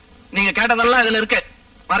 நீங்க கேட்டதெல்லாம் இதுல இருக்கு.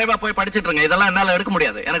 மறைவா போய் படிச்சிட்டு இருங்க. இதெல்லாம் என்னால எடுக்க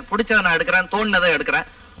முடியாது. எனக்கு பிடிச்சதை நான் எடுக்கிறேன், தோணுனதை எடுக்கிறேன்.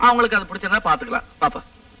 அவங்களுக்கு அது பிடிச்சதா பாத்துக்கலாம். பாப்பா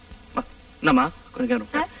என்னம்மா கொஞ்சம்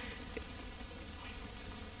கேட்க.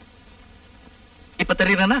 இப்ப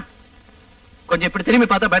தெரியுறேன்னா கொஞ்சம் இப்படி திரும்பி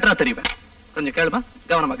பார்த்தா பெட்டரா தெரியுவேன். கொஞ்சம் கேளுமா,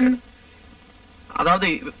 கவனமா கேளு. அதாவது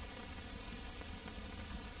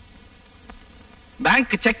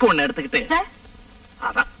பேங்க் செக் ஒண்ணு எடுத்துக்கிட்டு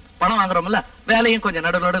அதான் பணம் வாங்குறோம்ல, வேலையும் கொஞ்சம்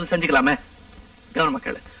நடுவில் செஞ்சுக்கலாமே. கவனமா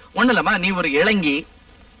கேளு. ஒண்ணு இல்லம்மா, நீ ஒரு இளங்கி,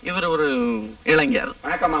 இவர் ஒரு இளைஞர்.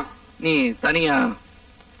 வணக்கம்மா. நீ தனியா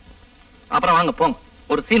அப்புறம் வாங்க போங்க,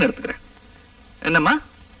 ஒரு சீன் எடுத்துக்கிறேன். என்னம்மா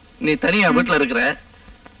நீ தனியா வீட்டுல இருக்கிற,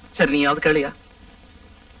 சரி நீ அது கேளியா?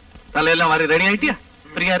 தலையெல்லாம் வாரி ரெடி ஆயிட்டியா?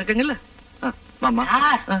 ஃப்ரீயா இருக்குங்கல்ல? மாமா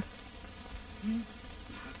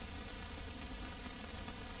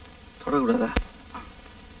தொடக்கூடாதா?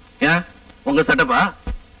 ஏன் உங்க செட்டப்பா?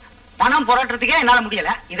 பணம் புரட்டுறதுக்கே என்னால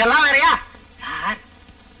முடியல, இதெல்லாம் வேறையா?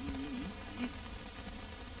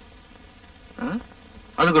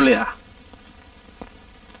 அதுக்குள்ளயா?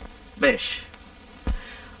 பேஷ்.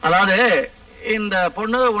 அதாவது இந்த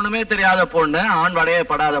பொண்ணு ஒண்ணுமே தெரியாத பொண்ணு, ஆண் வடையே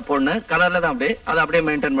படாத பொண்ணு, கலர்ல தான் அப்படியே அதை அப்படியே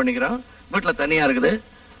மெயின்டைன் பண்ணிக்கிறோம். வீட்டுல தனியா இருக்குது.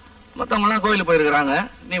 மத்தவங்க எல்லாம் கோயிலுக்கு போயிருக்கிறாங்க.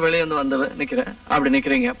 நீ வெளியே வந்து நிக்கிற, அப்படி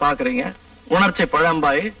நிக்கிறீங்க, பாக்குறீங்க. உணர்ச்சி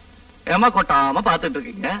பழம்பாய் ஏமா கொட்டாம பாத்துட்டு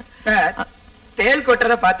இருக்கீங்க. தேல்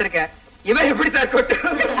கொட்டுறத பாத்திருக்கேன், இவன் எப்படித்தான் கொட்டு?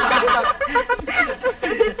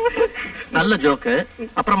 நல்ல ஜோக்கு.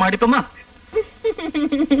 அப்புறமா அடிப்போமா?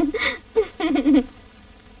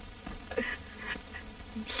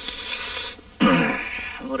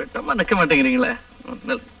 ஒரு டம்மா நிக்க மாட்டேங்கிறீங்களே.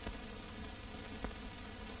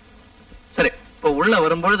 சரி, இப்போ உள்ள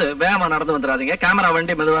வரும்பொழுது வேகமா நடந்து வந்துடாதீங்க. கேமரா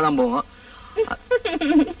வண்டி மெதுவா தான் போவோம்.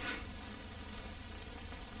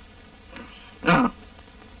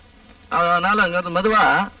 அதனால அங்க மெதுவா,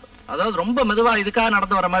 அதாவது ரொம்ப மெதுவா இதுக்காக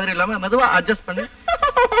நடந்து வர மாதிரி இல்லாம மெதுவா அட்ஜஸ்ட் பண்ணி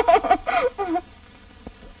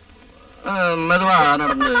மெதுவா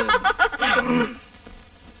நடந்து.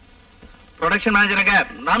 ப்ரொடக்ஷன் மேனேஜருங்க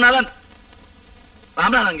ராமநாதன்.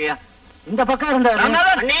 ராமநாதன்ங்கய்யா இந்த பக்கம் இருந்தாரு.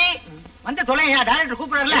 ராமநாதன் வந்து தொலைங்க, டைரக்டர்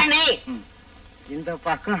கூப்பிடுறல. இந்த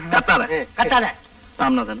பக்கம் கத்தாத.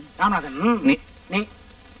 ராமநாதன், ராமநாதன்,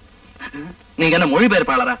 நீங்க என்ன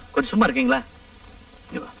மொழிபெயர்ப்பாளரா? கொஞ்சம் சும்மா இருக்கீங்களா?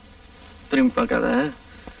 திரும்பி பார்க்காத.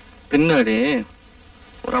 பின்னாடி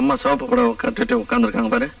ஒரு அம்மா சோப்பு கூட கட்டிட்டு உட்கார்ந்து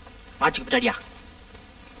இருக்காங்க பாரு. வாட்சிக்கு பின்னாடியா?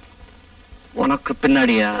 உனக்கு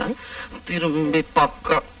பின்னாடியா? திரும்பி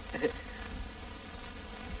பார்க்க.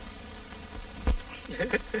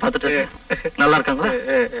 பார்த்துட்டு நல்லா இருக்காங்களா?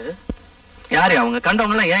 யாரு அவங்க?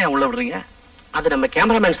 கண்டவங்க எல்லாம் ஏன் உள்ள விடுறீங்க? அது நம்ம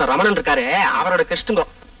கேமராமேன் சார் ரமணன் இருக்காரு, அவரோட கிருஷ்ணங்கோ.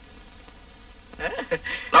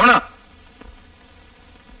 ரமணா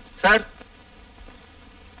சார்,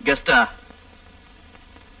 கெஸ்டா?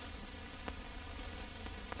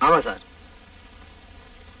 ஆமா சார்.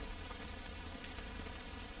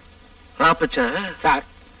 ரா பிச்சை சார்,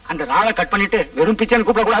 அந்த ராவை கட் பண்ணிட்டு வெறும் பிச்சைன்னு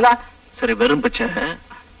கூப்பிட கூடாதா? சரி, வெறும் பிச்சை.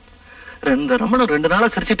 ரெண்டு ரமணன் 2 நாளா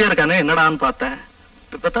சிரிச்சுட்டே இருக்கானே, என்னடான்னு பார்த்தேன்.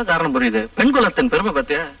 இப்பதான் காரணம் புரியுது. பெண் குலத்தின் பெருமை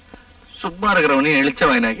பத்தியா? சும்மா இருக்கிறவனையும் எழுச்ச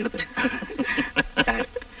வாயினாக்கிடுது.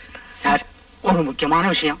 சார், ஒரு முக்கியமான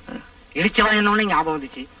விஷயம். இழிச்ச வாயினோட ஞாபகம்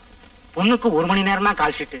வந்துச்சு. பொண்ணுக்கு 1 மணி நேரம் தான்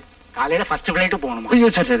கால் ஷீட். காலையில ஃபர்ஸ்ட் ஃபிளைட் போகணுமா? ஐயோ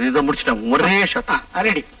சரி சரி, இதை முடிச்சிட்டேன். ஒரே ஷாட்.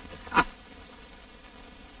 ரெடி.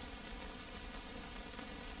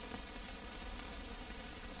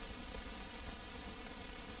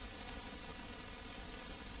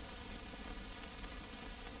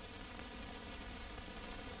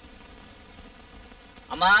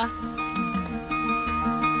 அம்மா,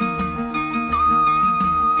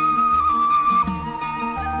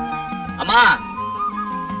 அம்மா,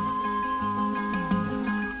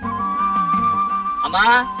 அம்மா.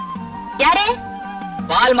 யாரு?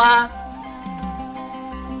 பால்மா.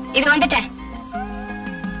 இது வந்துட்டேன்.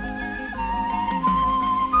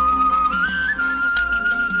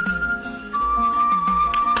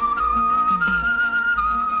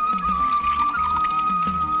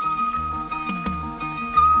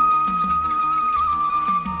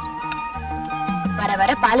 வர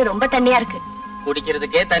வர பால் ரொம்ப தண்ணியா இருக்கு.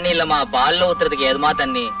 குடிக்கிறதுக்கே தண்ணி இல்லம்மா, பால்ல ஊத்துறதுக்கு ஏதுமா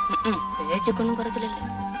தண்ணி? பேச்சுக்கு குறைச்சல் இல்ல.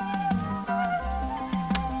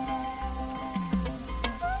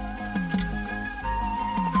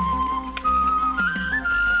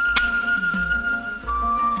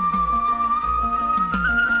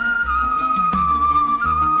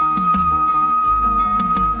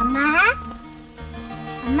 அம்மா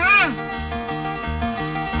அம்மா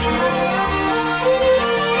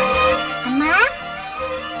அம்மா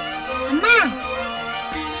அம்மா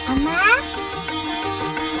அம்மா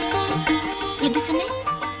எது சொன்ன?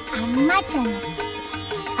 அம்மா சொன்ன.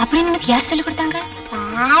 அப்படின்னு உனக்கு யார் சொல்லி கொடுத்தாங்க?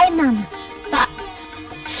 பாய் மாமா.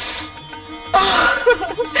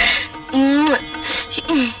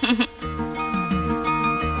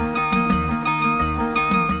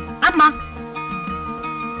 அம்மா.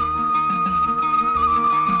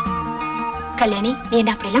 கல்யாணி, நீ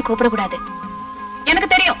என்ன அப்படி எல்லாம் கூப்பிடக்கூடாது. எனக்கு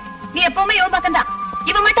தெரியும், நீ எப்பவுமே இவன் பக்கம் தான்.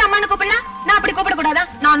 இவன் மட்டும் அம்மான்னு கூப்பிடலாம், நான் அப்படி கூப்பிட கூடாதா?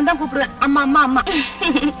 நானும் தான் கூப்பிடுவேன் அம்மா அம்மா அம்மா.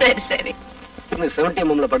 சரி சரி.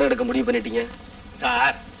 70mm படம் எடுக்க முடிவு பண்ணிட்டீங்க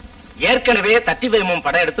சார்? ஏற்கனவே 35mm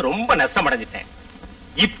படம் எடுத்து ரொம்ப நஷ்டம் அடைஞ்சிட்டேன்.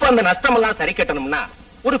 இப்ப அந்த நஷ்டம் எல்லாம் சரி கட்டணும்னா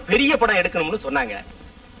ஒரு பெரிய படம் எடுக்கணும்னு சொன்னாங்க.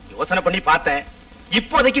 யோசனை பண்ணி பார்த்தேன்.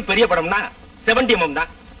 இப்போதைக்கு பெரிய படம்னா 70mm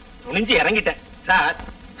தான். துணிஞ்சு இறங்கிட்டேன் சார்.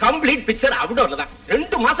 கம்ப்ளீட் பிக்சர் அவுட்டோர்ல தான்.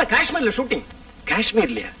 2 மாசம் காஷ்மீர்ல ஷூட்டிங்.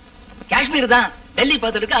 காஷ்மீர்லயா? காஷ்மீர் தான். டெல்லி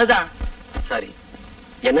பார்த்துருக்கு. அதுதான். சாரி,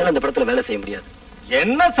 என்னால அந்த படத்துல வேலை செய்ய முடியாது.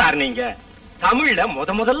 என்ன சார் நீங்க? தமிழ்ல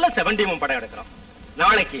முதல்ல 70mm படம் எடுக்கிறோம்.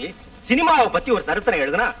 நாளைக்கு சினிமாவை பத்தி ஒரு சரித்திரம்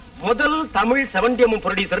எழுதுனா முதல் தமிழ் 70mm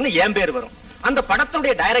ப்ரொடியூசர்னு என் பேர் வரும். அந்த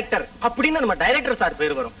படத்துடைய டைரக்டர் அப்படின்னு நம்ம டைரக்டர் சார்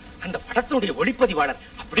பேர் வரும். அந்த படத்துடைய ஒளிப்பதிவாளர்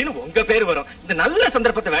அப்படின்னு உங்க பேர் வரும். இந்த நல்ல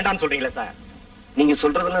சந்தர்ப்பத்தை வேண்டாம்னு சொல்றீங்களா சார்? நீங்க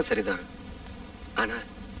சொல்றதெல்லாம் சரிதான். ஆனா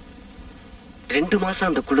 2 மாசம்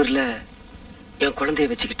அந்த குளிர்ல என் குழந்தைய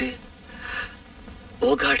வச்சுக்கிட்டு,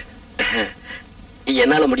 ஓ காட்,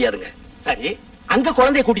 என்னால முடியாதுங்க. சரி, அங்க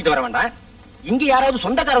குழந்தைய கூட்டிட்டு வர வேண்டாம். இங்க யாராவது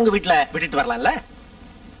சொந்தக்காரங்க வீட்டுல விட்டுட்டு வரலாம்ல?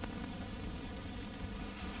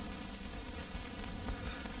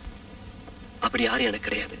 அப்படி யாரும் எனக்கு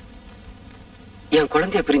கிடையாது. என்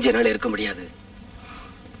குழந்தைய பிரிஞ்ச என்னால இருக்க முடியாது.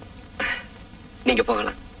 நீங்க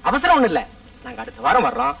போகலாம். அவசரம் ஒண்ணு இல்ல, நாங்க அடுத்த வாரம்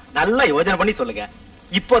வர்றோம். நல்லா யோசனை பண்ணி சொல்லுங்க.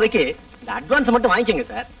 இப்போதைக்கு இந்த அட்வான்ஸ் மட்டும் வாங்கிக்கங்க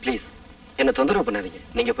சார். ப்ளீஸ் என்ன தொந்தரவு பண்ணாதீங்க,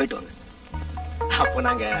 நீங்க போயிட்டு வாங்க. அப்போ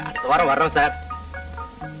நாங்க அடுத்த வாரம் வர்றோம் சார்.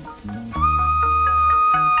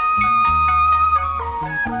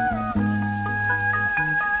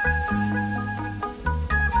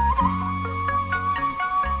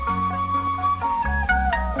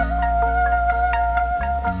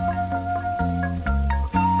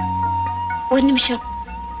 ஒரு நிமிஷம்.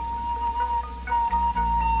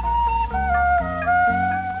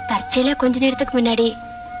 தற்செயலா கொஞ்ச நேரத்துக்கு முன்னாடி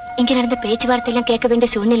இங்க நடந்த பேச்சுவார்த்தை எல்லாம் கேட்க வேண்டிய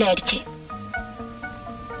சூழ்நிலை ஆயிடுச்சு.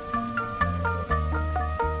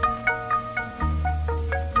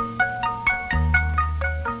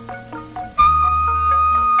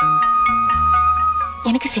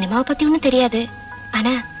 எனக்கு சினிமாவை பத்தி ஒண்ணும் தெரியாது.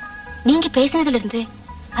 ஆனா நீங்க பேசினதுல இருந்து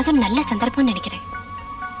அது ஒரு நல்ல சந்தர்ப்பம்னு நினைக்கிறேன்.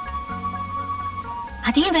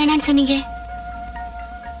 அதையும் வேணான்னு சொன்னீங்க.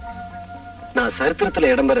 நான் சரித்திரத்துல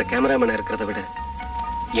இடம்பெற கேமராமேனா இருக்கிறத விட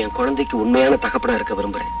என் குழந்தைக்கு உண்மையான தகப்பனா இருக்க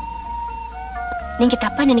விரும்புறேன். நீங்க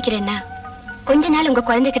தப்பா நினைக்கிறேன்னா கொஞ்ச நாள் உங்க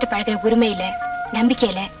குழந்தைகிட்ட பழகிற உரிமையில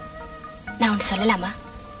நம்பிக்கையில நான் ஒண்ணு சொல்லலாமா?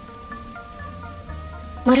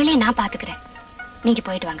 முரளியை நான் பாத்துக்கிறேன், நீங்க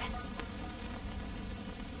போயிட்டு வாங்க.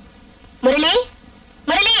 முரளி,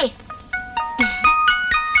 முரளி.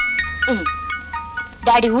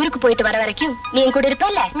 டாடி ஊருக்கு போயிட்டு வர வரைக்கும் நீ என் கூட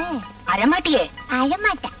இருப்பல்ல? அழமாட்டியே?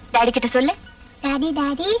 அழமாட்டேன். டாடி கிட்ட சொல்லு. டாடி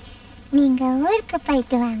டாடி நீங்க ஊருக்கு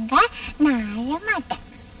போயிட்டு வாங்க, நான் அழமாட்டேன்.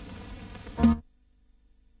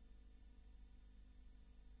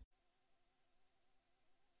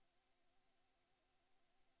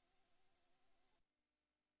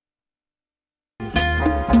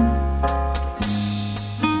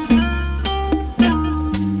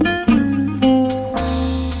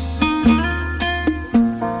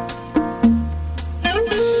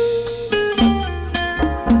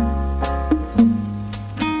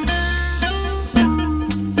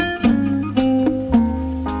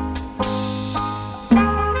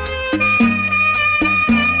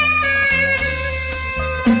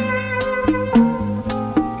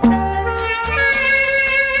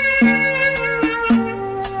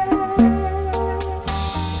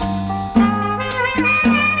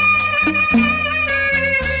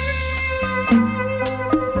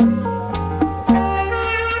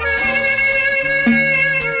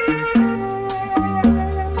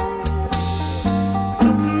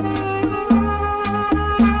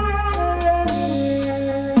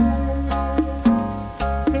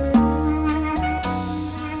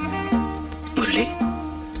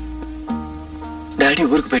 டாடி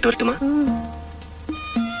ஊருக்கு போயிட்டு வரட்டுமா?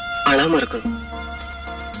 அழாம இருக்கணும்.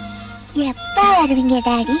 எப்ப வருவீங்க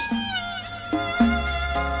டாடி?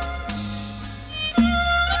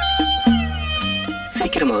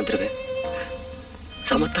 சீக்கிரமா வந்துருவேன்.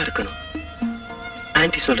 சமத்தா இருக்கணும்.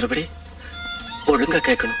 ஆன்டி சொல்றபடி ஒழுங்கா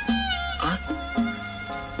கேட்கணும்.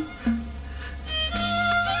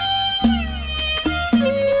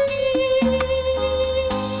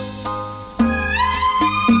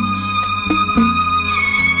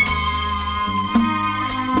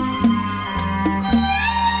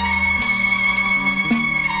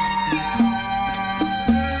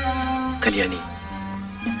 கல்யாணி,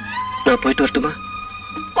 நான் போயிட்டு வரட்டுமா?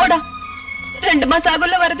 போடா, 2 மாசம்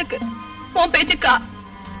ஆகுள்ள வரதுக்கு. உன் பேச்சுக்கா?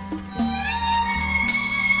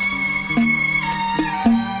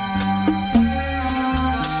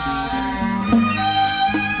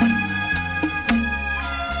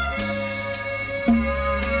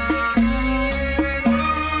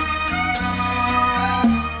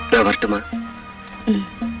 நான் வரட்டுமா?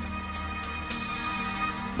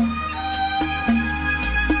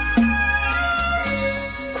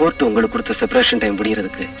 கோர்ட் உங்களுக்கு கொடுத்த செப்பரேஷன் டைம்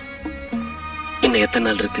முடியறதுக்கு இன்னும் எத்தனை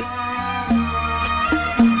நாள் இருக்கு?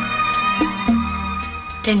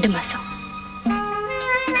 2 மாசம்.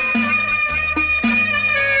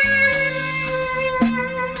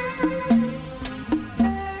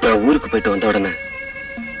 நான் ஊருக்கு போயிட்டு வந்த உடனே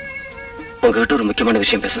உங்ககிட்ட ஒரு முக்கியமான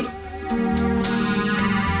விஷயம் பேசணும்.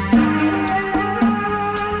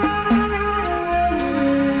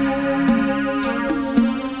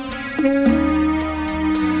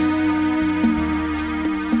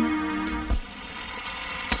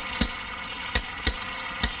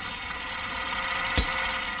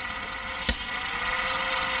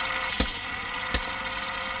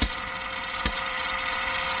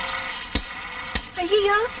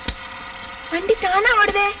 ஐயோ, வண்டி தானா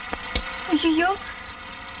ஓடுதே. ஐயோ,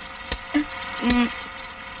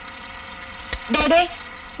 டேடே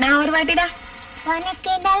நான் ஒரு வாட்டிடா.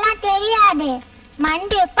 உனக்கு இதெல்லாம் தெரியாது.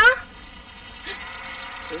 மண்டியப்பா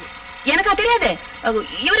எனக்கா தெரியாது.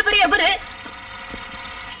 இவரு பெரிய இவரு.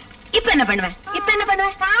 இப்ப என்ன பண்ணுவேன்?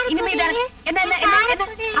 இனிமே என்ன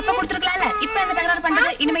அப்ப கொடுத்துருக்கலாம்ல. இப்ப என்ன தகராறு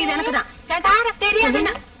பண்றது? இனிமே இது எனக்கு தான் தெரியாது.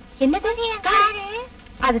 என்னது?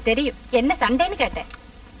 அது தெரியும். என்ன சண்டைன்னு கேட்டேன்.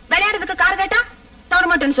 விளையாடுறதுக்கு கார் கேட்டா தவற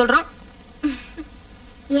மாட்டேன்னு சொல்றோம்.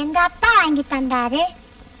 எங்க அப்பா வாங்கி தந்தாரு.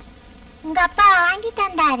 உங்க அப்பா வாங்கி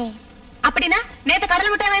தந்தாரு. அப்படின்னா நேத்து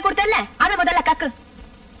கடல் மிட்டாய் வாங்கி கொடுத்தல, அத முதல்ல கக்கு.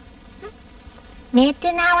 நேத்து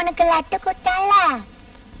நான் உனக்கு லட்டு கொடுத்தல,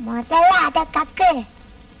 முதல்ல அத கக்கு.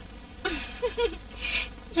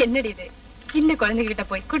 என்னடி இது? சின்ன குழந்தைகிட்ட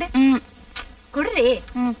போய் குடு குடுறே.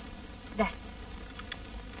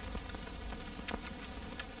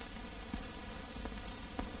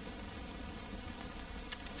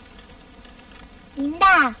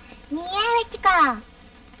 இந்தா நீ ஏன் வச்சுக்கோ.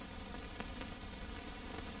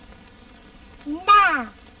 இந்தா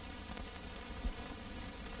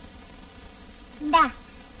இந்தா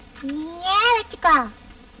நீ ஏன் வச்சுக்கோ.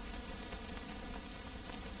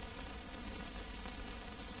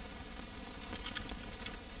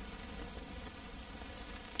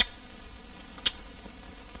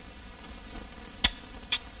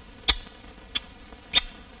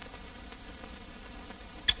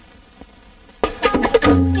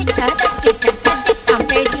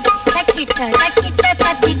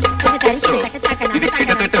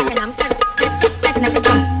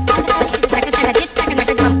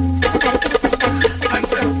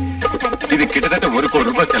 இது கிட்டத்தட்ட ₹1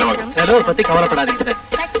 கோடி செலவாகும். செலவை பத்தி கவலைப்படாதீங்க.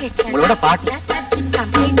 உங்களோட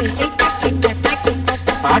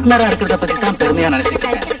பார்ட்னரா இருக்கிறத பத்தி தான் பெருமையா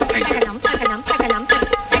நினைச்சிருக்கேன்.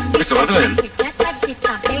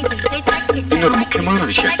 இன்னொரு முக்கியமான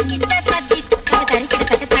விஷயம்,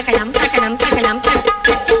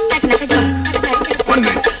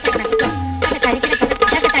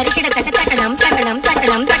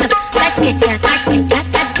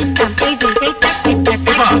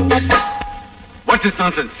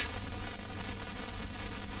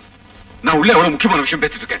 நான் உள்ள எவ்வளவு முக்கியமான விஷயம்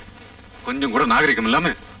பேசிட்டு இருக்கேன். கொஞ்சம் கூட நாகரிகம் இல்லாம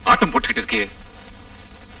ஆட்டம் போட்டுக்கிட்டு இருக்கே.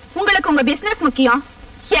 உங்களுக்கு உங்க பிசினஸ் முக்கியம்,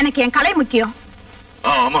 எனக்கு என் கலை முக்கியம்.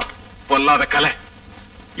 ஆமா, பொல்லாத கலை.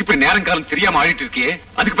 இப்படி நேரம் காலம் தெரியாம ஆடிட்டு இருக்கியே,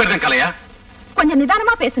 அதுக்கு பேர் தான் கலையா? கொஞ்சம்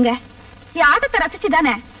நிதானமா பேசுங்க. என் ஆட்டத்தை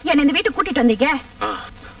ரசிச்சுதானே என்ன இந்த வீட்டுக்கு கூட்டிட்டு வந்தீங்க.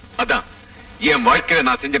 அதான் என் வாழ்க்கையில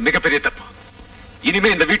நான் செஞ்ச மிகப்பெரிய தப்பு. இனிமே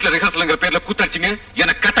இந்த வீட்டுல ரிஹர்சல்ங்கிற பேர்ல கூத்தடிச்சிங்க,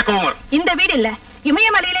 எனக்கு கட்ட கோவம் வரும். இந்த வீடு இல்ல,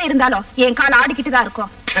 இமயமலையில இருந்தாலும் என் கால் ஆடிக்கிட்டு தான்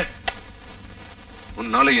இருக்கும்.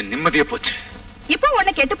 உன்னால என் நிம்மதியே போச்சு. இப்போ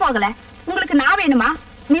ஒண்ணு கெட்டு போகல. உங்களுக்கு நான் வேணுமா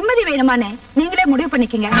நிம்மதி வேணுமான்னு நீங்களே முடிவு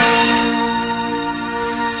பண்ணிக்கங்க.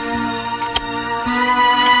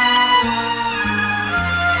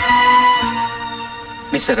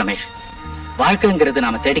 மிஸ்டர் ரமேஷ், வாழ்க்கைங்கிறது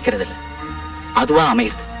நாம தேடிக்கிறது இல்ல, அதுவா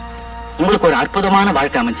அமையுது. உங்களுக்கு ஒரு அற்புதமான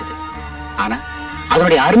வாழ்க்கை அமைஞ்சது. ஆனா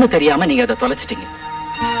அதனுடைய அருமை தெரியாம நீங்க அதை தொலைச்சிட்டீங்க.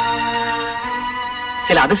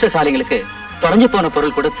 சில அதிர்ஷ்டசாலிகளுக்கு தொலைஞ்சு போன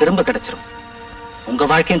பொருள் கூட திரும்ப கிடைச்சிரும். உங்க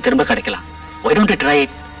வாழ்க்கையும் திரும்ப கிடைக்கலாம். Why don't you try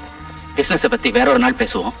it? Business பத்தி வேற ஒரு நாள்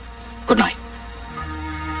பேசுவோம். Good night.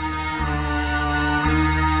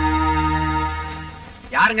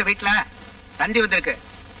 யாருங்க வீட்டுல? தந்தி வந்திருக்கு.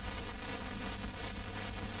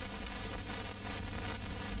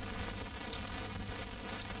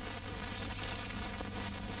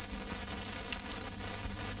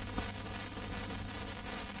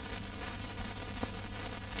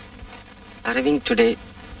 Arriving today,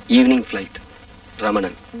 evening flight.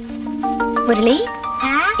 Ramanan. Murali,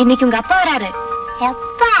 இன்னைக்கு உங்க அப்பா வராரு.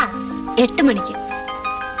 எப்பா? 8 மணிக்கு.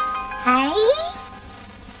 ஹை,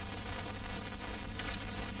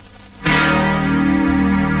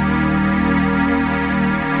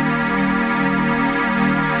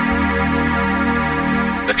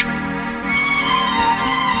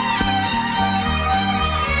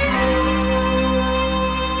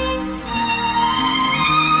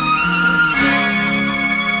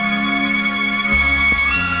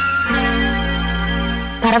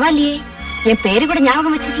 பரவாயில்லையே, என் பேரு கூட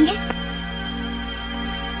ஞாபகம் வச்சிருக்கீங்க.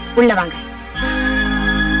 உள்ள வாங்க.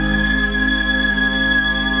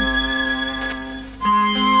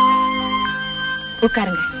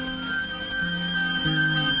 உட்காருங்க.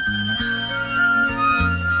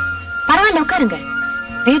 பரவாயில்ல, உட்காருங்க.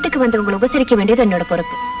 வீட்டுக்கு வந்து உங்களை உபசரிக்க வேண்டியது என்னோட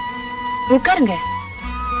பொறுப்பு. உட்காருங்க.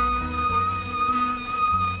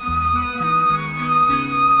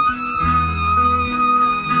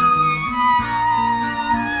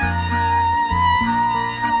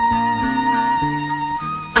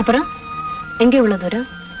 அப்புறம் எங்க இவ்வளவு தூரம்?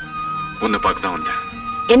 உன்னை பார்க்க தான் வந்தேன்.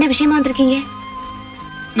 என்ன விஷயமா வந்திருக்கீங்க?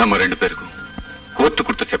 நம்ம 2 பேருக்கும் கோர்ட்டு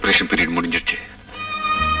கொடுத்த செப்பரேஷன் பீரியட் முடிஞ்சிருச்சு.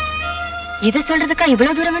 இத சொல்றதுக்கா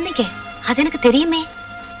இவ்வளவு தூரம் வந்தீங்க? அது எனக்கு தெரியுமே.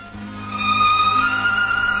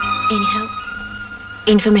 Anyhow,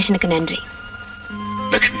 இன்ஃபர்மேஷனுக்கு நன்றி.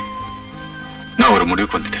 லட்சுமி, நான் ஒரு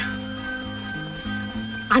முடிவுக்கு வந்துட்டேன்.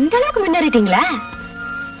 அந்த அளவுக்கு முன்னேறிட்டீங்களா?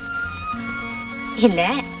 இல்ல,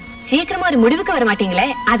 சீக்கிரமா ஒரு முடிவுக்கு வர மாட்டீங்களே,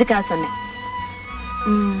 அதுக்காக சொன்னேன்.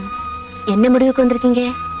 என்ன முடிவுக்கு வந்திருக்கீங்க?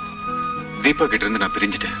 தீபா கிட்ட இருந்து நான்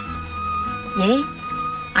பிரிஞ்சிட்டேன். ஏ,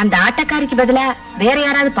 அந்த ஆட்டக்காரிக்கு பதிலா வேற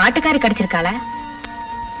யாராவது பாட்டுக்காரி கிடைச்சிருக்காளா?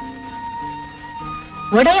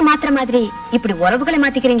 உடைய மாத்திர மாதிரி இப்படி உறவுகளை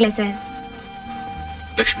மாத்திக்கிறீங்களே சார்.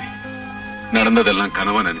 லட்சுமி, நடந்ததெல்லாம்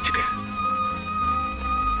கனவா நினைச்சுக்க.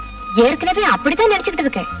 ஏற்கனவே அப்படித்தான் நினைச்சுக்கிட்டு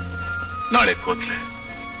இருக்கேன். நாளை கோர்ட்ல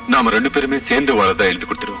நாம 2 பேருமே சேர்ந்து வாழதான் எழுதி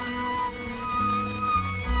கொடுத்துருவோம்.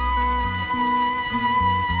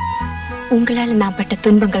 உங்களால நான் பட்ட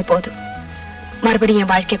துன்பங்கள் போதும். மறுபடியும்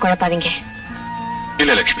என் வாழ்க்கை குழப்பாதீங்க.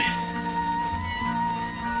 இல்ல லட்சுமி,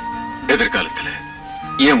 எதிர்காலத்துல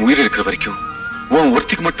என் உயிர் இருக்கிற வரைக்கும் உன்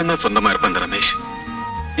ஒருத்திக்கு மட்டும்தான் சொந்தமா இருப்பான் அந்த ரமேஷ்.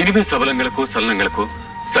 இனிமே சபலங்களுக்கோ சலனங்களுக்கோ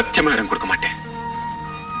சத்தியமா இடம் கொடுக்க மாட்டேன்.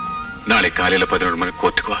 நாளை காலையில 11 மணிக்கு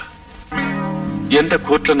கோர்ட்டுக்கு வா. எந்த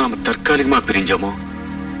கோர்ட்ல நாம தற்காலிகமா பிரிஞ்சோமோ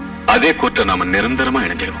அதே கோர்ட்ல நாம நிரந்தரமா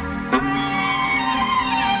இணைஞ்சிடுவோம்.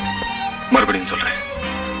 மறுபடியும் சொல்றேன்,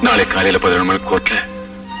 நாளை காலையில 11 மணிக்கு கோர்ட்ல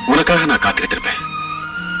உனக்காக நான் காத்துக்கிட்டு இருப்பேன்.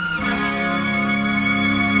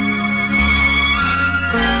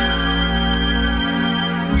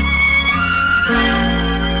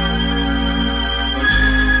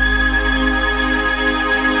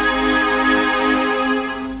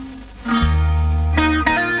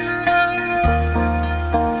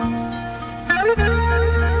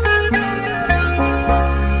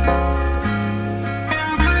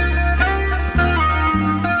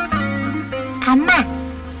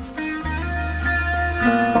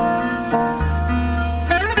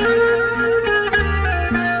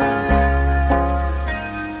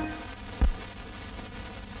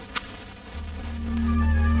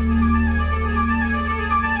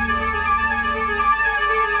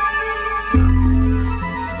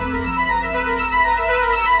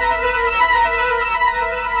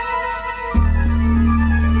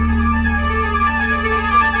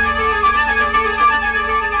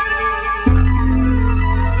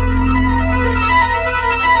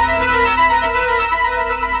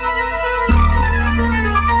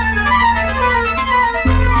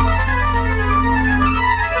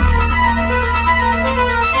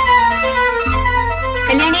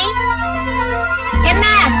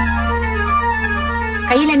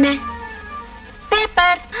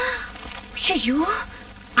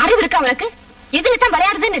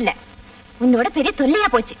 உன்னோட பெரிய தொல்லையா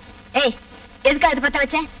போச்சு. ஏய், எதுக்கு அது பத்த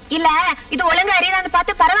வச்ச? இல்ல இது ஒழுங்கா அறியாதான்னு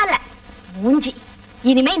பார்த்து பரவாயில்ல. மூஞ்சி,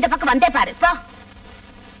 இனிமே இந்த பக்கம் வந்தே பாரு. போ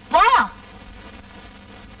போ.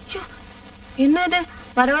 என்னது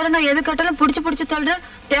வர வர நான் எது கட்டாலும் புடிச்சு புடிச்சு தள்ளுறேன்.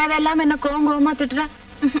 தேவையில்லாம என்ன கோவமா திட்டுற.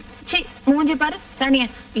 சி, மூஞ்சி பாரு தனியா.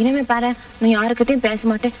 இனிமே பாரு, நீ யாருக்கிட்டையும் பேச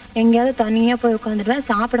மாட்டேன். எங்கேயாவது தனியா போய் உட்காந்துடுவேன்.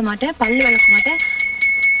 சாப்பிட மாட்டேன், பல்லு விளக்க மாட்டேன்.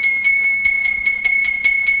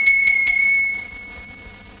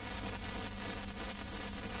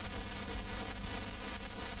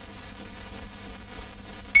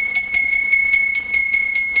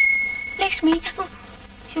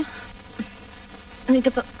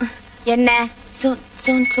 என்ன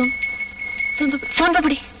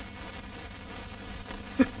சோன்பப்படி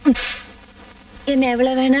என்ன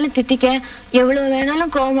எவ்வளவு வேணாலும் திட்டிக்க, எவ்வளவு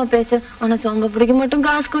வேணாலும் கோவமா பேசு. ஆனா சோம்பப்படிக்கு மட்டும்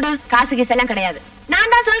காசு கூட. காசு கீசு எல்லாம் கிடையாது.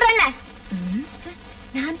 நான் தான் சொல்றேன்ல,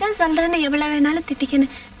 நான் தான் சொல்றேன்னு எவ்வளவு வேணாலும்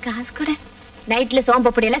திட்டிக்கணும். காசு கூட. நைட்ல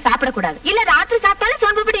சோம்பப்படி எல்லாம் சாப்பிடக்கூடாது. இல்ல ராத்திரி சாப்பிட்டாலும்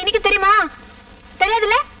சோம்பப்படி. எனக்கு தெரியுமா?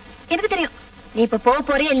 தெரியாதுல்ல? எனக்கு தெரியும். நீ இப்ப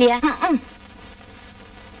போறியா இல்லையா?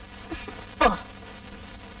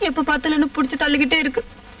 எப்ப பார்த்தாலும் புடிச்சு தள்ளிக்கிட்டே இருக்கு.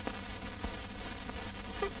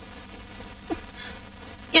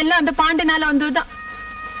 எல்லாம் அந்த பாண்டினால வந்ததுதான்.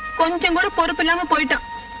 கொஞ்சம் கூட பொறுப்பு இல்லாம போயிட்டான்.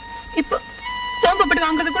 இப்ப சோம்பப்படி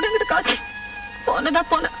வாங்குறது கூட எங்கிட்ட காசு போனதா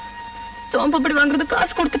போன. சோம்பப்படி வாங்குறது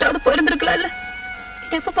காசு கொடுத்துட்டாவது போயிருந்திருக்கலாம்ல.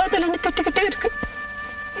 எப்ப பார்த்தாலும் தொட்டுக்கிட்டே இருக்கு.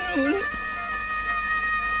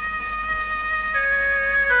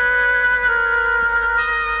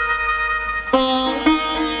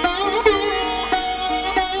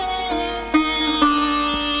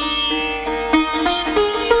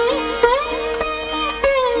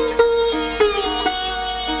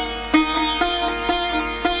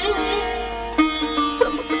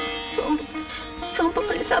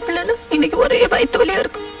 இன்னைக்கு ஒரே வயிற்று வலியா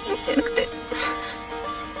இருக்கும் எனக்கு.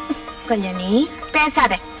 கொஞ்சம் நீ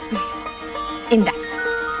பேசாத. இந்த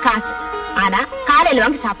காசு ஆனா காலையில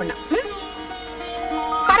வாங்கி சாப்பிடணும்.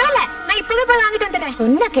 பரவாயில்ல, நான் இப்பவே போய் வாங்கிட்டு வந்துடுறேன்.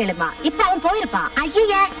 சொன்ன கேளுமா, இப்ப அவன் போயிருப்பான்.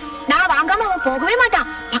 ஐயா, நான் வாங்காம அவன் போகவே மாட்டான்.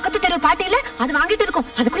 பக்கத்து தெரு பாட்டியில அது வாங்கிட்டு இருக்கும்.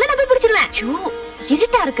 அதுக்குள்ள நான் போய் பிடிச்சிருவேன். ஐயோ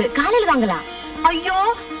இருட்டா இருக்கு, காலையில வாங்கலாம். ஐயோ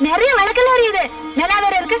நிறைய விளக்கெல்லாம் எரியுது, நிலா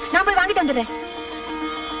வேற இருக்கு. நான் போய் வாங்கிட்டு வந்துடுறேன்.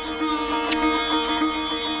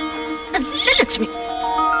 லட்சுமி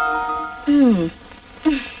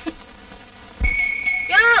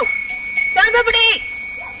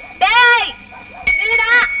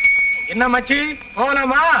என்ன மச்சி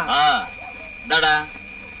போகலாமா?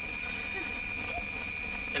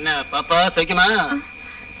 என்ன பாப்பா சோக்கியமா?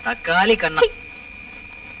 தக்காளி கண்ணா.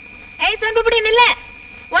 ஏய் சம்புபடி நில்ல,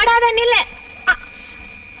 ஓடாத நில்ல.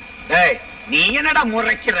 ஏய் நீ என்னடா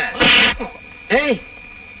முறைக்கிற? ஏய்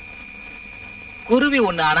குருவி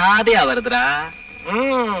ஒண்ணு அனாதையா வருதுடா.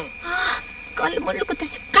 கல்லு முள்ளு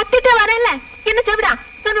குத்திருச்சு. கத்திட்டு வரல என்ன செவிடா?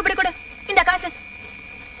 சம்புபடி கொடு இந்த காசு.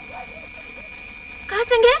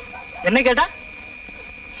 காசுங்க என்ன கேட்டா?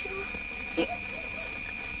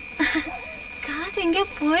 காசு எங்க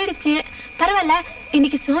போயிடுச்சு. பரவாயில்ல,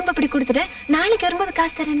 இன்னைக்கு சோன்பப்படி கொடுத்துட்டு நாளைக்கு வரும்போது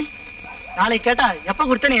காசு தரேனே. நாளைக்கு கேட்டா எப்ப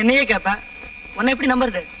கொடுத்தேன்னு என்னையே கேட்பேன். உன்னை எப்படி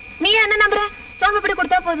நம்புறது? நீ என்ன நம்புற? சோன்பப்படி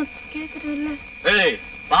கொடுத்தா போதும். கேக்குறது இல்ல. ஏய்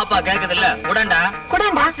பாப்பா கேக்குது இல்ல, குடண்டா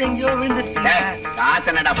குடண்டா. எங்கயோ விழுந்துருச்சு. காசு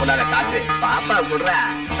என்னடா பொல்லாத காசு, பாப்பா குடுறா.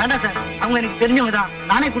 வேண்டாம் சார், அவங்க எனக்கு தெரிஞ்சவங்க தான்,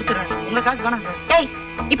 நானே கொடுத்துறேன். உங்க காசு வேணாம் சார். ஏய்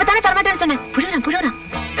இப்பதானே தரமாட்டேன்னு சொன்னேன். புழுறான்.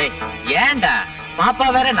 ஏய் ஏண்டா பாப்பா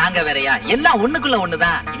வேற நாங்க வேறயா? எல்லாம் ஒண்ணுக்குள்ள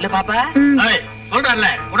ஒண்ணுதான் இல்ல பாப்பா? சொல்றல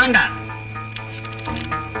குடண்டா.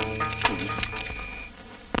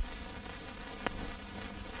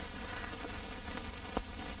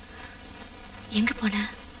 எங்க போன?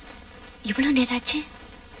 இவ்வளவு நேராச்சு.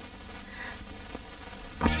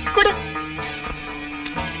 குடு.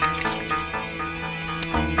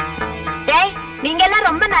 டேய் நீங்க எல்லாம்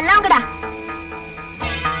ரொம்ப நல்லவங்கடா.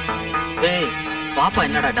 ஏய் பாப்பா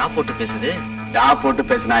என்னடா டா போட்டு பேசுது? டா போட்டு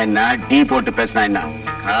பேசினா என்ன, டி போட்டு பேசினா என்ன,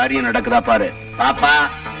 காரியம் நடக்குதா பாரு. பாப்பா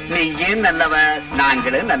நீ ஏன் நல்லவ,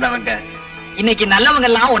 நாங்களும் நல்லவங்க. இன்னைக்கு நல்லவங்க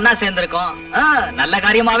எல்லாம் ஒன்னா சேர்ந்திருக்கோம். நல்ல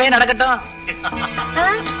காரியமாவே நடக்கட்டும்.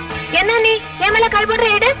 என்ன நீ என் மேல கை போடுற?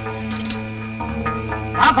 எடு.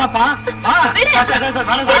 பாப்பா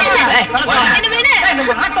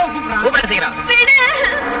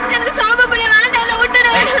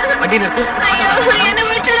வண்டி நிறுத்து. என்ன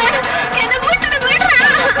விட்டுரு, என்ன விட்டுரு, விடுறா.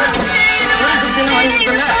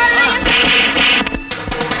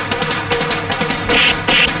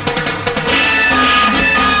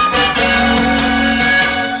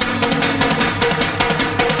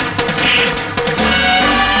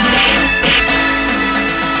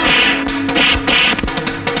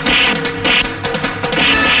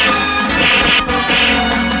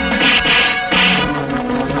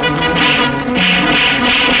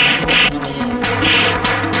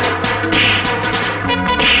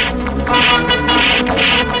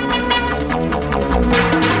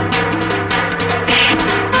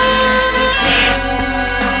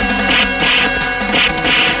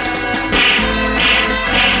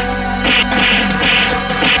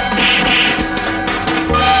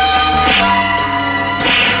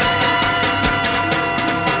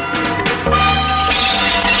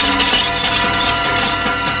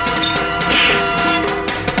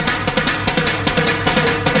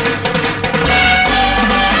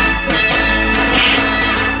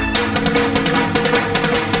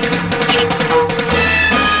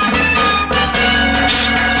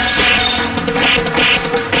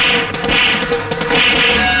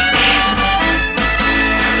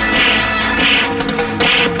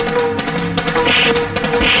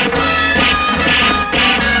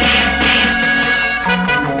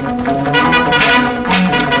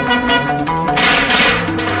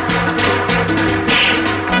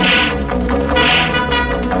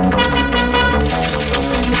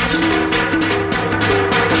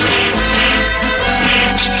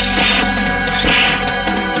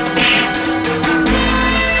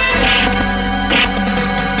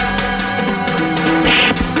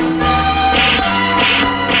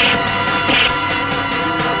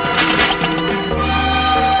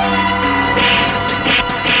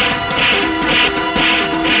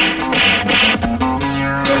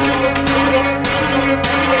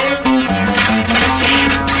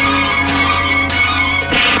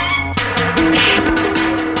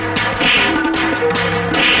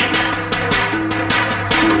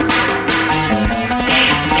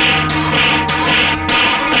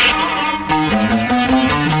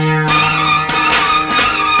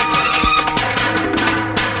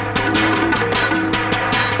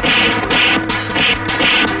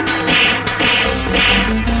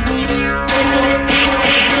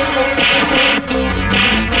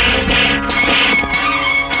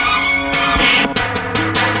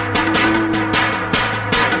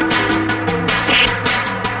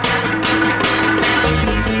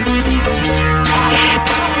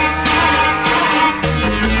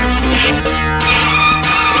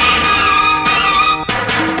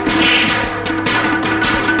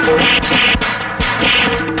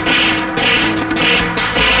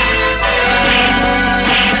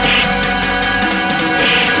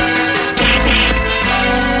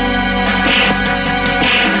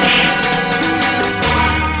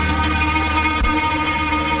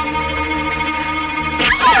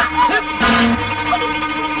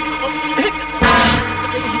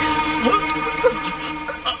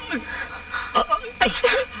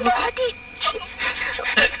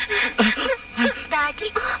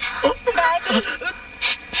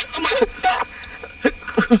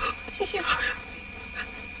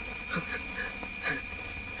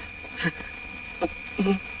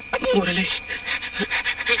 முரளி,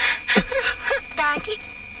 டாடி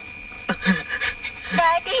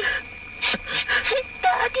டாடி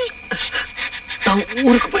டாடி, நான்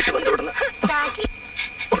ஊருக்கு போயிட்டு வந்த உடனே டாடி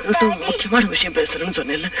முக்கியமான விஷயம் பேசுறேன்னு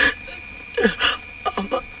சொன்னேன்ல,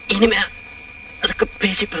 இனிமே அதுக்கு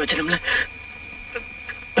பேசி பிரயோஜனம்ல.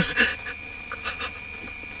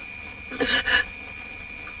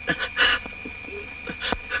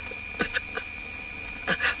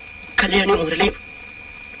 கல்யாணி முதலே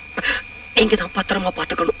இங்கதான் பத்திரமா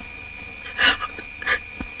பாத்துக்கணும்.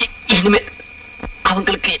 இனிமே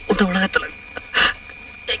அவங்களுக்கு இந்த உலகத்துல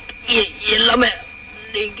எல்லாமே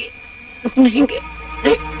நீங்க நீங்க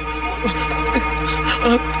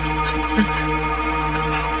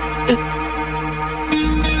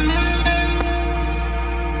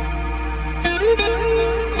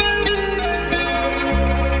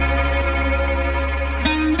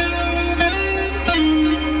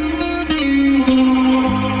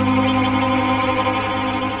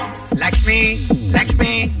லக்ஷ்மி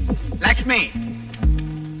லக்ஷ்மி லக்ஷ்மி,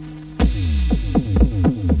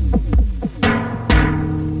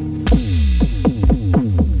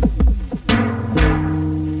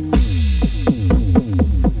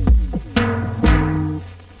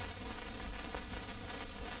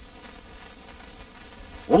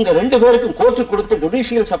 உங்க 2 பேருக்கும் கோர்ட்டு கொடுத்த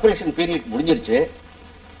ஜுடிஷியல் செப்பரேஷன் பீரியட் முடிஞ்சிருச்சு.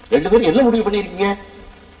 2 பேரும் என்ன முடிவு பண்ணிருக்கீங்க?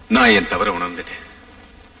 நான் என் தவற உணர்ந்துட்டேன்.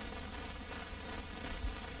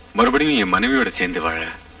 மறுபடியும் என் மனைவியோட சேர்ந்து வாழ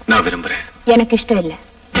நான் விரும்புறேன். எனக்கு இஷ்டம் இல்ல.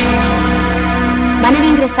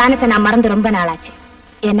 மனைவிங்கிற ஸ்தானத்தை நான் மறந்து ரொம்ப நாளாச்சு.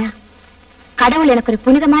 ஏன்னா கடவுள் எனக்கு ஒரு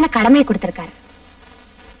புனிதமான கடமையை கொடுத்திருக்காரு.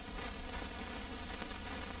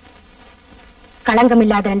 களங்கம்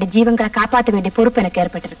இல்லாத 2 ஜீவங்களை காப்பாற்ற வேண்டிய பொறுப்பு எனக்கு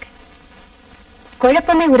ஏற்பட்டிருக்கு.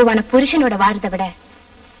 குழப்பமே உருவான புருஷனோட வாழ்றதை விட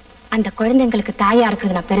அந்த குழந்தைங்களுக்கு தாயா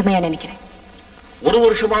இருக்கிறது நான் பெருமையா நினைக்கிறேன். 1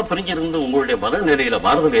 வருஷமா பிரிஞ்சிருந்து உங்களுடைய மனநிலையில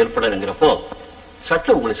மாறுதல் ஏற்படங்கிறப்போ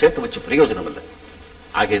சட்டம் உங்களை சேர்த்து வச்சு பிரயோஜனம் இல்லை.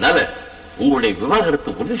 ஆகையினால உங்களுடைய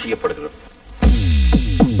விவாகரத்து உறுதி செய்யப்படுகிறது.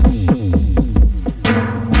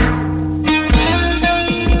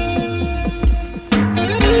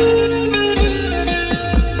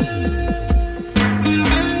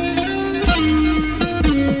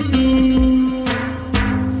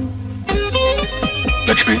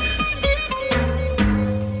 Lakshmi,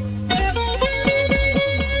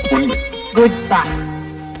 good bye.